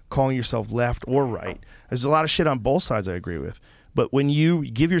with calling yourself left or right, there's a lot of shit on both sides I agree with. But when you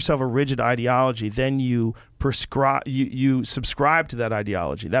give yourself a rigid ideology, then you subscribe to that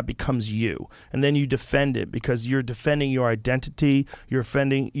ideology. That becomes you, and then you defend it because you're defending your identity. You're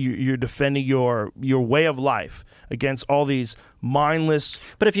defending your way of life against all these mindless.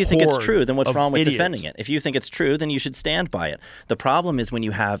 But if you think it's true, then what's wrong with idiots. defending it? If you think it's true, then you should stand by it. The problem is when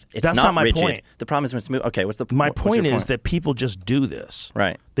you have That's not my rigid. point. The problem is when it's okay. My point is that people just do this.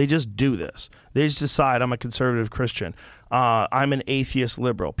 Right. They just do this. They just decide I'm a conservative Christian. I'm an atheist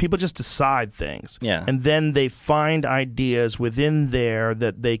liberal. People just decide things. Yeah. And then they find ideas within there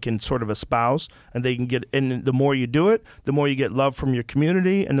that they can sort of espouse, and they can get. And the more you do it, the more you get love from your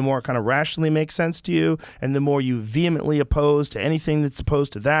community, and the more it kind of rationally makes sense to you, and the more you vehemently oppose to anything that's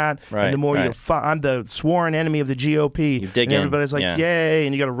opposed to that, right, and the more I'm the sworn enemy of the GOP. You dig and everybody's in. like, yay,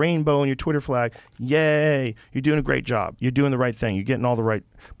 and you got a rainbow on your Twitter flag. Yay, you're doing a great job. You're doing the right thing. You're getting all the right.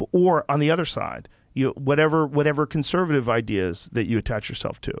 Or on the other side, whatever conservative ideas that you attach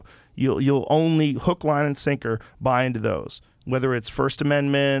yourself to, you'll only hook, line, and sinker buy into those. Whether it's First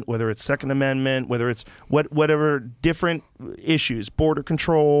Amendment, whether it's Second Amendment, whether it's whatever different issues, border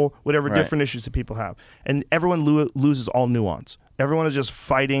control, whatever different issues that people have, and everyone loses all nuance. Everyone is just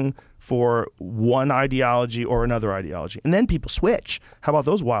fighting for one ideology or another ideology. And then people switch. How about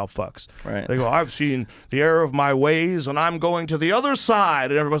those wild fucks? Right. They go, I've seen the error of my ways and I'm going to the other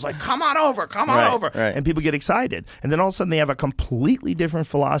side. And everyone's like, come on over. Right. And people get excited. And then all of a sudden they have a completely different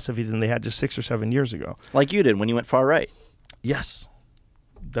philosophy than they had just 6 or 7 years ago. Like you did when you went far right. Yes.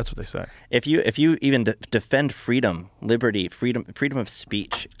 That's what they say. If you even defend freedom, liberty, freedom of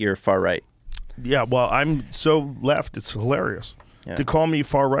speech, you're far right. Yeah, well, I'm so left, it's hilarious. Yeah. To call me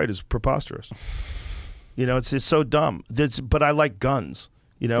far right is preposterous. It's so dumb. But I like guns.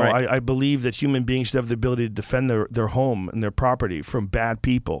 You know, Right. I believe that human beings should have the ability to defend their home and their property from bad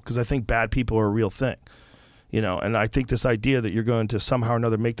people, because I think bad people are a real thing. You know, and I think this idea that you're going to somehow or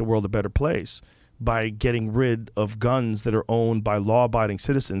another make the world a better place by getting rid of guns that are owned by law-abiding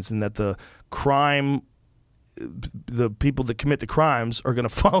citizens, and that the people that commit the crimes are going to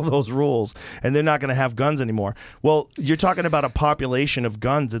follow those rules, and they're not going to have guns anymore. Well, you're talking about a population of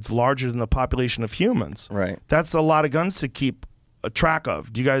guns that's larger than the population of humans. Right. That's a lot of guns to keep a track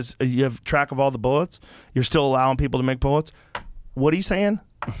of. Do you guys, you have track of all the bullets? You're still allowing people to make bullets? What are you saying?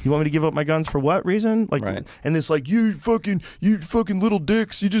 You want me to give up my guns for what reason? Like, Right. And this like, you fucking little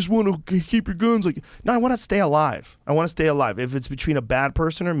dicks, you just want to keep your guns. Like, no, I want to stay alive. I want to stay alive. If it's between a bad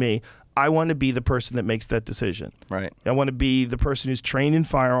person or me, I want to be the person that makes that decision. Right. I want to be the person who's trained in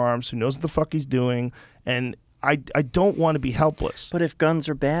firearms, who knows what the fuck he's doing, and I don't want to be helpless. But if guns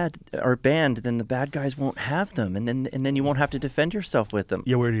are banned, then the bad guys won't have them, and then you won't have to defend yourself with them.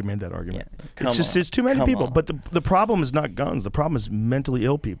 Yeah, we already made that argument. Yeah, It's just there's too many people. But the problem is not guns. The problem is mentally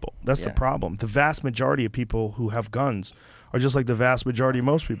ill people. That's the Yeah. problem. The vast majority of people who have guns are just like the vast majority of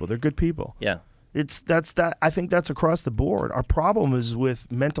most people. They're good people. Yeah. I think that's across the board. Our problem is with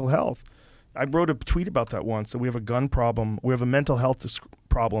mental health. I wrote a tweet about that once, that we have a gun problem. We have a mental health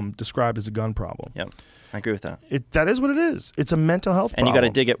problem described as a gun problem. Yep. I agree with that. That is what it is. It's a mental health And problem. you got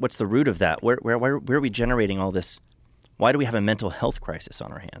to dig at what's the root of that. Where are we generating all this? Why do we have a mental health crisis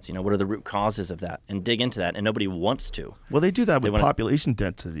on our hands? You know, what are the root causes of that? And dig into that. And nobody wants to. Well, they do that with population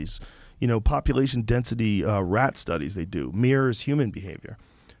densities. You know, population density rat studies they do mirrors human behavior.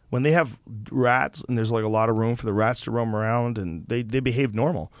 When they have rats and there's like a lot of room for the rats to roam around, and they behave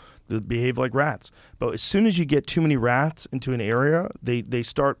normal. They behave like rats. But as soon as you get too many rats into an area, they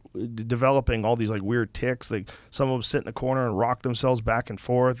start developing all these like weird tics. Like some of them sit in a corner and rock themselves back and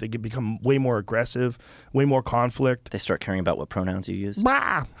forth. They become way more aggressive, way more conflict. They start caring about what pronouns you use.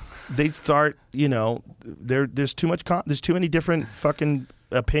 Bah! They start, you know, there's too much. There's too many different fucking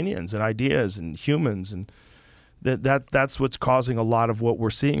opinions and ideas and humans, and that's what's causing a lot of what we're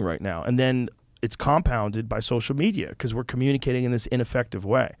seeing right now. And then it's compounded by social media, because we're communicating in this ineffective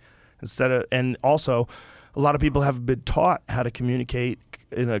way. And also, a lot of people haven't been taught how to communicate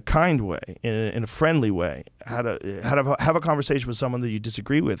in a kind way, in a friendly way, how to have a conversation with someone that you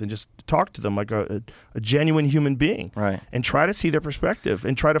disagree with, and just talk to them like a genuine human being, Right. And try to see their perspective,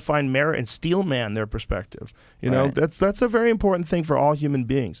 and try to find merit and steel man their perspective. You know, Right. that's a very important thing for all human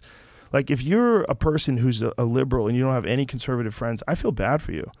beings. Like, if you're a person who's a liberal and you don't have any conservative friends, I feel bad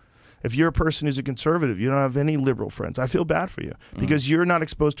for you. If you're a person who's a conservative, you don't have any liberal friends, I feel bad for you, because you're not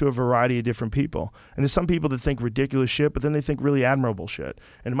exposed to a variety of different people. And there's some people that think ridiculous shit, but then they think really admirable shit.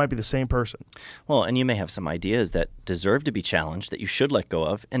 And it might be the same person. Well, and you may have some ideas that deserve to be challenged, that you should let go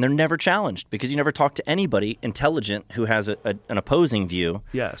of, and they're never challenged because you never talk to anybody intelligent who has an opposing view.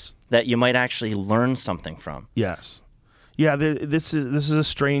 Yes. That you might actually learn something from. Yes. Yeah, this is a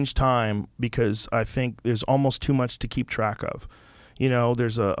strange time, because I think there's almost too much to keep track of. You know,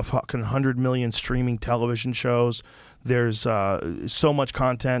 there's a fucking 100 million streaming television shows. There's so much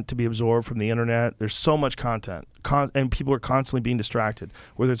content to be absorbed from the internet. There's so much content, and people are constantly being distracted,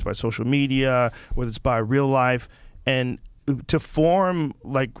 whether it's by social media, whether it's by real life. And to form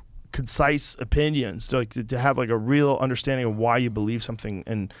like concise opinions, to have like a real understanding of why you believe something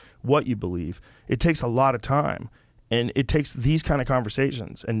and what you believe, it takes a lot of time. And it takes these kind of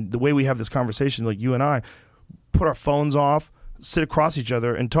conversations. And the way we have this conversation, like you and I, put our phones off, sit across each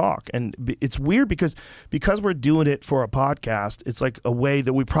other and talk. And it's weird because we're doing it for a podcast, it's like a way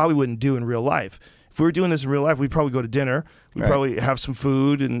that we probably wouldn't do in real life. If we were doing this in real life, we'd probably go to dinner, we'd probably have some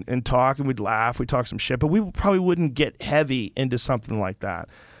food and talk, and we'd laugh, we'd talk some shit, but we probably wouldn't get heavy into something like that.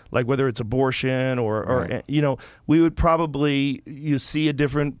 Like whether it's abortion or you know, we would probably see a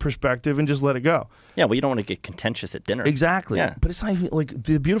different perspective and just let it go. Yeah, well, you don't want to get contentious at dinner. Exactly. Yeah. But it's not even, like,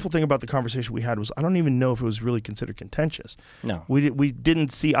 the beautiful thing about the conversation we had was I don't even know if it was really considered contentious. No. We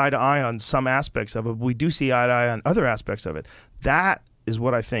didn't see eye to eye on some aspects of it, but we do see eye to eye on other aspects of it. That is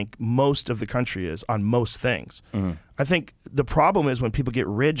what I think most of the country is on most things. Mm-hmm. I think the problem is when people get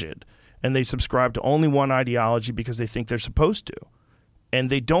rigid and they subscribe to only one ideology because they think they're supposed to. And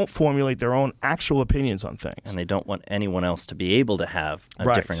they don't formulate their own actual opinions on things. And they don't want anyone else to be able to have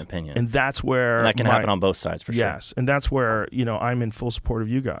a different opinion. And that's where... And that can happen on both sides, for sure. Yes, and that's where, I'm in full support of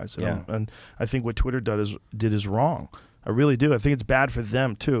you guys. And I think what Twitter did is wrong. I really do. I think it's bad for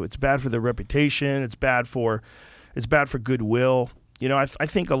them, too. It's bad for their reputation. It's bad for goodwill. I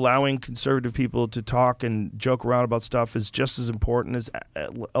think allowing conservative people to talk and joke around about stuff is just as important as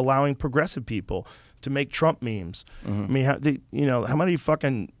allowing progressive people to make Trump memes. Mm-hmm. I mean, how many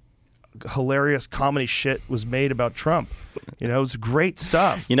fucking hilarious comedy shit was made about Trump? You know, it was great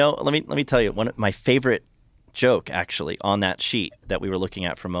stuff. You know, let me tell you, one of my favorite joke actually on that sheet that we were looking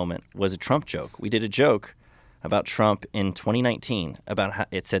at for a moment was a Trump joke. We did a joke about Trump in 2019 about how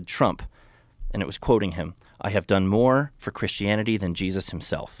it said Trump, and it was quoting him, "I have done more for Christianity than Jesus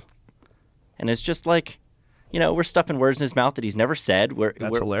himself." And it's just like, you know, we're stuffing words in his mouth that he's never said. We're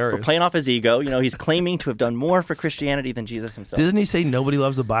hilarious. We're playing off his ego. You know, he's claiming to have done more for Christianity than Jesus himself. Didn't he say nobody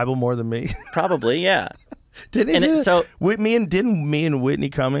loves the Bible more than me? Probably, yeah. Didn't he? And say that? Didn't me and Whitney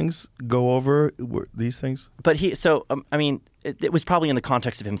Cummings go over these things? But I mean, it was probably in the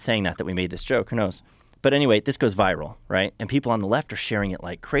context of him saying that we made this joke. Who knows? But anyway, this goes viral, right? And people on the left are sharing it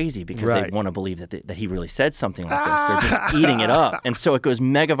like crazy because they want to believe that he really said something like this. They're just eating it up. And so it goes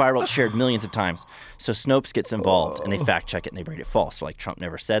mega viral. It's shared millions of times. So Snopes gets involved, and they fact check it, and they rate it false. So like, Trump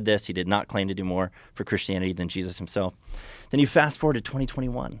never said this. He did not claim to do more for Christianity than Jesus himself. Then you fast forward to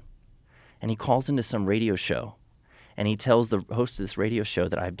 2021, and he calls into some radio show, and he tells the host of this radio show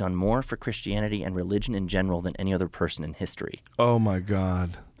that I've done more for Christianity and religion in general than any other person in history. Oh, my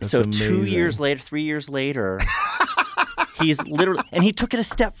God. That's so amazing. 2 years later, 3 years later, he's literally, and he took it a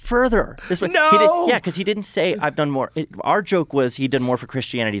step further. No! Because he didn't say, I've done more. Our joke was he did more for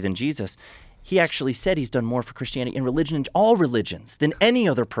Christianity than Jesus. He actually said he's done more for Christianity and religion and all religions than any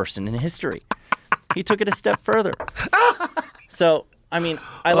other person in history. He took it a step further. So, I mean,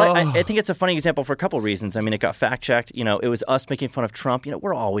 I think it's a funny example for a couple of reasons. I mean, it got fact-checked. You know, it was us making fun of Trump. You know,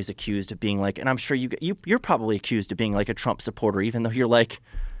 we're always accused of being like, and I'm sure you're probably accused of being like a Trump supporter, even though you're like,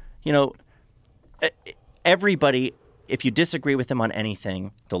 you know, everybody, if you disagree with them on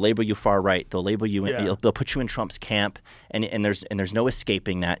anything, they'll label you far right. They'll label you, they'll put you in Trump's camp, and there's no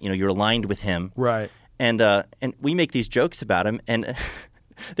escaping that. You know, you're aligned with him. Right. And we make these jokes about him, and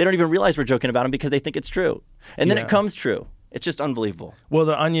they don't even realize we're joking about him because they think it's true. And then it comes true. It's just unbelievable. Well,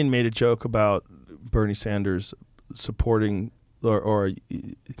 The Onion made a joke about Bernie Sanders supporting or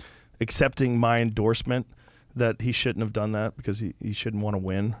accepting my endorsement, that he shouldn't have done that because he shouldn't want to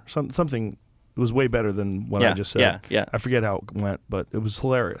win. Something it was way better than what I just said. Yeah. I forget how it went, but it was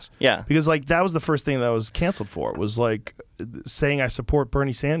hilarious. Yeah. Because like that was the first thing that I was canceled for, was like saying I support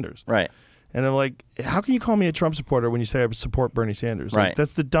Bernie Sanders. Right. And I'm like, how can you call me a Trump supporter when you say I support Bernie Sanders? Like, Right.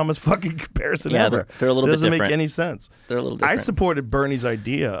 that's the dumbest fucking comparison Yeah, ever. they're a little bit different. It doesn't make any sense. They're a little different. I supported Bernie's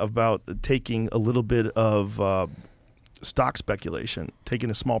idea about taking a little bit of stock speculation, taking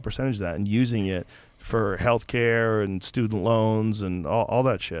a small percentage of that and using it for healthcare and student loans and all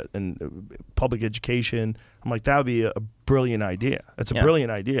that shit and public education. I'm like, that would be a brilliant idea. It's a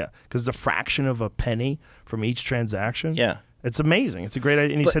brilliant idea because it's a fraction of a penny from each transaction. Yeah. It's amazing. It's a great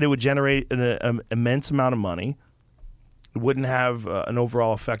idea. And he said it would generate an immense amount of money. It wouldn't have an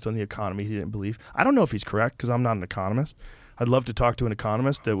overall effect on the economy, he didn't believe. I don't know if he's correct because I'm not an economist. I'd love to talk to an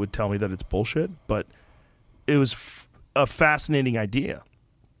economist that would tell me that it's bullshit, but it was a fascinating idea.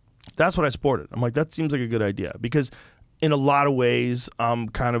 That's what I supported. I'm like, that seems like a good idea because in a lot of ways, I'm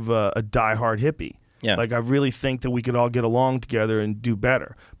kind of a diehard hippie. Yeah. Like, I really think that we could all get along together and do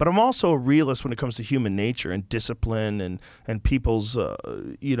better. But I'm also a realist when it comes to human nature and discipline and people's,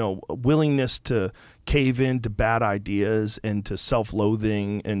 willingness to cave into bad ideas and to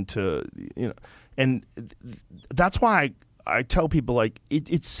self-loathing and to, and that's why I tell people, like,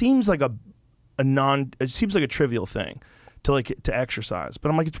 it seems like it seems like a trivial thing to exercise. But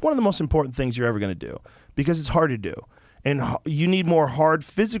I'm like, it's one of the most important things you're ever going to do because it's hard to do. And you need more hard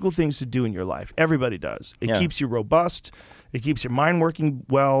physical things to do in your life. Everybody does. It keeps you robust. It keeps your mind working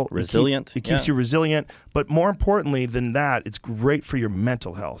well. Resilient. It keeps you resilient. But more importantly than that, it's great for your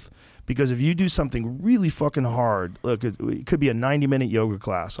mental health. Because if you do something really fucking hard, look, it could be a 90-minute yoga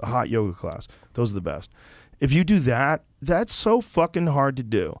class, a hot yoga class. Those are the best. If you do that, that's so fucking hard to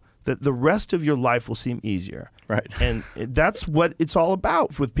do that the rest of your life will seem easier. Right. And that's what it's all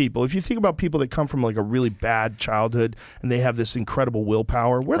about with people. If you think about people that come from like a really bad childhood and they have this incredible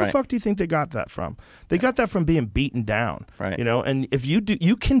willpower, where the fuck do you think they got that from? They got that from being beaten down. Right. And if you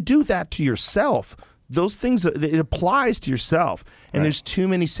can do that to yourself. Those things, it applies to yourself. And there's too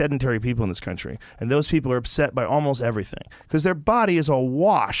many sedentary people in this country. And those people are upset by almost everything because their body is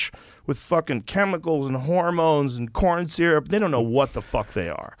awash with fucking chemicals and hormones and corn syrup. They don't know what the fuck they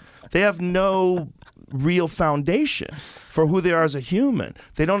are. They have no real foundation for who they are as a human.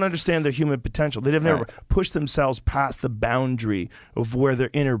 They don't understand their human potential. They've never pushed themselves past the boundary of where their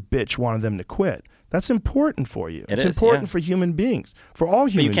inner bitch wanted them to quit. That's important for you. It's important for human beings, for all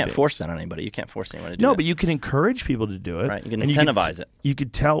human beings. But you can't force that on anybody. You can't force anyone to do that. No, but you can encourage people to do it. Right. You can incentivize it. You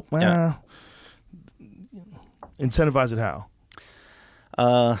could tell, incentivize it how?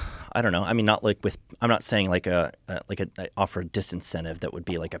 I don't know. I mean, not like with. I'm not saying like I offer a disincentive that would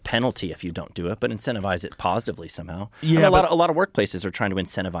be like a penalty if you don't do it, but incentivize it positively somehow. Yeah, I mean, a lot of workplaces are trying to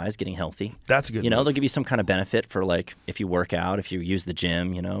incentivize getting healthy. That's a good. They'll move. give you some kind of benefit for like if you work out, if you use the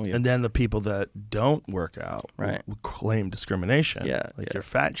gym. And then the people that don't work out Right. will claim discrimination. Yeah, like yeah. you're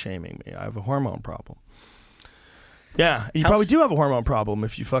fat shaming me. I have a hormone problem. Yeah, you probably do have a hormone problem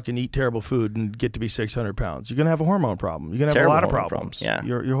if you fucking eat terrible food and get to be 600 pounds. You're gonna have a hormone problem. You're gonna have Terrible a lot of hormone problems. problems,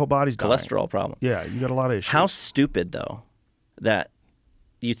 yeah. your whole body's dying. cholesterol problem. Yeah, you got a lot of issues. How stupid though that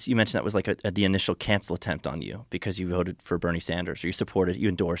you mentioned that was like the initial cancel attempt on you because you voted for Bernie Sanders or you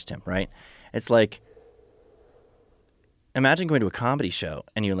endorsed him, right? It's like, imagine going to a comedy show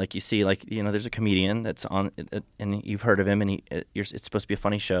and you see there's a comedian that's on and you've heard of him and it's supposed to be a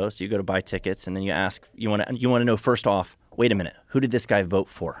funny show, so you go to buy tickets and then you ask you want to know first off, wait a minute, who did this guy vote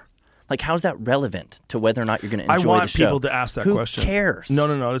for? Like, how's that relevant to whether or not you're going to enjoy the show? I want people to ask that question. Who cares?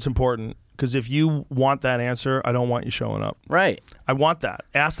 No, it's important. Because if you want that answer, I don't want you showing up. Right. I want that.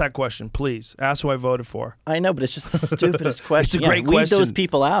 Ask that question, please. Ask who I voted for. I know, but it's just the stupidest question. It's a great question. Weed those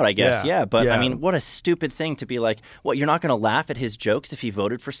people out, I guess. Yeah. Yeah, but Yeah. I mean, what a stupid thing to be like, what, you're not going to laugh at his jokes if he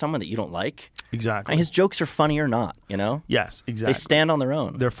voted for someone that you don't like? Exactly. I mean, his jokes are funny or not, Yes, exactly. They stand on their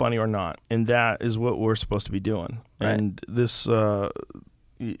own. They're funny or not. And that is what we're supposed to be doing. Right. And this...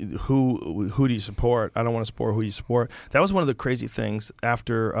 who do you support? I don't want to support who you support. That was one of the crazy things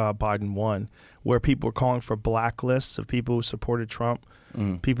after Biden won, where people were calling for blacklists of people who supported Trump,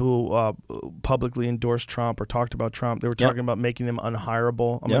 people who publicly endorsed Trump or talked about Trump. They were talking about making them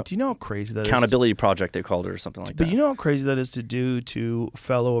unhireable. I'm like, do you know how crazy that is? Accountability Project, they called it, or something like that. But you know how crazy that is to do to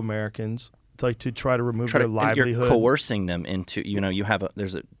fellow Americans, like to try to remove their livelihood? You're coercing them into,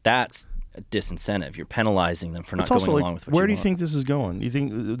 that's a disincentive. You're penalizing them for not going along with what you want. Where do you think this is going? You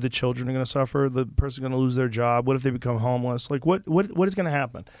think the children are going to suffer? The person's going to lose their job? What if they become homeless? Like, what is going to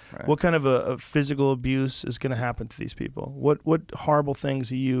happen? Right. What kind of a physical abuse is going to happen to these people? What horrible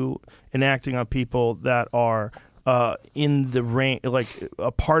things are you enacting on people that are in the range, like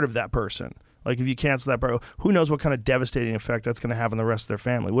a part of that person? Like, if you cancel that part, who knows what kind of devastating effect that's going to have on the rest of their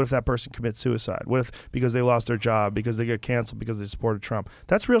family? What if that person commits suicide? What if because they lost their job, because they get canceled, because they supported Trump?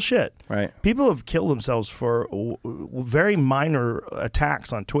 That's real shit. Right. People have killed themselves for very minor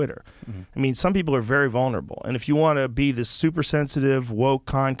attacks on Twitter. Mm-hmm. I mean, some people are very vulnerable. And if you want to be this super sensitive, woke,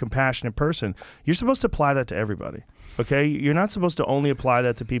 kind, compassionate person, you're supposed to apply that to everybody. Okay? You're not supposed to only apply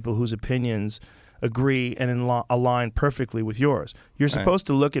that to people whose opinions agree and align perfectly with yours. You're supposed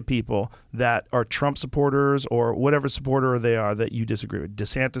to look at people that are Trump supporters or whatever supporter they are that you disagree with,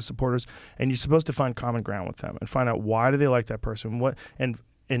 DeSantis supporters, and you're supposed to find common ground with them and find out why do they like that person,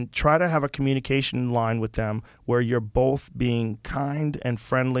 and try to have a communication line with them where you're both being kind and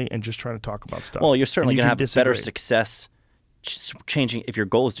friendly and just trying to talk about stuff. Well, you're certainly going to have better disagree. Success changing. If your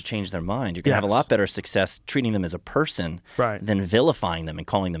goal is to change their mind, you're going to have a lot better success treating them as a person than vilifying them and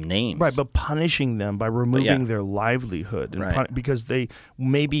calling them names. Right, but punishing them by removing their livelihood because they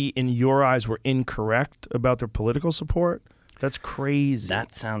maybe in your eyes were incorrect about their political support. That's crazy.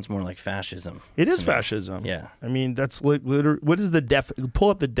 That sounds more like fascism. It is fascism. Yeah. I mean, that's literally, what is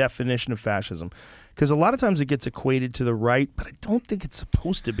pull up the definition of fascism. Because a lot of times it gets equated to the right, but I don't think it's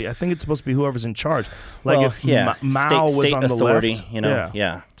supposed to be. I think it's supposed to be whoever's in charge. Like if Mao was on the authority,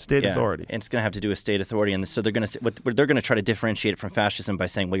 left. State authority. And it's going to have to do with state authority. And so they're going to try to differentiate it from fascism by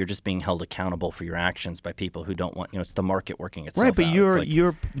saying, well, you're just being held accountable for your actions by people who don't want, it's the market working itself out. Right, but out.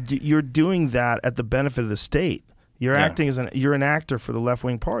 you're doing that at the benefit of the state. You're acting as you're an actor for the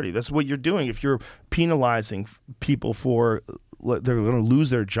left-wing party. That's what you're doing. If you're penalizing people for they're going to lose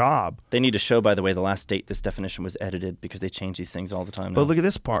their job. They need to show, by the way, the last date this definition was edited because they change these things all the time now. But look at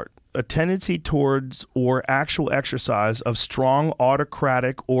this part. A tendency towards or actual exercise of strong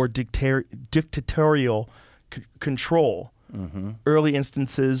autocratic or dictatorial control. Mm-hmm. Early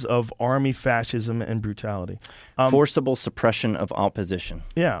instances of army fascism and brutality. Forcible suppression of opposition.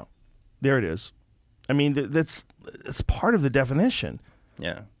 Yeah, there it is. I mean, that's part of the definition.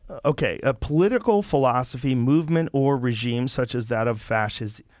 Yeah. Okay, a political philosophy, movement, or regime such as that of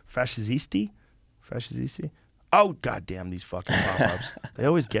fascisti? Oh, goddamn, these fucking pop-ups. They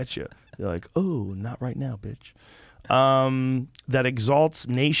always get you. They're like, oh, not right now, bitch. That exalts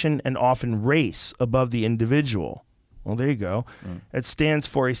nation and often race above the individual. Well, there you go. It stands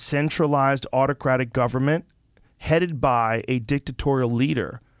for a centralized autocratic government headed by a dictatorial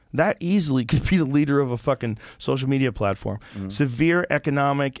leader. That easily could be the leader of a fucking social media platform. Severe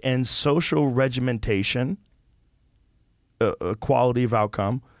economic and social regimentation, quality of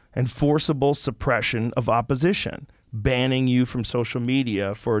outcome, and forcible suppression of opposition, banning you from social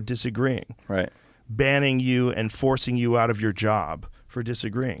media for disagreeing. Right. Banning you and forcing you out of your job for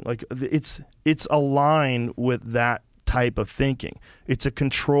disagreeing. Like it's aligned with that type of thinking. It's a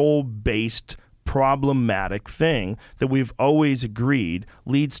control-based problematic thing that we've always agreed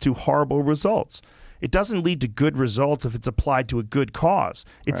leads to horrible results. It doesn't lead to good results if it's applied to a good cause.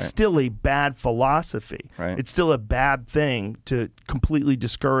 It's still a bad philosophy. Right. It's still a bad thing to completely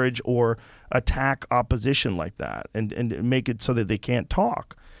discourage or attack opposition like that and make it so that they can't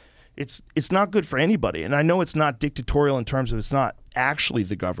talk. It's not good for anybody. And I know it's not dictatorial in terms of it's not actually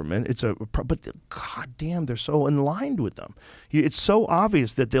the government. But god damn, they're so aligned with them. It's so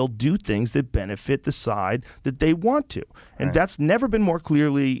obvious that they'll do things that benefit the side that they want to. And that's never been more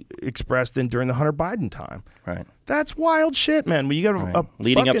clearly expressed than during the Hunter Biden time. Right. That's wild shit, man. When you got a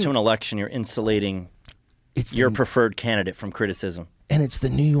leading fucking, up to an election, you're insulating your preferred candidate from criticism. And it's the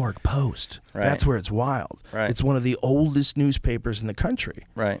New York Post. Right. That's where it's wild. Right. It's one of the oldest newspapers in the country.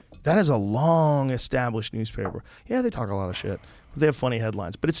 Right. That is a long established newspaper. Yeah, they talk a lot of shit. They have funny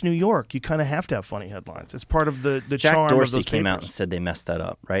headlines. But it's New York. You kind of have to have funny headlines. It's part of the Jack charm Dorsey of those came out papers. and said they messed that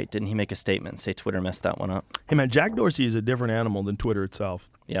up, right? Didn't he make a statement and say Twitter messed that one up? Hey, man, Jack Dorsey is a different animal than Twitter itself.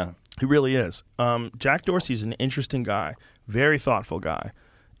 Yeah. He really is. Jack Dorsey's an interesting guy, very thoughtful guy.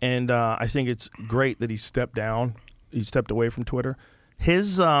 And I think it's great that he stepped down. He stepped away from Twitter.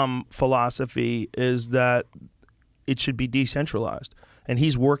 His philosophy is that it should be decentralized. And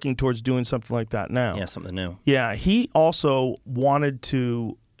he's working towards doing something like that now. Yeah, something new. Yeah, he also wanted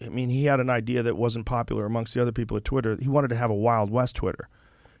to, I mean, he had an idea that wasn't popular amongst the other people at Twitter. He wanted to have a Wild West Twitter.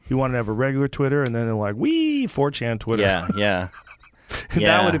 He wanted to have a regular Twitter and then they're like, 4chan Twitter. Yeah.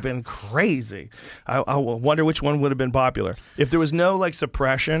 That would have been crazy. I wonder which one would have been popular. If there was no like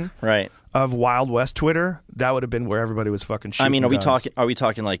suppression of Wild West Twitter, that would have been where everybody was fucking shooting. I mean, guns. are we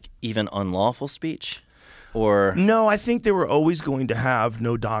talking like even unlawful speech? Or no, I think they were always going to have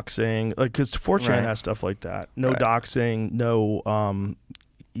no doxing, like because 4chan has stuff like that. No doxing, no,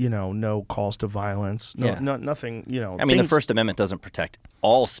 no calls to violence, nothing. I mean, the First Amendment doesn't protect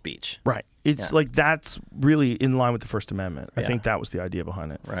all speech. Right. It's like that's really in line with the First Amendment. I think that was the idea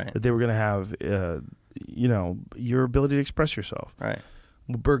behind it. Right. That they were going to have, your ability to express yourself. Right.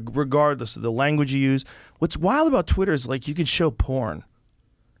 Regardless of the language you use. What's wild about Twitter is like you can show porn.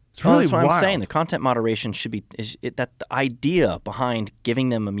 It's really that's what wild. I'm saying. The content moderation should be that the idea behind giving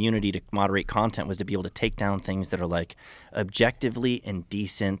them immunity to moderate content was to be able to take down things that are like objectively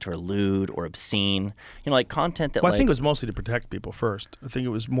indecent or lewd or obscene. Like content that. Well, I think it was mostly to protect people first. I think it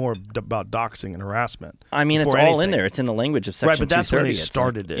was more about doxing and harassment. I mean, it's all in there. It's in the language of Section 230. Right, but that's when they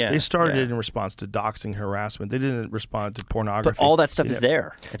started it. Yeah, they started it in response to doxing, harassment. They didn't respond to pornography. But all that stuff is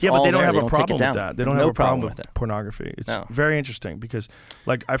there. It's but they don't there. have They a problem with that. They don't have a problem with it. pornography. It's very interesting because,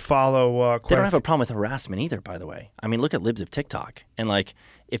 like, I follow. They don't have a problem with harassment either, by the way. I mean, look at libs of TikTok, and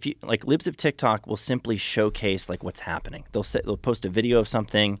if you libs of TikTok will simply showcase like what's happening. They'll post a video of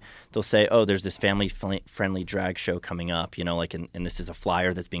something. They'll say, "Oh, there's this family-friendly drag show coming up," and this is a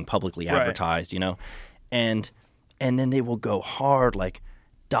flyer that's being publicly advertised, and then they will go hard like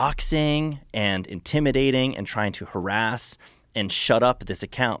doxing and intimidating and trying to harass and shut up this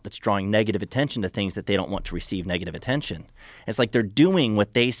account that's drawing negative attention to things that they don't want to receive negative attention. It's like they're doing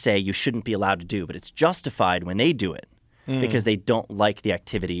what they say you shouldn't be allowed to do, but it's justified when they do it because they don't like the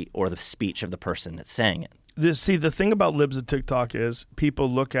activity or the speech of the person that's saying it. The thing about libs of TikTok is people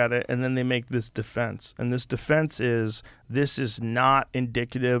look at it and then they make this defense. And this defense is this is not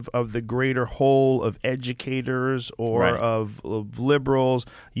indicative of the greater whole of educators or of liberals.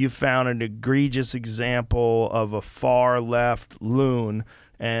 You found an egregious example of a far left loon,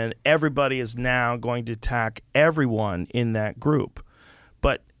 and everybody is now going to attack everyone in that group.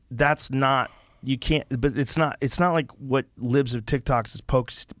 But that's not you can't. But it's not like what libs of TikToks is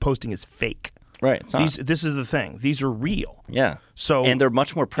posting is fake. Right. It's not. This is the thing. These are real. Yeah. So and they're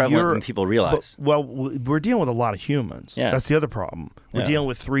much more prevalent than people realize. We're dealing with a lot of humans. Yeah. That's the other problem. We're dealing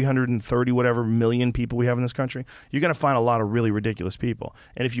with 330 whatever million people we have in this country. You're going to find a lot of really ridiculous people.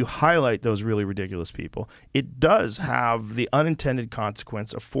 And if you highlight those really ridiculous people, it does have the unintended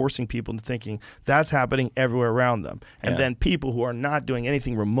consequence of forcing people into thinking that's happening everywhere around them. And then people who are not doing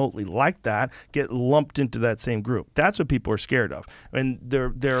anything remotely like that get lumped into that same group. That's what people are scared of. And their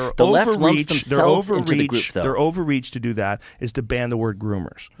overreach, their overreach to do that is to ban the word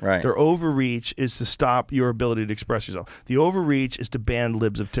groomers. Right. Their overreach is to stop your ability to express yourself. The overreach is to ban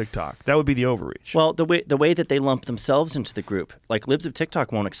libs of TikTok. That would be the overreach. Well, the way that they lump themselves into the group, like libs of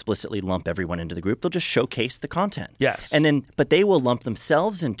TikTok won't explicitly lump everyone into the group. They'll just showcase the content. Yes. But they will lump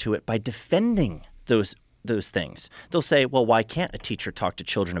themselves into it by defending those those things. They'll say, well, why can't a teacher talk to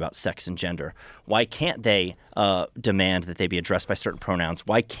children about sex and gender? Why can't they demand that they be addressed by certain pronouns?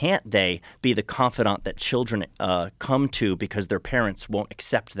 Why can't they be the confidant that children come to because their parents won't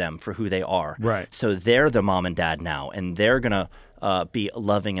accept them for who they are? Right. So they're the mom and dad now, and they're going to be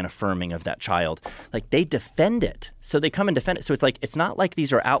loving and affirming of that child. Like, they defend it. So they come and defend it. So it's like, it's not like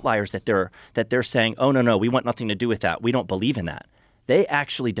these are outliers that they're saying, oh, no, we want nothing to do with that. We don't believe in that. They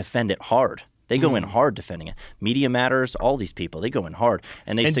actually defend it hard. They go in hard defending it. Media Matters, all these people, they go in hard.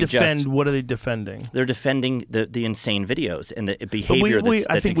 And they suggest... defend, what are they defending? They're defending the insane videos and the behavior that's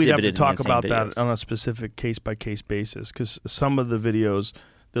I think we'd have to talk about videos. that on a specific case-by-case basis, because some of the videos...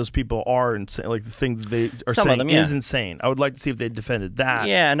 Those people are insane. Like, the thing that they are Some saying of them, is insane. I would like to see if they defended that.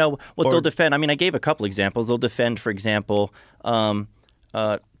 Yeah, no. They'll defend. I mean, I gave a couple examples. They'll defend, for example,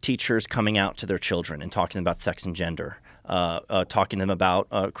 teachers coming out to their children and talking about sex and gender, talking to them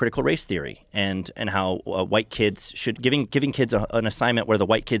about critical race theory and how white kids should giving kids an assignment where the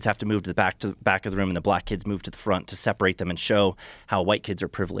white kids have to move to the back of the room and the black kids move to the front to separate them and show how white kids are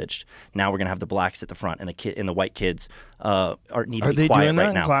privileged. Now we're going to have the blacks at the front and the white kids need to be quiet right now. Are they doing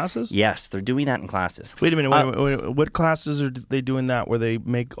that in classes? Yes, they're doing that in classes. Wait a minute. Wait. What classes are they doing that where they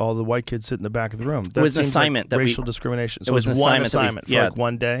make all the white kids sit in the back of the room? That it was an assignment like that racial discrimination. So it was one assignment for like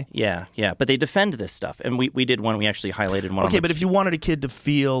one day? Yeah. But they defend this stuff. And we did one. We actually highlighted one. Okay, but if you wanted a kid to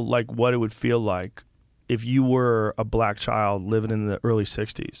feel like what it would feel like if you were a black child living in the early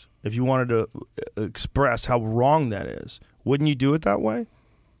 60s, if you wanted to express how wrong that is, wouldn't you do it that way?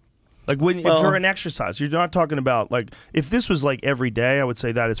 Like, if for an exercise, you're not talking about, like, if this was like every day, I would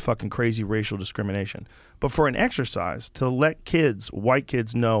say that is fucking crazy racial discrimination. But for an exercise, to let white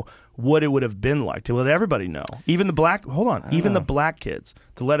kids know what it would have been like, to let everybody know, even the black kids,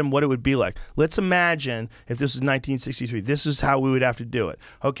 to let them what it would be like. Let's imagine if this is 1963, this is how we would have to do it.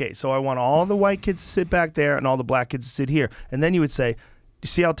 Okay, so I want all the white kids to sit back there and all the black kids to sit here. And then you would say, you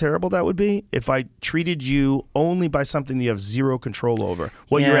see how terrible that would be if I treated you only by something that you have zero control over,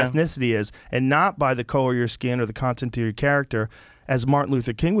 what your ethnicity is, and not by the color of your skin or the content of your character, as Martin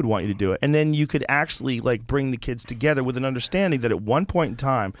Luther King would want you to do it. And then you could actually like bring the kids together with an understanding that at one point in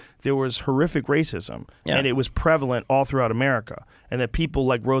time there was horrific racism and it was prevalent all throughout America, and that people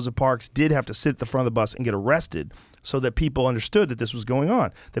like Rosa Parks did have to sit at the front of the bus and get arrested so that people understood that this was going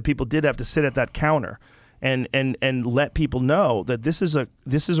on, that people did have to sit at that counter and let people know that this is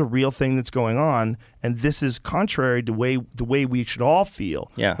a real thing that's going on, and this is contrary to the way we should all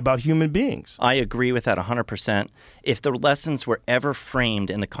feel about human beings. I agree with that 100%. If the lessons were ever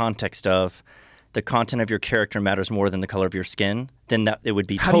framed in the context of the content of your character matters more than the color of your skin, then it would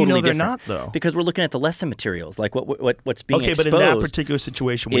be totally different. How do you know they're not, though? Because we're looking at the lesson materials, like what's being exposed. Okay, but in that particular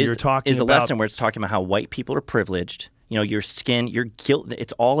situation, when you're talking is the about... lesson where it's talking about how white people are privileged. You know, your skin, your guilt.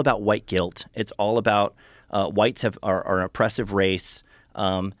 It's all about white guilt. It's all about whites are an oppressive race.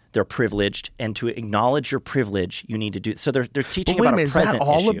 They're privileged, and to acknowledge your privilege, you need to do. So they're teaching about a present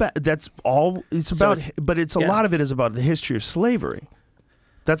issue. That's all it's about. But it's a lot of it is about the history of slavery.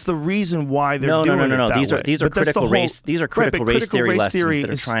 That's the reason why they're doing it that way. These are critical race. These are critical race theory lessons that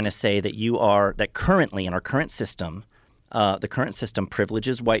are is trying to say that currently in our current system, the current system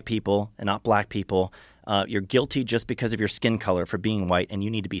privileges white people and not black people. You're guilty just because of your skin color for being white, and you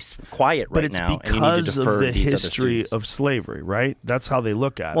need to be quiet right now. But it's because of the history of slavery, right? That's how they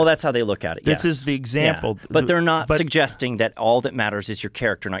look at it. Well, that's how they look at it, yes. This is the example. Yeah. But they're not suggesting that all that matters is your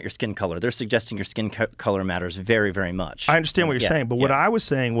character, not your skin color. They're suggesting your skin color matters very, very much. I understand what you're saying, but what I was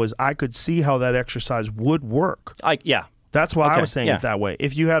saying was I could see how that exercise would work. That's why I was saying it that way.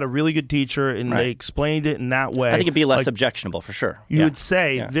 If you had a really good teacher and they explained it in that way, I think it'd be less objectionable for sure. You would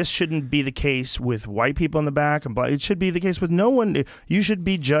say this shouldn't be the case with white people in the back, and black. It should be the case with no one. You should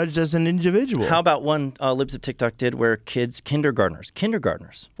be judged as an individual. How about one Libs of TikTok did where kindergartners,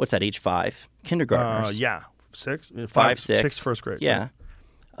 what's that, age 5? Kindergartners. 6? 5, 6. 6, first grade. Yeah.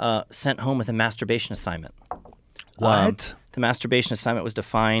 Sent home with a masturbation assignment. What? The masturbation assignment was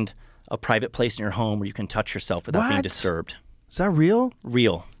defined a private place in your home where you can touch yourself without being disturbed. Is that real?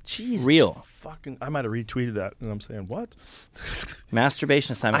 Real. Jesus. Real. I might have retweeted that, and I'm saying, what?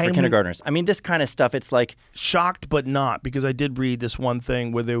 Masturbation assignment for kindergartners. I mean, this kind of stuff, it's like... Shocked but not, because I did read this one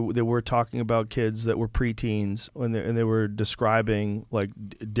thing where they were talking about kids that were preteens, and they were describing like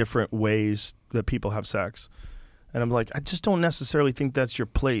different ways that people have sex. And I'm like, I just don't necessarily think that's your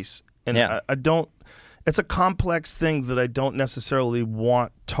place. And I don't... It's a complex thing that I don't necessarily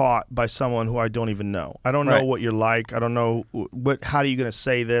want taught by someone who I don't even know. I don't know what you're like. I don't know how are you going to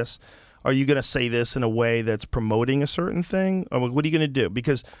say this? Are you going to say this in a way that's promoting a certain thing? Or what are you going to do?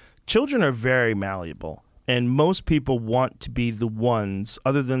 Because children are very malleable, and most people want to be the ones,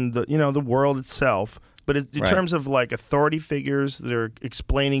 other than the world itself, But in terms of like authority figures that are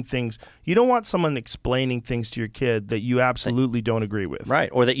explaining things, you don't want someone explaining things to your kid that you absolutely don't agree with. Right,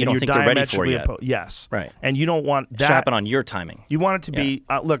 or that you don't think they're ready for yet. Yes. Right. And you don't want that. It should happen on your timing. You want it to be,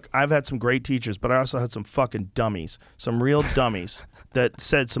 look, I've had some great teachers, but I also had some fucking dummies, some real dummies that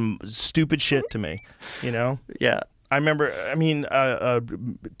said some stupid shit to me, you know? Yeah. I remember, a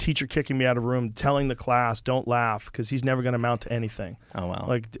teacher kicking me out of a room, telling the class, don't laugh, because he's never going to amount to anything. Oh, wow.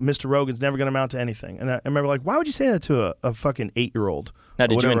 Like, Mr. Rogan's never going to amount to anything. And I remember, like, why would you say that to a fucking 8-year-old? Now,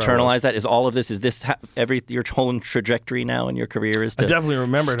 did you internalize that? Is all of this, your whole trajectory now in your career is to I definitely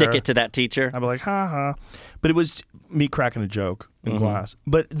remembered stick her. it to that teacher? I'd be like, ha ha. But it was me cracking a joke in class.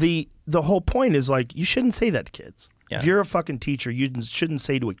 But the whole point is, like, you shouldn't say that to kids. Yeah. If you're a fucking teacher, you shouldn't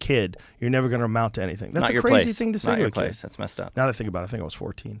say to a kid, you're never going to amount to anything. That's not a your crazy place. thing to say not to your a place. kid. That's messed up. Now that I think about it, I think I was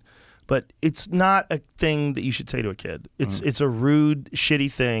 14. But it's not a thing that you should say to a kid. It's a rude, shitty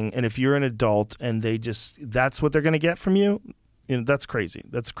thing. And if you're an adult and that's what they're going to get from you, that's crazy.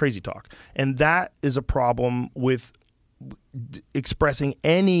 That's crazy talk. And that is a problem with expressing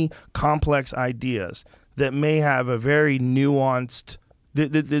any complex ideas that may have a very nuanced.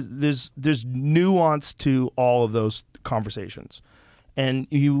 There's nuance to all of those conversations, and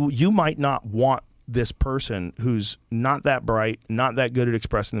you might not want this person who's not that bright, not that good at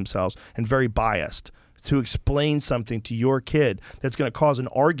expressing themselves, and very biased to explain something to your kid that's going to cause an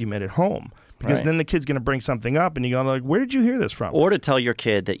argument at home. Because then the kid's going to bring something up, and you're like, where did you hear this from? Or to tell your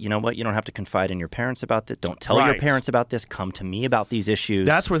kid that, you know what, you don't have to confide in your parents about this. Don't tell your parents about this. Come to me about these issues.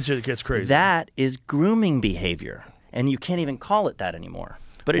 That's where shit gets crazy. That is grooming behavior, and you can't even call it that anymore.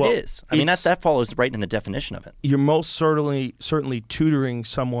 But it is. I mean, that follows right in the definition of it. You're most certainly tutoring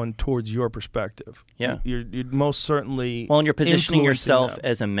someone towards your perspective. Yeah. You're most certainly and you're positioning influencing yourself them.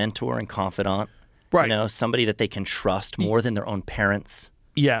 as a mentor and confidant. Right. You know, somebody that they can trust more than their own parents.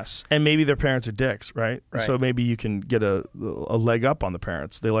 Yes, and maybe their parents are dicks, right? Right. So maybe you can get a leg up on the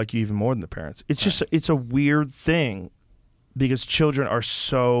parents. They like you even more than the parents. It's just it's a weird thing because children are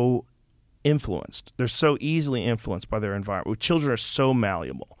so influenced. They're so easily influenced by their environment. Children are so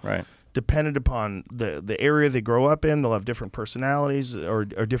malleable. Right. Dependent upon the area they grow up in, they'll have different personalities or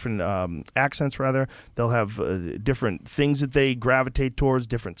different accents, rather. They'll have different things that they gravitate towards,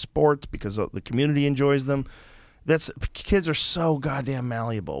 different sports because the community enjoys them. Kids are so goddamn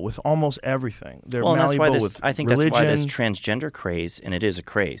malleable with almost everything. They're malleable with I think religion. that's why this transgender craze, and it is a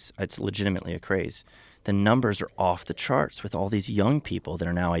craze. It's legitimately a craze. The numbers are off the charts with all these young people that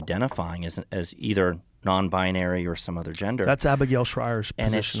are now identifying as either non-binary or some other gender. That's Abigail Schreier's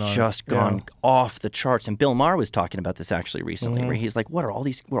and position it's just gone off the charts. And Bill Maher was talking about this actually recently, where he's like, "What are all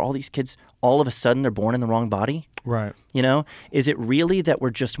these kids? All of a sudden, they're born in the wrong body." Right. You know, is it really that we're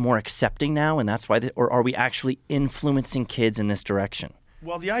just more accepting now, and that's why, or are we actually influencing kids in this direction?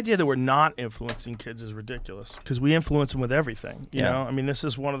 Well, the idea that we're not influencing kids is ridiculous because we influence them with everything. You know, I mean, this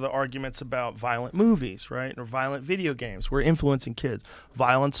is one of the arguments about violent movies, right, or violent video games. We're influencing kids.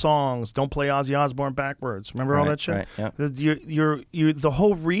 Violent songs. Don't play Ozzy Osbourne backwards. Remember all that shit? Right. Yeah. You're the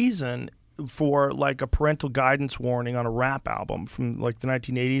whole reason for like a parental guidance warning on a rap album from like the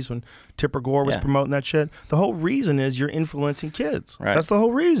 1980s when Tipper Gore was promoting that shit. The whole reason is you're influencing kids. Right. That's the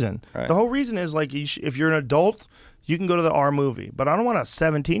whole reason. Right. The whole reason is like if you're an adult, you can go to the R movie, but I don't want a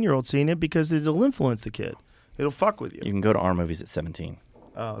 17-year-old seeing it because it'll influence the kid. It'll fuck with you. You can go to R movies at 17.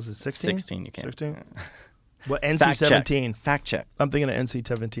 Oh, is it 16? 16, you can. 16? Well, NC-17. Fact check. I'm thinking of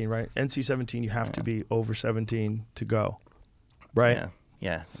NC-17, right? NC-17, you have to be over 17 to go, right?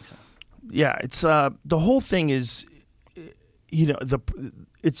 Yeah, I think so. Yeah, it's the whole thing is,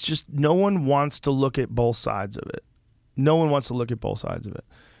 it's just no one wants to look at both sides of it. No one wants to look at both sides of it.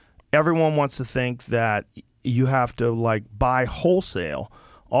 Everyone wants to think that you have to like buy wholesale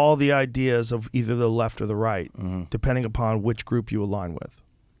all the ideas of either the left or the right, depending upon which group you align with.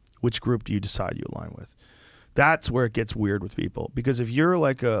 Which group do you decide you align with? That's where it gets weird with people. Because if you're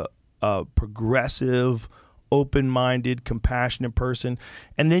like a progressive, open-minded, compassionate person,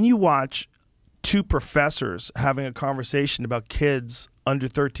 and then you watch two professors having a conversation about kids under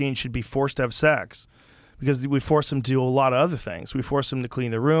 13 should be forced to have sex, because we force them to do a lot of other things. We force them to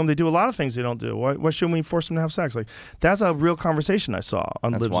clean their room. They do a lot of things they don't do. Why shouldn't we force them to have sex? Like, that's a real conversation I saw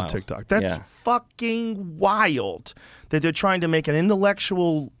on Libs and TikTok. That's fucking wild that they're trying to make an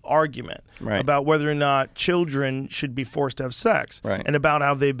intellectual argument about whether or not children should be forced to have sex and about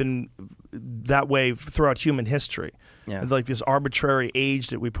how they've been that way throughout human history. Yeah. Like this arbitrary age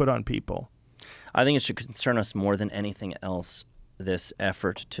that we put on people. I think it should concern us more than anything else, this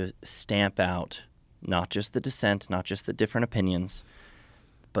effort to stamp out not just the dissent, not just the different opinions,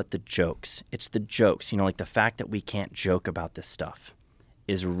 but the jokes. It's the jokes. You know, like the fact that we can't joke about this stuff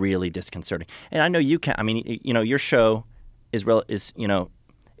is really disconcerting. And I know you can. I mean, your show is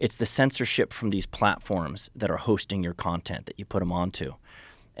it's the censorship from these platforms that are hosting your content that you put them onto,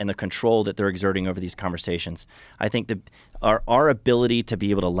 and the control that they're exerting over these conversations. I think our ability to be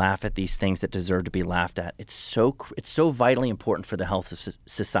able to laugh at these things that deserve to be laughed at, it's so vitally important for the health of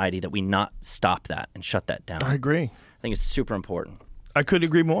society that we not stop that and shut that down. I agree. I think it's super important. I couldn't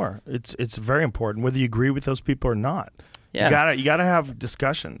agree more. It's very important, whether you agree with those people or not. Yeah. You gotta have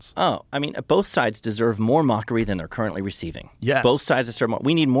discussions. Oh, I mean, both sides deserve more mockery than they're currently receiving. Yes. Both sides deserve more.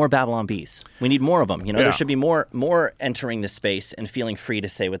 We need more Babylon Bees. We need more of them. Yeah. There should be more entering the space and feeling free to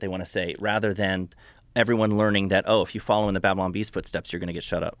say what they want to say, rather than everyone learning that, if you follow in the Babylon Bees footsteps, you're going to get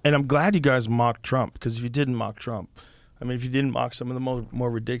shut up. And I'm glad you guys mocked Trump, because if you didn't mock Trump, if you didn't mock some of the more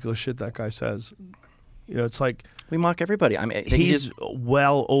ridiculous shit that guy says, it's like we mock everybody. I mean, he's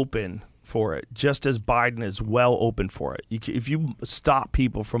well open for it, just as Biden is well open for it. If you stop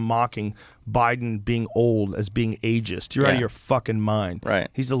people from mocking Biden being old as being ageist, you're out of your fucking mind. Right.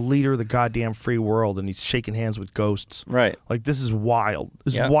 He's the leader of the goddamn free world, and he's shaking hands with ghosts. Right. Like, this is wild.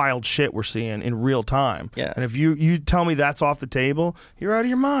 This is wild shit we're seeing in real time. Yeah. And if you tell me that's off the table, you're out of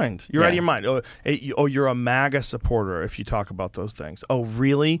your mind. You're out of your mind. Oh, you're a MAGA supporter if you talk about those things. Oh,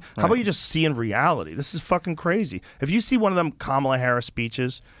 really? How about you just see in reality? This is fucking crazy. If you see one of them Kamala Harris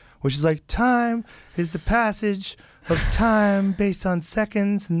speeches, which is like, time is the passage of time based on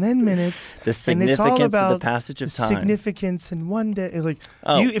seconds and then minutes. The significance of the passage of time. Significance in one day.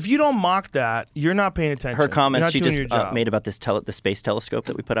 If you don't mock that, you're not paying attention. Her comments she just made made about the space telescope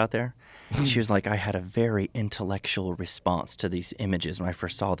that we put out there. She was like, I had a very intellectual response to these images when I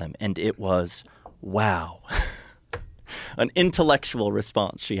first saw them, and it was, wow. An intellectual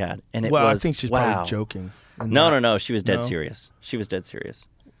response she had, and it was, I think she's probably joking. No. She was dead serious. She was dead serious.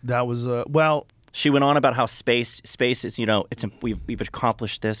 That was She went on about how space is, we've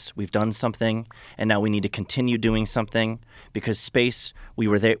accomplished this, we've done something, and now we need to continue doing something, because space, we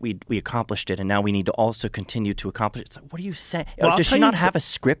were there, we accomplished it, and now we need to also continue to accomplish it. It's like, what are you saying? Does she not have a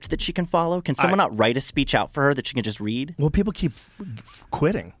script that she can follow? Can someone not write a speech out for her that she can just read? Well, people keep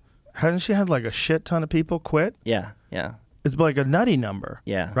quitting. Hasn't she had like a shit ton of people quit? Yeah. It's like a nutty number.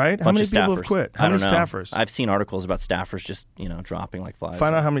 Yeah. Right? How many people have quit? How many staffers? I've seen articles about staffers just, dropping like flies.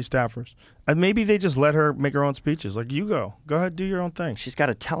 Find out how many staffers. And maybe they just let her make her own speeches. Like, you go. Go ahead, do your own thing. She's got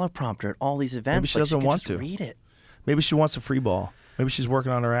a teleprompter at all these events. Maybe she doesn't want to read it. Maybe she wants a free ball. Maybe she's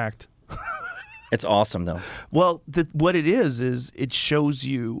working on her act. It's awesome, though. Well, what it is it shows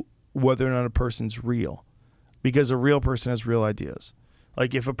you whether or not a person's real. Because a real person has real ideas.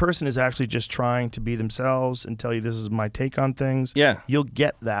 Like, if a person is actually just trying to be themselves and tell you this is my take on things, you'll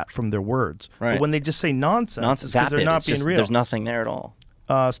get that from their words. Right. But when they just say nonsense, it's because they're not being real. There's nothing there at all.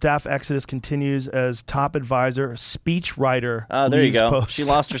 Staff exodus continues as top advisor, speechwriter. Oh, there you go. Post. She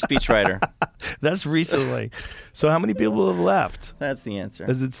lost her speechwriter. That's recently. So how many people have left? That's the answer.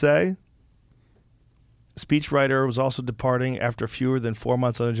 Does it say? Speechwriter was also departing after fewer than 4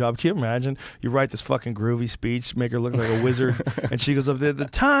 months on a job. Can you imagine? You write this fucking groovy speech, make her look like a wizard, and she goes up there, the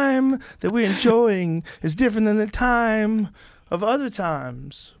time that we're enjoying is different than the time of other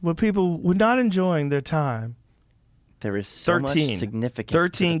times where people were not enjoying their time. There is so much significance.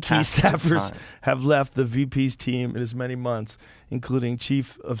 13 key staffers have left the VP's team in as many months, including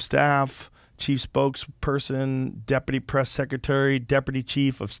chief of staff, chief spokesperson, deputy press secretary, deputy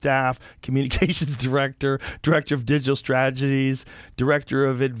chief of staff, communications director, director of digital strategies, director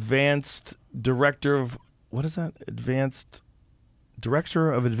of advanced, director of advance,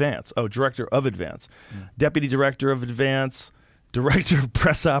 director of advance, deputy director of advance, director of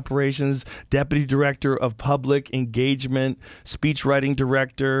press operations, deputy director of public engagement, speechwriting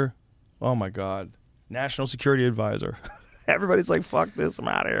director, oh my God, national security advisor. Everybody's like, fuck this, I'm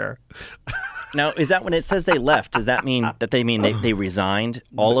out of here. Now, is that when it says they left, does that mean that they resigned,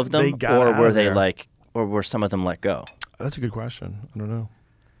 all of them? They got or out were of they there. or were some of them let go? That's a good question. I don't know.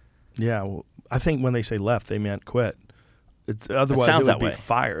 Yeah, well, I think when they say left, they meant quit. Otherwise it would be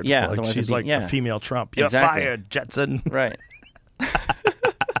fired. Yeah, like she's like a female Trump. You're fired, Jetson. Right.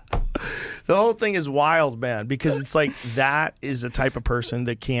 The whole thing is wild, man, because it's like that is a type of person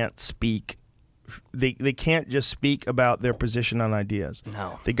that can't speak. They can't just speak about their position on ideas.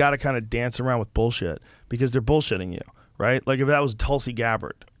 No. They got to kind of dance around with bullshit because they're bullshitting you, right? Like if that was Tulsi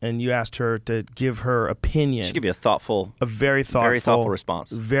Gabbard and you asked her to give her opinion. She'd give you a very thoughtful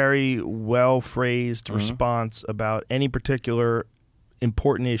response. Very well-phrased response about any particular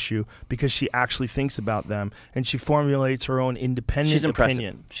important issue because she actually thinks about them and she formulates her own independent She's impressive.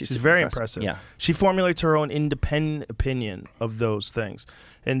 opinion. She's very impressive. impressive. Yeah. She formulates her own independent opinion of those things.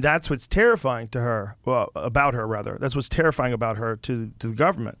 And that's what's terrifying to her, about her rather. That's what's terrifying about her to the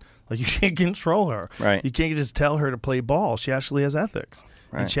government. Like, you can't control her. Right. You can't just tell her to play ball. She actually has ethics.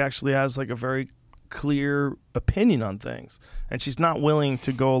 Right. And she actually has like a very clear opinion on things. And she's not willing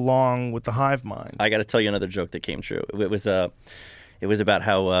to go along with the hive mind. I got to tell you another joke that came true. It was about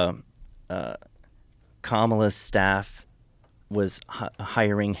how Kamala's staff was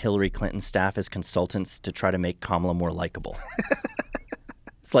hiring Hillary Clinton's staff as consultants to try to make Kamala more likable.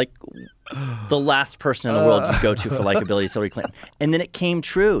 It's like the last person in the world you go to for likability is Hillary Clinton. And then it came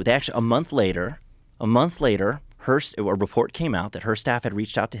true. They actually, a month later, a report came out that her staff had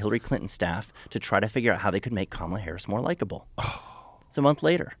reached out to Hillary Clinton's staff to try to figure out how they could make Kamala Harris more likable. It's a month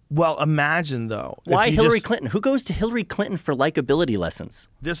later. Well, imagine, though. Why Hillary Clinton? Who goes to Hillary Clinton for likability lessons?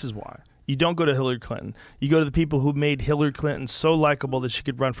 This is why. You don't go to Hillary Clinton. You go to the people who made Hillary Clinton so likable that she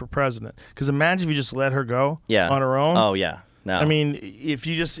could run for president. Because imagine if you just let her go on her own. Oh, yeah. No. I mean, if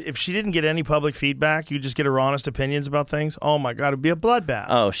she didn't get any public feedback, you just get her honest opinions about things. Oh my God, it'd be a bloodbath.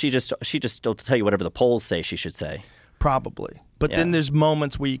 Oh, she just will tell you whatever the polls say she should say. Probably. But then there's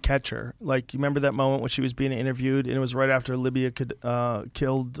moments where you catch her. Like, you remember that moment when she was being interviewed, and it was right after Libya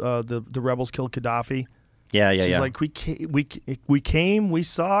killed the rebels killed Gaddafi. Yeah. She's like, we came, we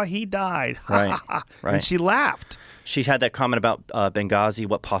saw, he died. Right. And she laughed. She had that comment about Benghazi.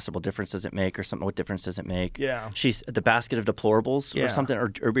 What possible difference does it make, or something? What difference does it make? Yeah. She's the basket of deplorables or something, or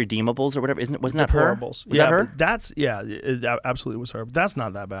redeemables or whatever. Wasn't that her? Was that her? But that's it absolutely was her. But that's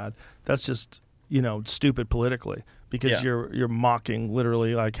not that bad. That's just stupid politically because you're mocking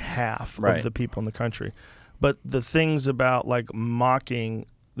literally like half of the people in the country. But the things about like mocking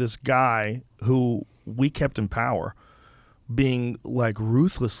this guy who we kept in power being like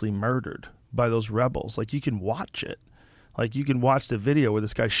ruthlessly murdered by those rebels. Like, you can watch it. Like, you can watch the video where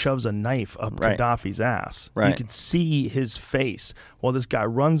this guy shoves a knife up Gaddafi's ass. Right. You can see his face while this guy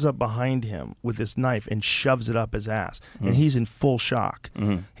runs up behind him with this knife and shoves it up his ass. And he's in full shock.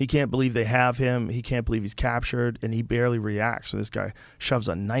 He can't believe they have him. He can't believe he's captured, and he barely reacts. So this guy shoves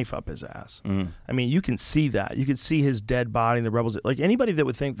a knife up his ass. I mean, you can see that. You can see his dead body and the rebels. Like, anybody that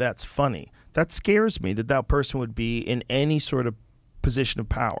would think that's funny, that scares me, that person would be in any sort of position of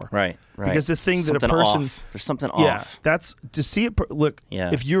power. Right. Because the thing that a person there's something off. That's to see it. Look,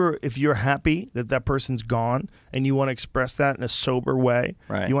 if you're happy that person's gone and you want to express that in a sober way,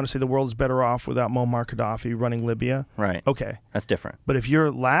 you want to say the world is better off without Muammar Gaddafi running Libya. Right. Okay. That's different. But if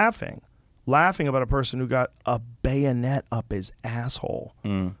you're laughing about a person who got a bayonet up his asshole,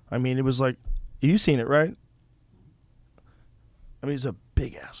 I mean, it was like, you've seen it, right? I mean, it's a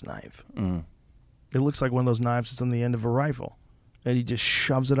big ass knife. It looks like one of those knives that's on the end of a rifle. And he just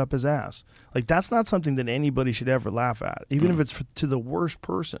shoves it up his ass. Like, that's not something that anybody should ever laugh at, even if it's to the worst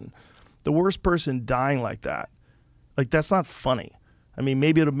person. The worst person dying like that. Like, that's not funny. I mean,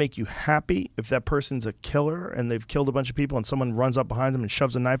 maybe it'll make you happy if that person's a killer and they've killed a bunch of people and someone runs up behind them and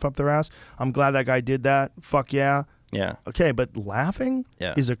shoves a knife up their ass. I'm glad that guy did that. Fuck yeah. Yeah. Okay, but laughing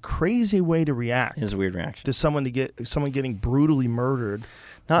is a crazy way to react. It's a weird reaction. To someone getting brutally murdered.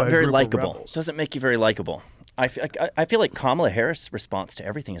 Not very likable. Doesn't make you very likable. I feel like Kamala Harris' response to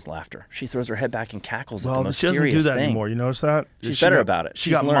everything is laughter. She throws her head back and cackles at the most serious thing. She doesn't do that anymore. You notice that? She's better about it.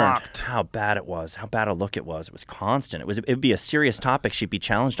 She's got learned mocked. how bad it was, how bad a look it was. It was constant. It would be a serious topic she'd be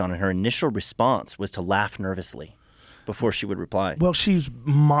challenged on, and her initial response was to laugh nervously before she would reply. Well, she's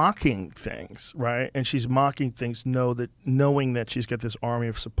mocking things, right? And she's mocking things knowing that she's got this army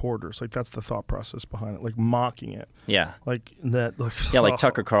of supporters. Like, that's the thought process behind it. Like, mocking it. Yeah. Like that. Like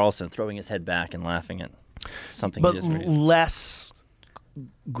Tucker Carlson throwing his head back and laughing at something. But less,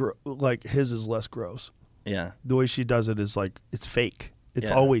 like, his is less gross. Yeah. The way she does it is like, it's fake. It's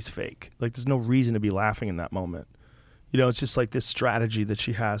always fake. Like, there's no reason to be laughing in that moment. It's just like this strategy that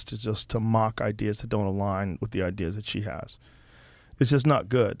she has to mock ideas that don't align with the ideas that she has. It's just not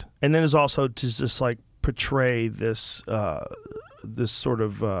good. And then there's also to just like portray this this sort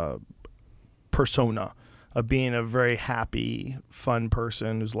of persona of being a very happy, fun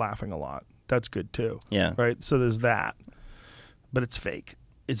person who's laughing a lot. That's good too. Yeah. Right. So there's that, but it's fake.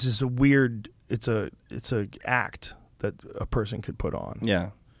 It's just a weird. It's a act that a person could put on.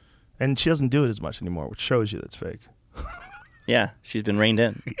 Yeah. And she doesn't do it as much anymore, which shows you that's fake. Yeah, she's been reined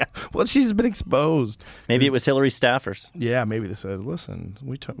in. Yeah. Well, she's been exposed. Maybe it was Hillary's staffers. Yeah, maybe they said, listen,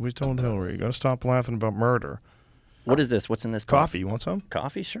 we told Hillary, you got to stop laughing about murder. What is this? What's in this? Coffee. You want some?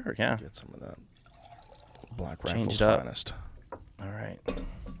 Coffee? Sure, yeah. Get some of that. Black Change Rifle's it up. finest. All right.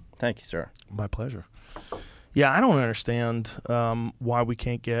 Thank you, sir. My pleasure. Yeah, I don't understand why we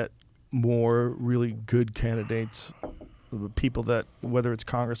can't get more really good candidates, people that, whether it's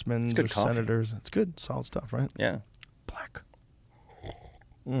congressmen or coffee. senators. It's good, solid stuff, right? Yeah. Black.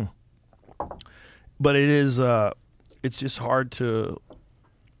 But it is, it's just hard to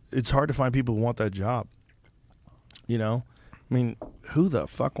find people who want that job. You know? I mean, who the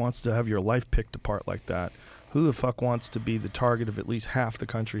fuck wants to have your life picked apart like that? Who the fuck wants to be the target of at least half the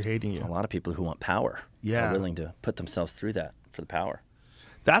country hating you? A lot of people who want power are willing to put themselves through that for the power.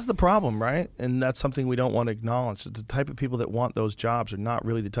 That's the problem, right? And that's something we don't want to acknowledge. The type of people that want those jobs are not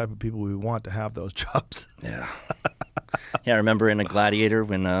really the type of people we want to have those jobs. Yeah. Yeah, I remember in A Gladiator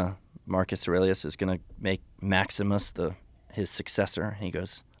when Marcus Aurelius is going to make Maximus his successor. And he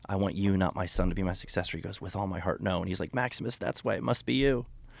goes, I want you, not my son, to be my successor. He goes, with all my heart, no. And he's like, Maximus, that's why it must be you.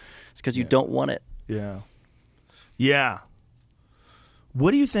 It's because you don't want it. Yeah. Yeah.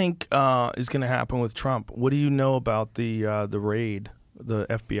 What do you think is going to happen with Trump? What do you know about the raid, the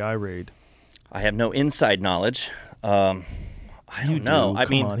FBI raid? I have no inside knowledge. I don't know. I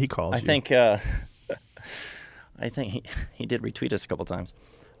mean, he calls you. I think he did retweet us a couple times.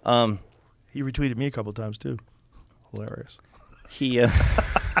 He retweeted me a couple times too. Hilarious. He.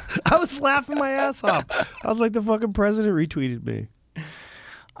 I was laughing my ass off. I was like, the fucking president retweeted me.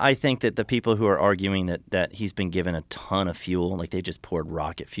 I think that the people who are arguing that he's been given a ton of fuel, like they just poured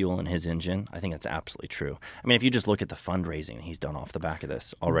rocket fuel in his engine, I think that's absolutely true. I mean, if you just look at the fundraising that he's done off the back of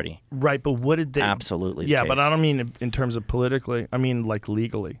this already. Right, but what did they... Absolutely. Yeah, but I don't mean in terms of politically. I mean, like,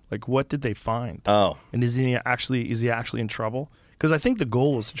 legally. Like, what did they find? Oh. And is he actually in trouble? Because I think the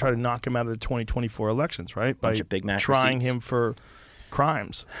goal was to try to knock him out of the 2024 elections, right? Bunch of Big Mac trying receipts. him for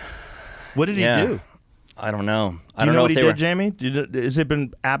crimes. What did he do? I don't know. Do you know what he did, Jamie? Has it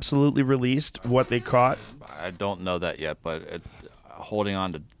been absolutely released what they caught? I don't know that yet, but holding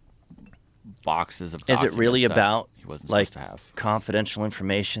on to boxes of documents. Is it really about he wasn't like supposed to have confidential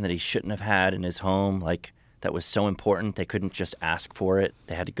information that he shouldn't have had in his home? Like that was so important they couldn't just ask for it;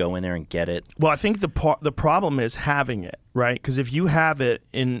 they had to go in there and get it. Well, I think the problem is having it, right? Because if you have it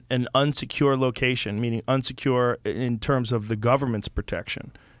in an unsecure location, meaning unsecure in terms of the government's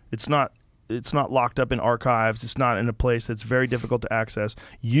protection, it's not locked up in archives. It's not in a place that's very difficult to access.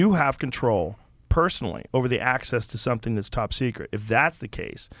 You have control personally over the access to something that's top secret. If that's the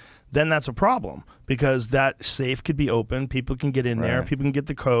case, then that's a problem because that safe could be open. People can get in there. People can get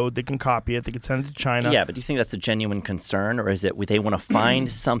the code. They can copy it. They can send it to China. Yeah, but do you think that's a genuine concern, or is it they want to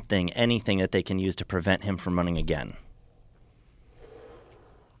find something, anything that they can use to prevent him from running again?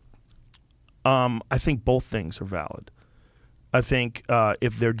 I think both things are valid. I think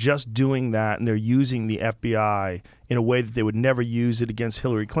if they're just doing that and they're using the FBI in a way that they would never use it against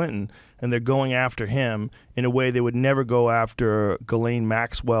Hillary Clinton, and they're going after him in a way they would never go after Ghislaine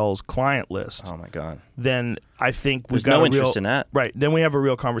Maxwell's client list. Oh my God! Then I think there's no interest in that. Right. Then we have a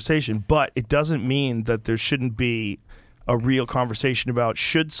real conversation, but it doesn't mean that there shouldn't be a real conversation about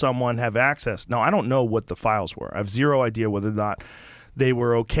should someone have access. Now, I don't know what the files were. I have zero idea whether or not they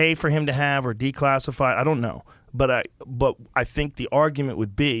were okay for him to have or declassified. I don't know. But I think the argument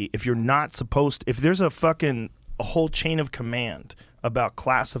would be if you're not supposed to, if there's a whole chain of command about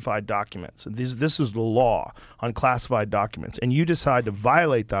classified documents, and this is the law on classified documents, and you decide to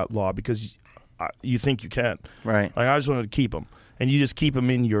violate that law because you think you can. Right. Like I just wanted to keep them, and you just keep them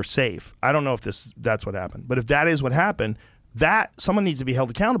in your safe. I don't know if that's what happened, but if that is what happened, that someone needs to be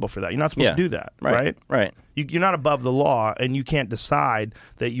held accountable for that. You're not supposed to do that, right? Right. You're not above the law, and you can't decide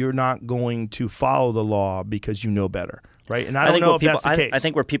that you're not going to follow the law because you know better, right? And I don't know if that's the case. I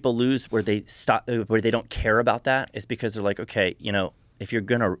think where people lose, where they stop, where they don't care about that, is because they're like, okay, if you're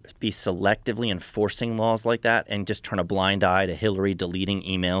going to be selectively enforcing laws like that and just turn a blind eye to Hillary deleting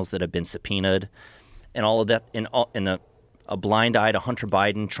emails that have been subpoenaed, and all of that, a blind eye to Hunter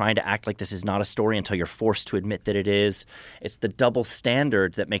Biden trying to act like this is not a story until you're forced to admit that it is. It's the double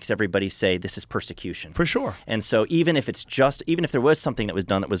standard that makes everybody say this is persecution. For sure. And so even if there was something that was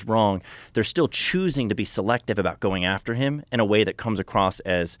done that was wrong, they're still choosing to be selective about going after him in a way that comes across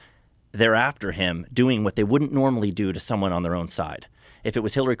as they're after him doing what they wouldn't normally do to someone on their own side. If it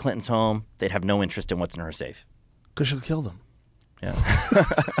was Hillary Clinton's home, they'd have no interest in what's in her safe. Because she'll kill them. Yeah.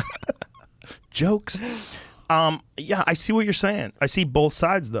 Jokes. Yeah, I see what you're saying. I see both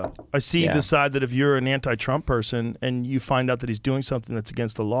sides, though. I see the side that if you're an anti-Trump person and you find out that he's doing something that's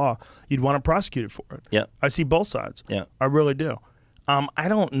against the law, you'd want to prosecute it for it. Yeah. I see both sides. Yeah. I really do. I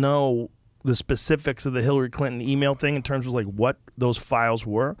don't know the specifics of the Hillary Clinton email thing in terms of like what those files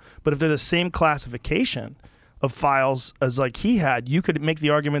were, but if they're the same classification, of files as like he had, you could make the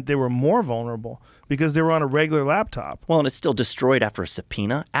argument they were more vulnerable because they were on a regular laptop. Well, and it's still destroyed after a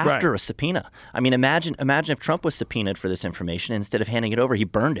subpoena. After Right. a subpoena. I mean, imagine if Trump was subpoenaed for this information, and instead of handing it over, he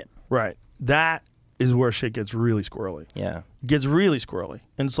burned it. Right. That is where shit gets really squirrely. Yeah. Gets really squirrely.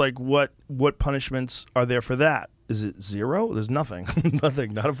 And it's like, what punishments are there for that? Is it zero? There's nothing.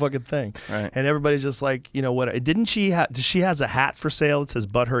 Nothing. Not a fucking thing. Right. And everybody's just like, you know what? Didn't she has a hat for sale that says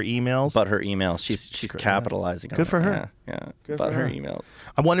 "But her emails"? But her emails. She's capitalizing on Good for it. her. Yeah. Good But for her her. emails.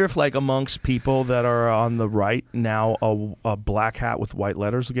 I wonder if, like, amongst people that are on the right now, a black hat with white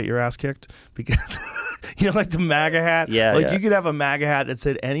letters will get your ass kicked because you know, like the MAGA hat. Yeah, like yeah. you could have a MAGA hat that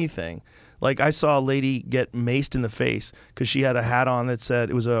said anything. Like I saw a lady get maced in the face because she had a hat on that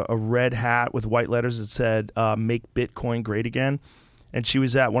said, it was a red hat with white letters that said "Make Bitcoin Great Again," and she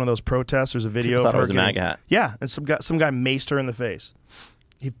was at one of those protests. There's a video People of thought her it was a getting- MAGA hat. Yeah, and some guy maced her in the face.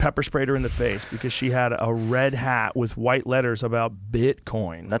 He pepper sprayed her in the face because she had a red hat with white letters about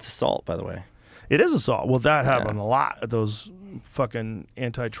Bitcoin. That's assault, by the way. It is assault. Well, that happened a lot at those fucking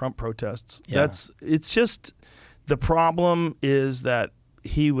anti-Trump protests. Yeah. It's just the problem is that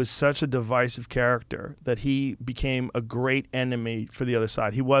he was such a divisive character that he became a great enemy for the other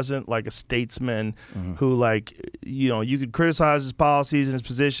side. He wasn't like a statesman who, like, you know, you could criticize his policies and his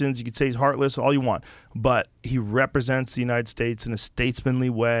positions. You could say he's heartless, all you want, but he represents the United States in a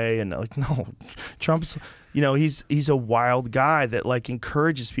statesmanly way. And like, no, Trump's, you know, he's a wild guy that like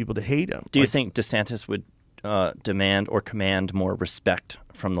encourages people to hate him. Do you Like, think DeSantis would demand or command more respect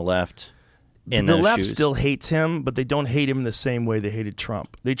from the left in the those left shoes? still hates him, but they don't hate him the same way they hated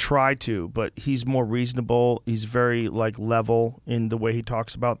Trump. They try to, but he's more reasonable. He's very like level in the way he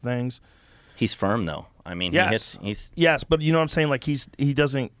talks about things. He's firm, though. I mean, Yes. he's But you know what I'm saying? Like he's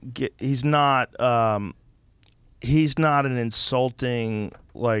not an insulting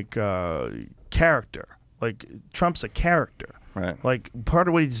like character. Like Trump's a character. right. Like part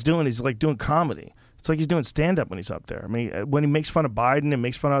of what he's doing is like doing comedy. It's like he's doing stand-up when he's up there. I mean, when he makes fun of Biden and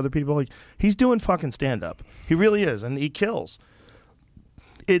makes fun of other people, like he's doing fucking stand-up. He really is, and he kills.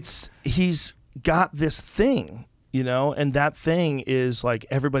 He's got this thing, you know, and that thing is like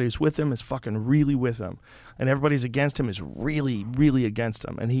everybody who's with him is fucking really with him, and everybody's against him is really, really against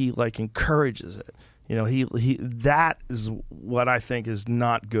him, and he like encourages it. You know, he that is what I think is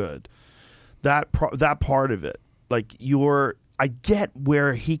not good. That part of it, like I get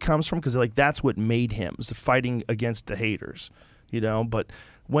where he comes from because like that's what made him, is fighting against the haters, you know. But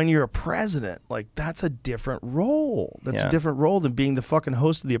when you're a president, like that's a different role. That's Yeah. a different role than being the fucking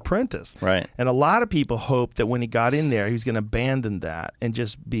host of The Apprentice. Right. And a lot of people hoped that when he got in there, he was going to abandon that and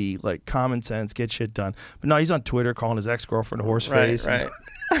just be like common sense, get shit done. But no, he's on Twitter calling his ex-girlfriend horseface. Right.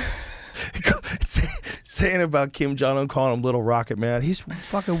 Saying about Kim Jong-un, calling him Little Rocket Man. He's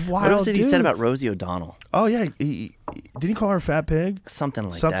fucking wild. What was it he dude. said about Rosie O'Donnell? Oh yeah, didn't he call her a fat pig? Something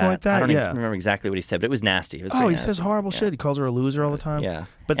like Something that. like that, I don't yeah. remember exactly what he said, but it was nasty. It was Oh, pretty he says nasty. horrible Yeah. shit. He calls her a loser all the time. Yeah,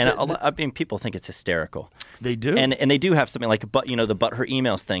 but and I mean, people think it's hysterical. they do. And they do have something like, but you know, the but her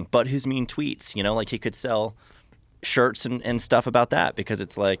emails thing, but his mean tweets. You know, like he could sell shirts and stuff about that because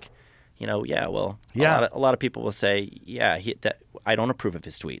it's like, you know, yeah, well, Yeah. a lot of people will say, yeah, I don't approve of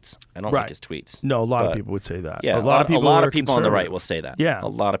his tweets. I don't Right. like his tweets. No, a lot of But, people would say that. Yeah, a lot of people on are the right conservative. will say that. Yeah. A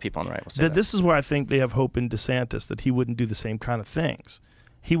lot of people on the right will say that. This is where I think they have hope in DeSantis that he wouldn't do the same kind of things.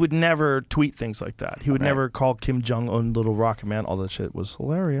 He would never tweet things like that. He would Right. never call Kim Jong-un Little Rocket Man. All that shit was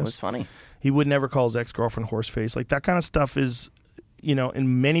hilarious. It was funny. He would never call his ex-girlfriend horseface. Like that kind of stuff is, you know,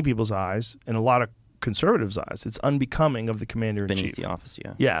 in many people's eyes, in a lot of conservatives' eyes, it's unbecoming of the commander-in-chief. Beneath the office,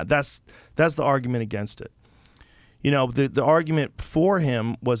 yeah. Yeah, that's the argument against it. You know, the argument for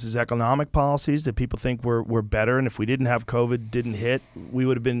him was his economic policies that people think were better, and if we didn't have COVID, didn't hit, we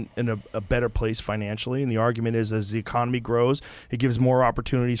would have been in a better place financially. And the argument is, as the economy grows, it gives more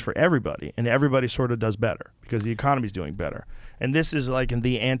opportunities for everybody, and everybody sort of does better because the economy's doing better. And this is like in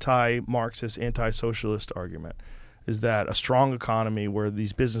the anti-Marxist, anti-socialist argument, is that a strong economy where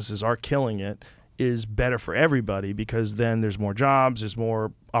these businesses are killing it is better for everybody because then there's more jobs, there's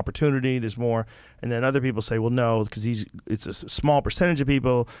more opportunity, there's more. And then other people say, well, no, because it's a small percentage of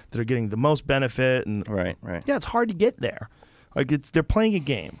people that are getting the most benefit. And Right. yeah, it's hard to get there. Like they're playing a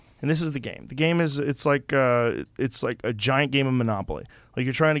game, and this is the game. The game is it's like a giant game of Monopoly. Like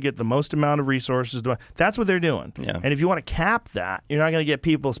you're trying to get the most amount of resources. That's what they're doing. Yeah. And if you want to cap that, you're not going to get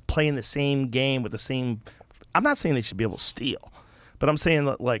people playing the same game with the same. I'm not saying they should be able to steal. But I'm saying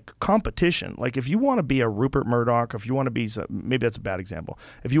that, like, competition. Like, if you want to be a Rupert Murdoch, if you want to be, maybe that's a bad example.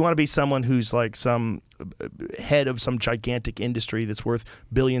 If you want to be someone who's like some head of some gigantic industry that's worth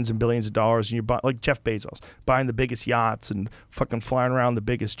billions and billions of dollars, and you're like Jeff Bezos, buying the biggest yachts and fucking flying around the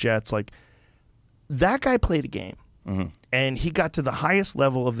biggest jets, like, that guy played a game. And he got to the highest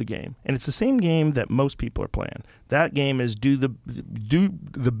level of the game, and it's the same game that most people are playing. That game is do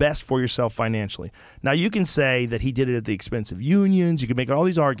the best for yourself financially. Now you can say that he did it at the expense of unions. You can make all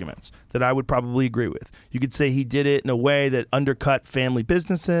these arguments that I would probably agree with. You could say he did it in a way that undercut family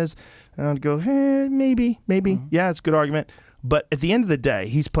businesses. And I'd go, maybe, yeah, it's a good argument. But at the end of the day,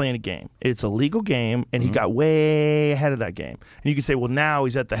 he's playing a game. It's a legal game, and he got way ahead of that game. And you can say, well, now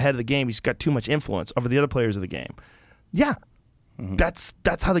he's at the head of the game. He's got too much influence over the other players of the game. Yeah, that's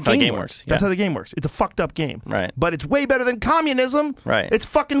how the game works. That's how the game works. It's a fucked up game. Right. But it's way better than communism. Right. It's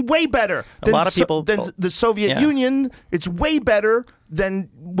fucking way better than, a lot of people, than the Soviet Union. It's way better than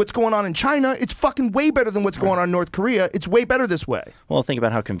what's going on in China. It's fucking way better than what's going on in North Korea. It's way better this way. Well, think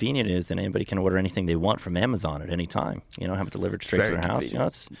about how convenient it is that anybody can order anything they want from Amazon at any time. You know, have it delivered straight to their house. You know,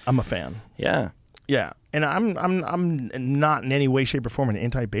 I'm a fan. Yeah. Yeah, and I'm not in any way, shape, or form an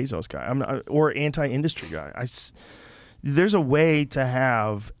anti-Bezos guy. Or anti-industry guy. There's a way to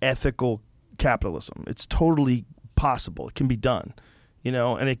have ethical capitalism. It's totally possible. It can be done, you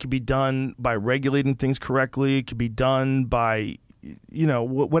know, and it can be done by regulating things correctly. It can be done by, you know,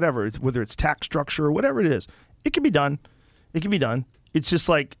 whatever, whether it's tax structure or whatever it is. It can be done. It can be done. It's just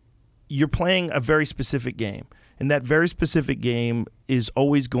like you're playing a very specific game, and that very specific game is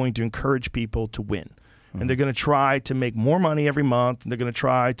always going to encourage people to win. And they're going to try to make more money every month, and they're going to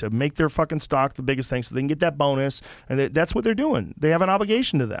try to make their fucking stock the biggest thing so they can get that bonus, and that's what they're doing. They have an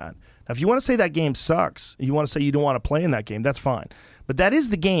obligation to that. Now, if you want to say that game sucks, you want to say you don't want to play in that game, that's fine. But that is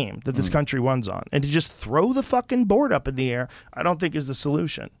the game that this country runs on. And to just throw the fucking board up in the air, I don't think is the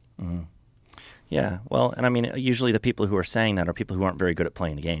solution. Yeah, well, and I mean, usually the people who are saying that are people who aren't very good at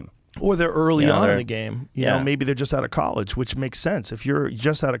playing the game. Or they're early on in the game. You know, maybe they're just out of college, which makes sense. If you're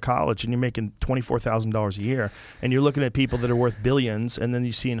just out of college and you're making $24,000 a year, and you're looking at people that are worth billions, and then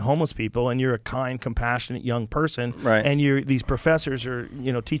you see homeless people, and you're a kind, compassionate young person, right. And these professors are,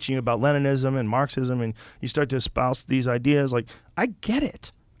 you know, teaching you about Leninism and Marxism, and you start to espouse these ideas. Like, I get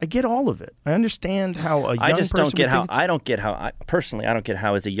it. I get all of it. I understand how a young person. I just don't get how. I don't get how. Personally, I don't get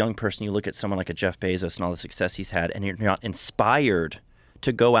how, as a young person, you look at someone like a Jeff Bezos and all the success he's had, and you're not inspired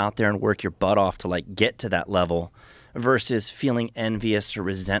to go out there and work your butt off to like get to that level, versus feeling envious or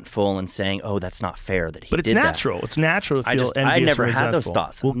resentful and saying, "Oh, that's not fair that he did that." But it's natural. It's natural to feel envious. I never or resentful. had those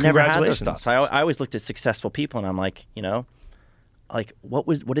thoughts. Well, never had those thoughts. I always looked at successful people, and I'm like, you know, like what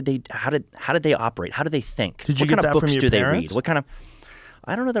did they? How did they operate? How did they think? Did you what get kind that of books from your do parents? they read? What kind of?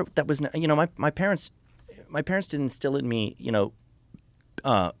 I don't know that was, you know, my parents didn't instill in me, you know,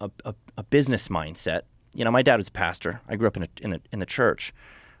 a business mindset. You know, my dad was a pastor. I grew up in the church.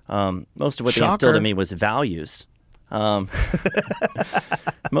 Most of what they instilled in me was values. Most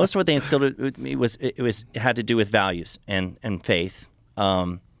of what they instilled in me it had to do with values and faith,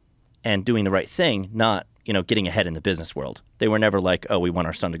 and doing the right thing, not, you know, getting ahead in the business world. They were never like, oh, we want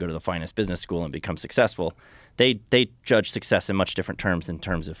our son to go to the finest business school and become successful. They judge success in much different terms, in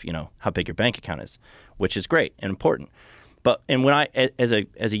terms of, you know, how big your bank account is, which is great and important. But and when I, as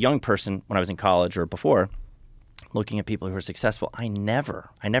a young person, when I was in college or before, looking at people who are successful, I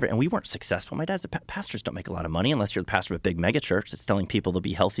never, and we weren't successful. My dad's pastors don't make a lot of money unless you're the pastor of a big mega church that's telling people they'll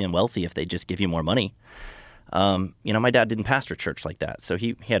be healthy and wealthy if they just give you more money. You know, my dad didn't pastor a church like that, so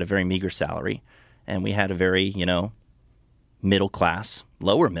he had a very meager salary, and we had a very, you know,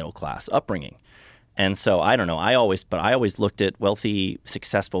 lower middle class upbringing. And so I don't know. I always looked at wealthy,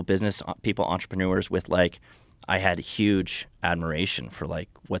 successful business people, entrepreneurs, with like, I had huge admiration for like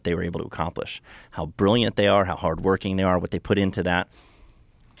what they were able to accomplish, how brilliant they are, how hardworking they are, what they put into that.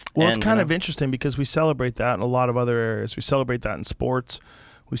 Well, it's kind of interesting because we celebrate that in a lot of other areas. We celebrate that in sports.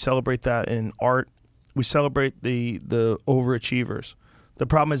 We celebrate that in art. We celebrate the overachievers. The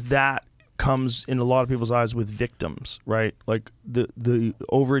problem is that comes in a lot of people's eyes with victims, right? Like the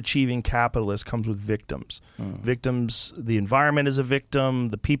overachieving capitalist comes with victims. Victims, the environment is a victim,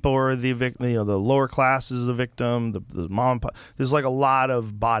 the people are the victim, you know, the lower class is the victim, the mom and pop. There's like a lot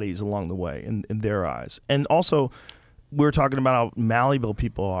of bodies along the way in their eyes. And also, we were talking about how malleable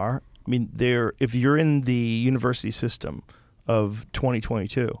people are. I mean, if you're in the university system of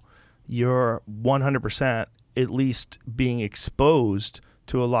 2022, you're 100% at least being exposed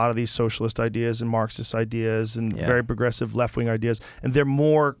to a lot of these socialist ideas and Marxist ideas and very progressive left-wing ideas, and they're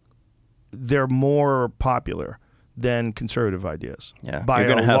more popular than conservative ideas. Yeah, by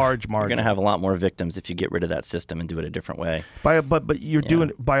you're a gonna have, large You're margin. going to have a lot more victims if you get rid of that system and do it a different way. But you're doing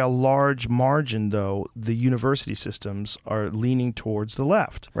it by a large margin, though. The university systems are leaning towards the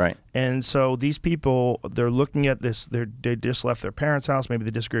left, Right. and so these people, they're looking at this. They just left their parents' house. Maybe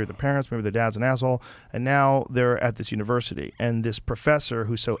they disagree with their parents. Maybe their dad's an asshole, and now they're at this university. And this professor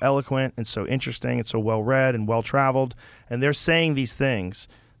who's so eloquent and so interesting and so well read and well traveled, and they're saying these things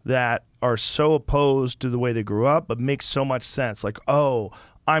that are so opposed to the way they grew up, but makes so much sense. Like, oh,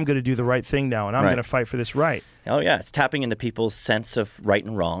 I'm going to do the right thing now, and I'm going to fight for this right. Oh yeah, it's tapping into people's sense of right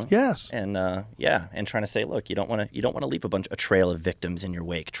and wrong. Yes, and and trying to say, look, you don't want to leave a trail of victims in your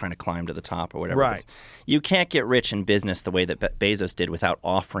wake, trying to climb to the top or whatever. Right. You can't get rich in business the way that Bezos did without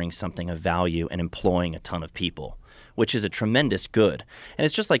offering something of value and employing a ton of people, which is a tremendous good. And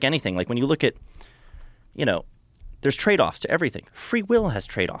it's just like anything. Like when you look at, there's trade-offs to everything. Free will has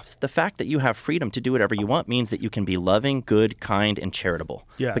trade-offs. The fact that you have freedom to do whatever you want means that you can be loving, good, kind, and charitable.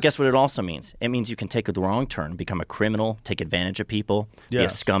 Yes. But guess what it also means? It means you can take the wrong turn, become a criminal, take advantage of people, be a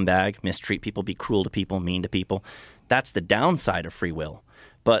scumbag, mistreat people, be cruel to people, mean to people. That's the downside of free will.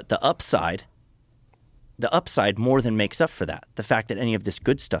 But the upside more than makes up for that. The fact that any of this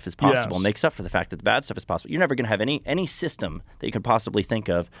good stuff is possible makes up for the fact that the bad stuff is possible. You're never going to have any system that you could possibly think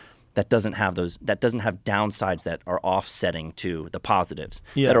of that doesn't have downsides that are offsetting to the positives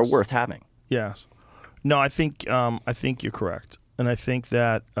that are worth having. Yes. No, I think you're correct, and I think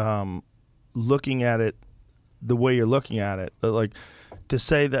that looking at it the way you're looking at it, like to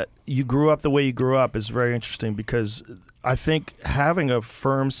say that you grew up the way you grew up is very interesting, because I think having a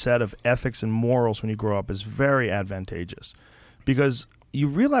firm set of ethics and morals when you grow up is very advantageous, because you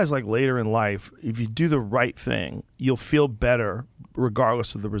realize, like, later in life, if you do the right thing, you'll feel better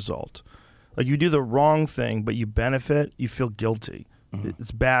regardless of the result. Like, you do the wrong thing, but you benefit, you feel guilty. Mm-hmm.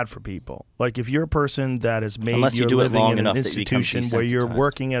 It's bad for people. Like, if you're a person that has made Unless you your do it living long in an enough that you become institution where you're desensitized.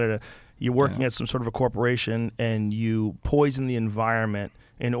 working at some sort of a corporation, and you poison the environment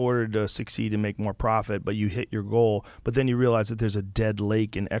in order to succeed and make more profit, but you hit your goal, but then you realize that there's a dead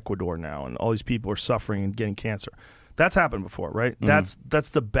lake in Ecuador now, and all these people are suffering and getting cancer. That's happened before, right? Mm-hmm. That's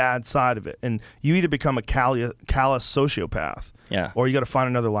the bad side of it. And you either become a callous sociopath, or you got to find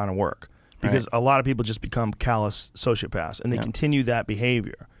another line of work, because a lot of people just become callous sociopaths, and they continue that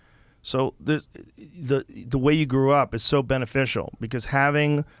behavior. So the way you grew up is so beneficial, because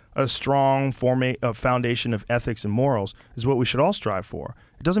having a strong foundation of ethics and morals is what we should all strive for.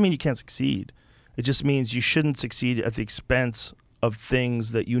 It doesn't mean you can't succeed. It just means you shouldn't succeed at the expense of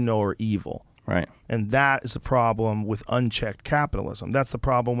things that you know are evil. Right. And that is the problem with unchecked capitalism. That's the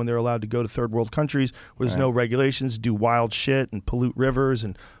problem when they're allowed to go to third world countries where there's no regulations, do wild shit and pollute rivers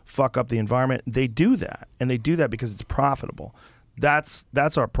and fuck up the environment. They do that, and they do that because it's profitable. That's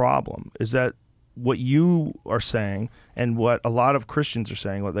our problem, is that what you are saying and what a lot of Christians are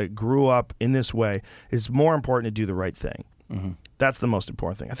saying, what they grew up in this way, is more important to do the right thing. Mm-hmm. That's the most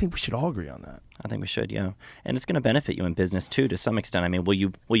important thing. I think we should all agree on that. I think we should, yeah. And it's going to benefit you in business too, to some extent. I mean, will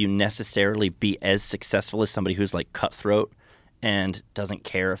you necessarily be as successful as somebody who's like cutthroat and doesn't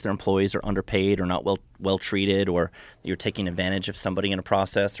care if their employees are underpaid or not well treated, or you're taking advantage of somebody in a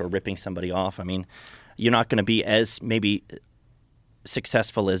process or ripping somebody off? I mean, you're not going to be as maybe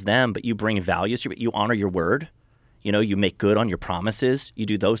successful as them, but you bring values. You honor your word. You make good on your promises. You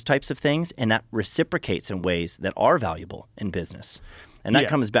do those types of things, and that reciprocates in ways that are valuable in business. And that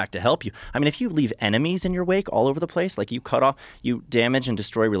comes back to help you. I mean, if you leave enemies in your wake all over the place, like you cut off, you damage and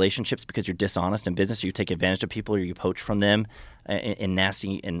destroy relationships because you're dishonest in business, or you take advantage of people, or you poach from them in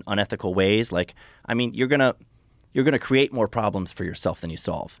nasty and unethical ways, like, I mean, you're gonna create more problems for yourself than you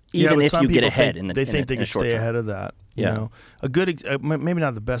solve, even if you get ahead. They think they can stay ahead of that. You know? A good, maybe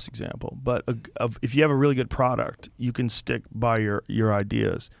not the best example, but if you have a really good product, you can stick by your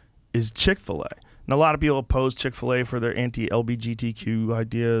ideas, is Chick-fil-A. And a lot of people oppose Chick-fil-A for their anti-LGBTQ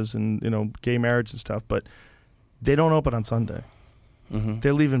ideas and gay marriage and stuff, but they don't open on Sunday. Mm-hmm.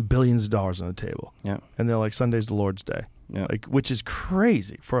 They're leaving billions of dollars on the table. Yeah. And they're like, Sunday's the Lord's Day. Yeah. Like, which is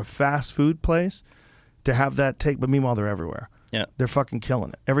crazy for a fast food place to have that take, but meanwhile they're everywhere. Yeah, they're fucking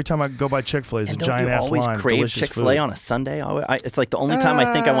killing it. Every time I go by Chick-fil-A, there's a giant ass line. Don't you always crave Chick-fil-A on a Sunday? It's like the only time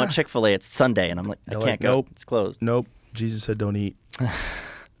I think I want Chick-fil-A, it's Sunday, and I'm like, I can't go. Nope, it's closed. Nope. Jesus said, don't eat.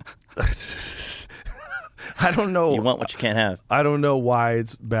 I don't know. You want what you can't have. I don't know why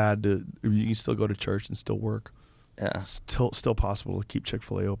it's bad to. You can still go to church and still work. Yeah, still possible to keep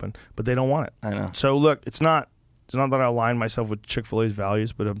Chick-fil-A open, but they don't want it. I know. So look, it's not that I align myself with Chick-fil-A's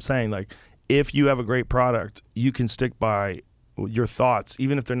values, but I'm saying, like, if you have a great product, you can stick by your thoughts,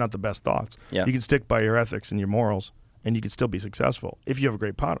 even if they're not the best thoughts. Yeah. You can stick by your ethics and your morals, and you can still be successful if you have a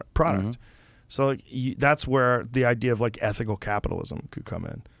great product. Mm-hmm. So like that's where the idea of like ethical capitalism could come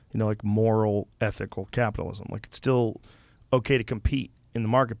in. Like moral, ethical capitalism. Like it's still okay to compete in the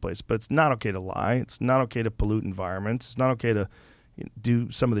marketplace, but it's not okay to lie. It's not okay to pollute environments. It's not okay to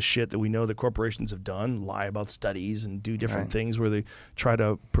do some of the shit that we know that corporations have done, lie about studies and do different things where they try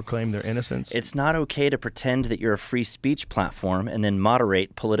to proclaim their innocence. It's not okay to pretend that you're a free speech platform and then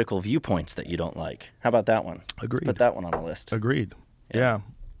moderate political viewpoints that you don't like. How about that one? Agreed. Let's put that one on the list. Agreed. Yeah.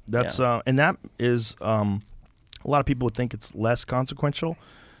 That's and that is a lot of people would think it's less consequential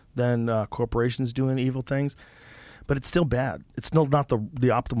than corporations doing evil things. But it's still bad. It's still not the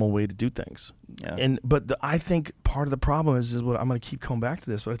optimal way to do things. Yeah. But I think part of the problem is what I'm going to keep coming back to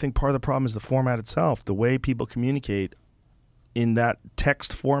this. But I think part of the problem is the format itself. The way people communicate in that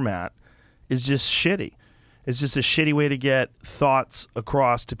text format is just shitty. It's just a shitty way to get thoughts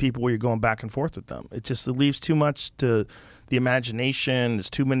across to people where you're going back and forth with them. It leaves too much to the imagination. It's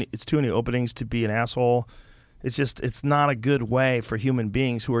too many openings to be an asshole. It's not a good way for human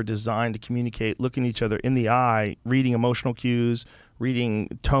beings who are designed to communicate, looking each other in the eye, reading emotional cues,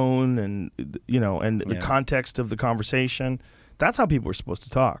 reading tone and the context of the conversation. That's how people are supposed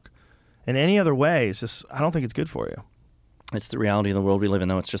to talk. And any other way, I don't think it's good for you. It's the reality of the world we live in,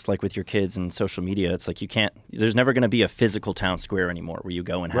 though. It's just like with your kids and social media. It's like there's never going to be a physical town square anymore where you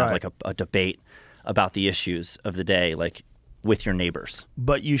go and have like a debate about the issues of the day, like with your neighbors.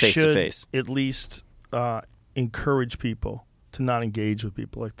 But you face should to face. At least encourage people to not engage with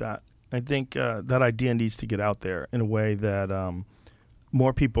people like that. I think that idea needs to get out there in a way that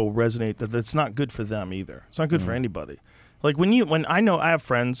more people resonate that it's not good for them either. It's not good for anybody. Like when I know I have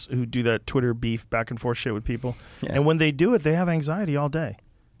friends who do that Twitter beef back and forth shit with people, and when they do it, they have anxiety all day.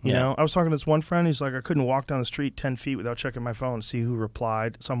 You know, I was talking to this one friend. He's like, I couldn't walk down the street 10 feet without checking my phone to see who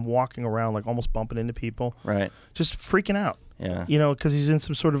replied. So I'm walking around like almost bumping into people, right? Just freaking out. Yeah, because he's in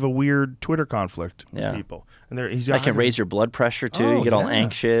some sort of a weird Twitter conflict with people, and that can raise your blood pressure too. You get all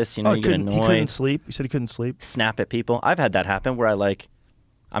anxious. You get annoyed. He couldn't sleep. He said he couldn't sleep. Snap at people. I've had that happen where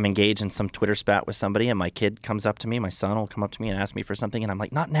I'm engaged in some Twitter spat with somebody, and my kid comes up to me, my son will come up to me and ask me for something, and I'm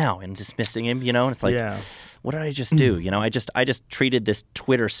like, not now, and dismissing him, and it's like, what did I just do? I just treated this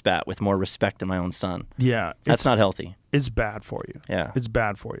Twitter spat with more respect than my own son. Yeah. That's not healthy. It's bad for you. Yeah. It's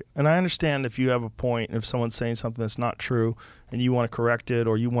bad for you. And I understand if you have a point, if someone's saying something that's not true, and you want to correct it,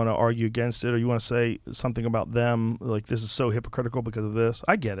 or you want to argue against it, or you want to say something about them, like this is so hypocritical because of this.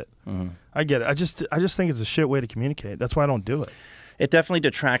 I get it. Mm-hmm. I get it. I just think it's a shit way to communicate. That's why I don't do it. It definitely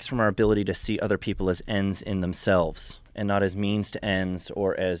detracts from our ability to see other people as ends in themselves and not as means to ends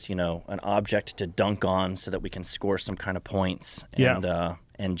or as, an object to dunk on so that we can score some kind of points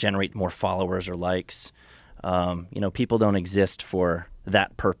and generate more followers or likes. People don't exist for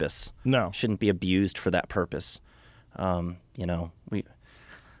that purpose. No. Shouldn't be abused for that purpose. I don't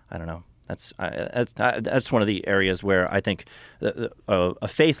know. That's one of the areas where I think a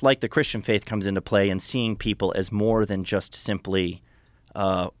faith like the Christian faith comes into play in seeing people as more than just simply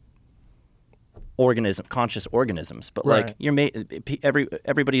conscious organisms, but like you're made.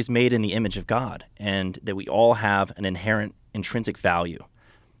 Everybody's made in the image of God, and that we all have an inherent intrinsic value,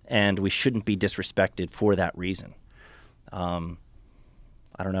 and we shouldn't be disrespected for that reason. I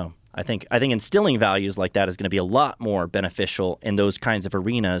don't know. I think instilling values like that is going to be a lot more beneficial in those kinds of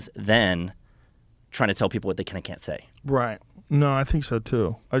arenas than trying to tell people what they can and can't say. Right. No, I think so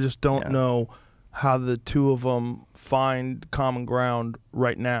too. I just don't know how the two of them find common ground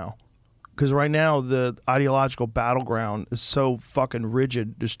right now. Because right now the ideological battleground is so fucking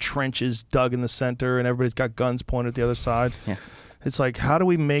rigid. There's trenches dug in the center and everybody's got guns pointed at the other side. Yeah. It's like, how do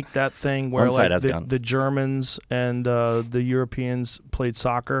we make that thing where the Germans and the Europeans played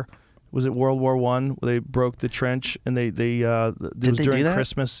soccer? Was it World War I where they broke the trench and it was during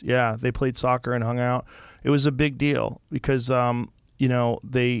Christmas? Yeah, they played soccer and hung out. It was a big deal because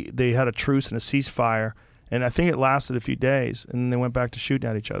they had a truce and a ceasefire, and I think it lasted a few days, and then they went back to shooting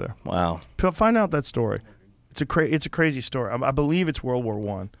at each other. Wow! Find out that story. It's a crazy story. I believe it's World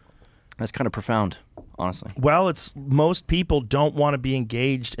War I. That's kind of profound, honestly. Well, most people don't want to be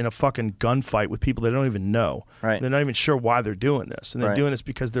engaged in a fucking gunfight with people they don't even know. Right. They're not even sure why they're doing this. And they're doing this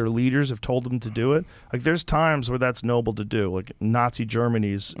because their leaders have told them to do it. Like, there's times where that's noble to do. Like, Nazi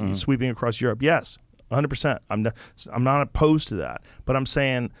Germany's sweeping across Europe. Yes, 100%. I'm not opposed to that. But I'm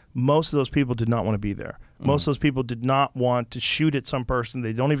saying most of those people did not want to be there. Most of those people did not want to shoot at some person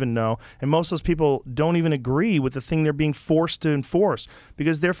they don't even know. And most of those people don't even agree with the thing they're being forced to enforce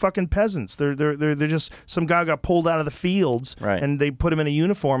because they're fucking peasants. They're just some guy got pulled out of the fields and they put him in a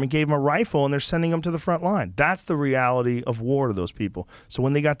uniform and gave him a rifle and they're sending him to the front line. That's the reality of war to those people. So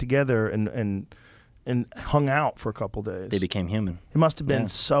when they got together and and hung out for a couple days. They became human. It must have been Yeah.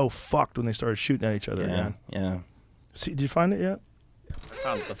 so fucked when they started shooting at each other again. Yeah. See, did you find it yet?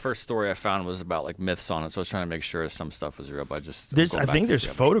 The first story I found was about like myths on it, so I was trying to make sure some stuff was real. But I think there's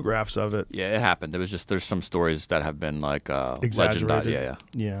photographs of it. Yeah, it happened. It was just there's some stories that have been like Exaggerated. legendary.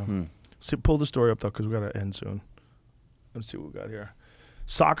 Yeah. So pull the story up though, because we got to end soon. Let's see what we got here.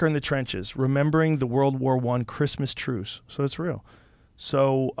 Soccer in the trenches, remembering the World War I Christmas truce. So it's real.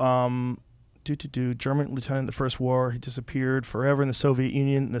 So, German lieutenant in the First War, he disappeared forever in the Soviet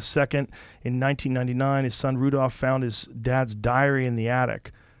Union. In the second, in 1999, his son Rudolf found his dad's diary in the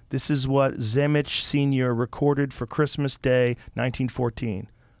attic. This is what Zemich Sr. recorded for Christmas Day, 1914.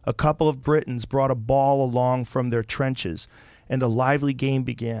 A couple of Britons brought a ball along from their trenches, and a lively game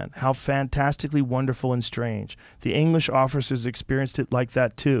began. How fantastically wonderful and strange. The English officers experienced it like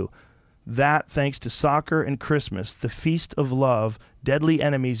that too. That, thanks to soccer and Christmas, the feast of love, deadly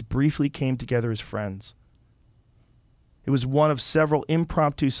enemies briefly came together as friends. It was one of several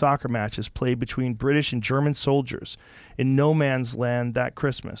impromptu soccer matches played between British and German soldiers in no man's land that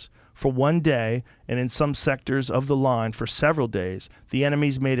Christmas. For one day, and in some sectors of the line for several days, the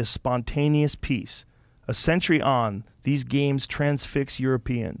enemies made a spontaneous peace. A century on, these games transfix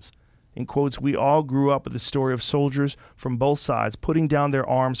Europeans. In quotes, we all grew up with the story of soldiers from both sides putting down their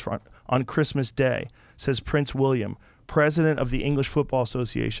arms on Christmas Day, says Prince William, president of the English Football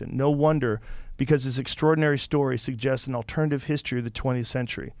Association. No wonder, because this extraordinary story suggests an alternative history of the 20th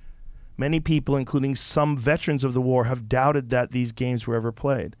century. Many people, including some veterans of the war, have doubted that these games were ever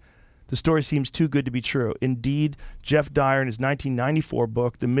played. The story seems too good to be true. Indeed, Jeff Dyer, in his 1994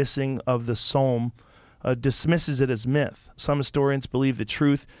 book, The Missing of the Somme, dismisses it as myth. Some historians believe the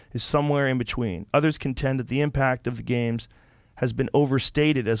truth is somewhere in between. Others contend that the impact of the games has been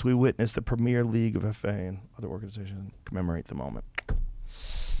overstated as we witness the Premier League of FA and other organizations commemorate the moment.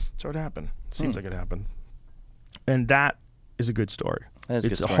 So it happened. It seems like it happened. And that is a good story.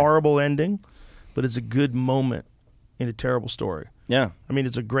 It's a horrible ending, but it's a good moment in a terrible story. Yeah. I mean,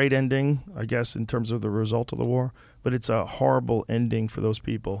 it's a great ending, I guess, in terms of the result of the war, but it's a horrible ending for those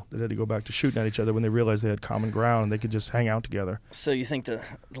people that had to go back to shooting at each other when they realized they had common ground and they could just hang out together. So you think the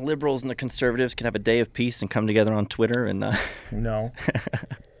liberals and the conservatives can have a day of peace and come together on Twitter and No.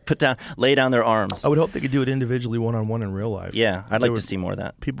 lay down their arms? I would hope they could do it individually, one-on-one in real life. Yeah, I'd like to see more of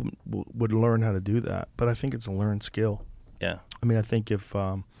that. People would learn how to do that, but I think it's a learned skill. Yeah. I mean, I think if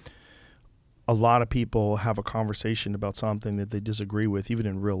a lot of people have a conversation about something that they disagree with, even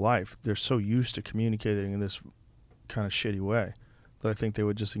in real life, they're so used to communicating in this kind of shitty way that I think they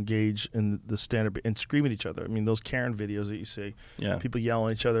would just engage in the standard and scream at each other. I mean, those Karen videos that you see, people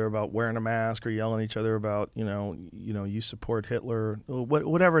yelling at each other about wearing a mask or yelling at each other about, you support Hitler,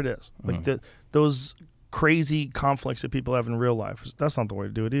 whatever it is. Like those crazy conflicts that people have in real life, that's not the way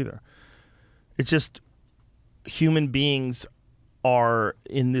to do it either. It's just human beings are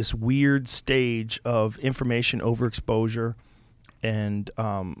in this weird stage of information overexposure and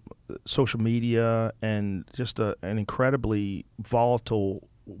social media and just an incredibly volatile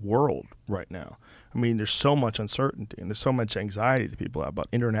world right now. I mean, there's so much uncertainty and there's so much anxiety that people have about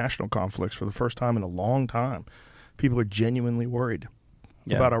international conflicts for the first time in a long time. People are genuinely worried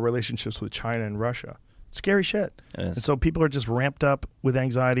about our relationships with China and Russia. It's scary shit. It is. And so people are just ramped up with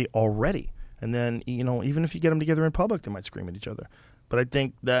anxiety already. And then, even if you get them together in public, they might scream at each other. But I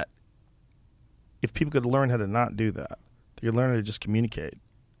think that if people could learn how to not do that, they could learn how to just communicate,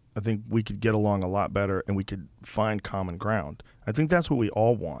 I think we could get along a lot better and we could find common ground. I think that's what we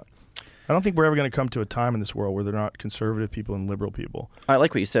all want. I don't think we're ever going to come to a time in this world where they're not conservative people and liberal people. I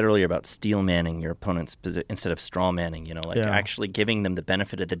like what you said earlier about steel manning your opponent's position instead of straw manning, actually giving them the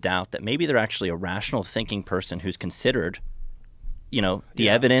benefit of the doubt that maybe they're actually a rational thinking person who's considered the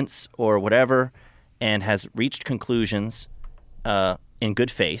evidence or whatever, and has reached conclusions in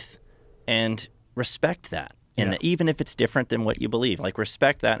good faith, and respect that. And even if it's different than what you believe,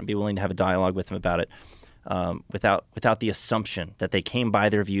 respect that and be willing to have a dialogue with them about it, without the assumption that they came by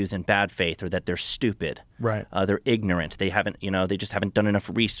their views in bad faith or that they're stupid. Right. They're ignorant. They haven't, they just haven't done enough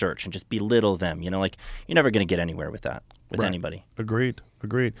research and just belittle them. You're never going to get anywhere with that, with anybody. Agreed.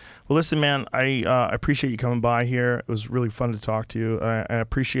 Well, listen, man, I appreciate you coming by here. It was really fun to talk to you. I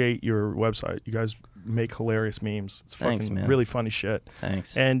appreciate your website. You guys make hilarious memes. It's fucking really funny shit.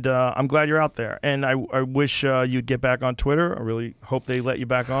 Thanks. And I'm glad you're out there. And I wish you'd get back on Twitter. I really hope they let you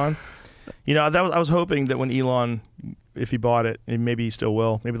back on. I was hoping that when Elon, if he bought it, and maybe he still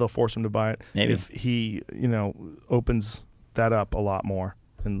will, maybe they'll force him to buy it. Maybe. If he, opens that up a lot more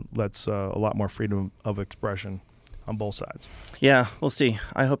and lets a lot more freedom of expression on both sides. Yeah, we'll see.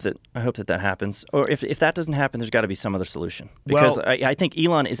 I hope that happens. Or if that doesn't happen, there's got to be some other solution. Because I think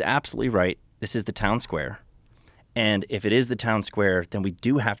Elon is absolutely right this is the town square. And if it is the town square, then we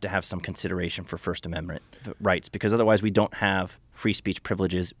do have to have some consideration for First Amendment rights, because otherwise we don't have free speech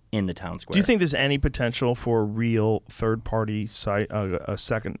privileges in the town square. Do you think there's any potential for a real third-party site, a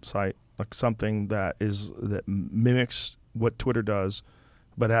second site, like something that mimics what Twitter does,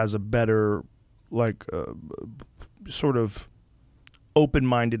 but has a better, like, sort of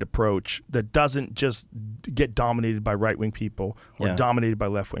open-minded approach that doesn't just get dominated by right-wing people or dominated by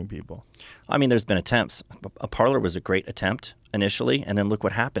left-wing people? I mean, there's been attempts. A Parler was a great attempt initially, and then look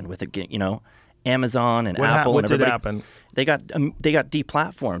what happened with it. Amazon and Apple what and everybody. What did happen? They got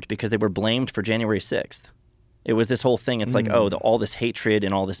deplatformed because they were blamed for January 6th. It was this whole thing. It's like, all this hatred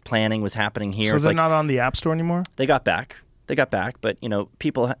and all this planning was happening here. So it's they're like, not on the App Store anymore? They got back, but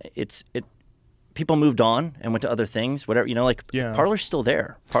people moved on and went to other things, whatever, Parler's still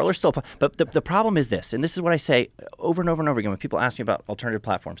there. But the problem is this, and this is what I say over and over and over again when people ask me about alternative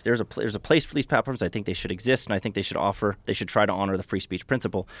platforms. There's a place for these platforms. I think they should exist, and I think they should try to honor the free speech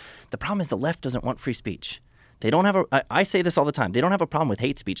principle. The problem is the left doesn't want free speech. They don't have I say this all the time. They don't have a problem with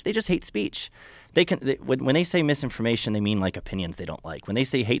hate speech. They just hate speech. When they say misinformation, they mean like opinions they don't like. When they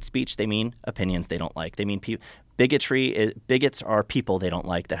say hate speech, they mean opinions they don't like. They mean bigots are people they don't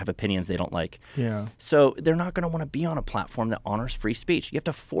like that have opinions they don't like. Yeah. So they're not going to want to be on a platform that honors free speech. You have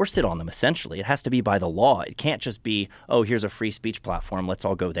to force it on them, essentially. It has to be by the law. It can't just be, here's a free speech platform. Let's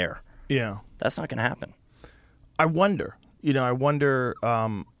all go there. Yeah. That's not going to happen. I wonder.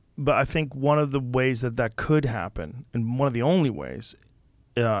 But I think one of the ways that could happen, and one of the only ways,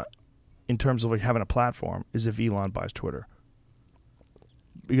 in terms of like having a platform, is if Elon buys Twitter.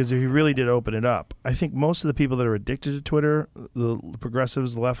 Because if he really did open it up, I think most of the people that are addicted to Twitter, the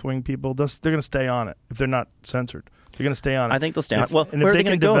progressives, the left-wing people, they're going to stay on it if they're not censored. They're going to stay on it. I think they'll stay on it. Well, and where if are they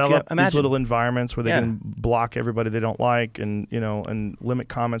they going can to go? develop these Imagine. little environments where they can block everybody they don't like and limit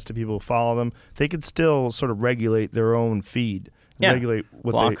comments to people who follow them, they could still sort of regulate their own feed. Regulate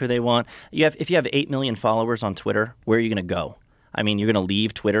what block who they want. If you have 8 million followers on Twitter, where are you going to go? I mean, you're going to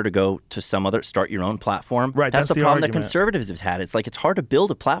leave Twitter to go to some other, start your own platform. Right. That's the problem argument. that conservatives have had. It's like it's hard to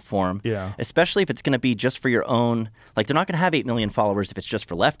build a platform, especially if it's going to be just for your own. Like they're not going to have 8 million followers if it's just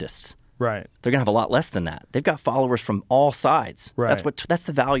for leftists. Right. They're going to have a lot less than that. They've got followers from all sides. Right. That's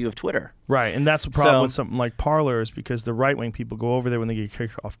the value of Twitter. Right, and that's the problem with something like Parler is because the right-wing people go over there when they get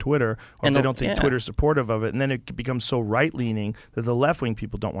kicked off Twitter, or if they don't think Twitter's supportive of it, and then it becomes so right-leaning that the left-wing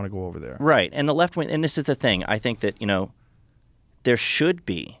people don't want to go over there. Right, and the left-wing, and this is the thing, I think that, there should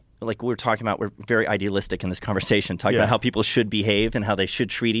be, like we're talking about, we're very idealistic in this conversation, talking about how people should behave and how they should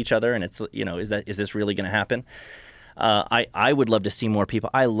treat each other, and it's, is this really going to happen? I would love to see more people.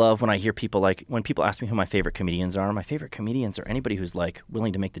 I love when I hear people when people ask me who my favorite comedians are. My favorite comedians are anybody who's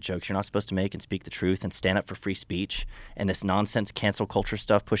willing to make the jokes you're not supposed to make and speak the truth and stand up for free speech and this nonsense cancel culture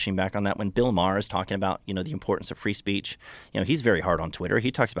stuff, pushing back on that. When Bill Maher is talking about, the importance of free speech, he's very hard on Twitter.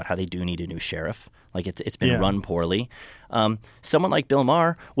 He talks about how they do need a new sheriff. Like it's been run poorly. Someone like Bill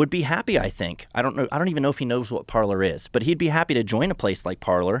Maher would be happy, I think. I don't know. I don't even know if he knows what Parler is, but he'd be happy to join a place like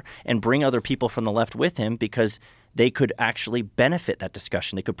Parler and bring other people from the left with him because they could actually benefit that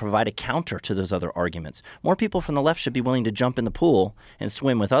discussion. They could provide a counter to those other arguments. More people from the left should be willing to jump in the pool and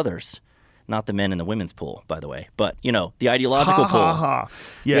swim with others. Not the men in the women's pool, by the way, but, the ideological pool.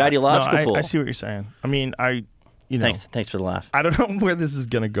 Yeah. The ideological pool. I see what you're saying. I mean, Thanks for the laugh. I don't know where this is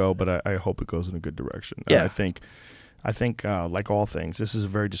going to go, but I hope it goes in a good direction. Yeah. And I think like all things, this is a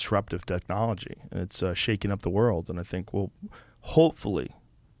very disruptive technology, and it's shaking up the world. And I think hopefully,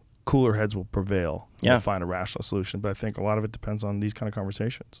 cooler heads will prevail. We'll find a rational solution. But I think a lot of it depends on these kind of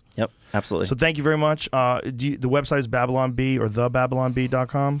conversations. Yep, absolutely. So thank you very much. The website is BabylonB or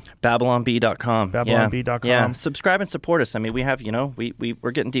thebabylonb.com? BabylonB.com. BabylonB.com. Yeah. Subscribe and support us. I mean, we have,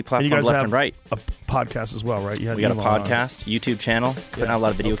 we're getting deplatformed left and right. A podcast as well, right? We got a podcast, YouTube channel, putting out a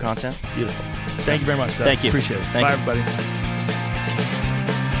lot of video content. Beautiful. Thank you very much, Seth. Thank you. Appreciate it. Thank Bye, you. everybody.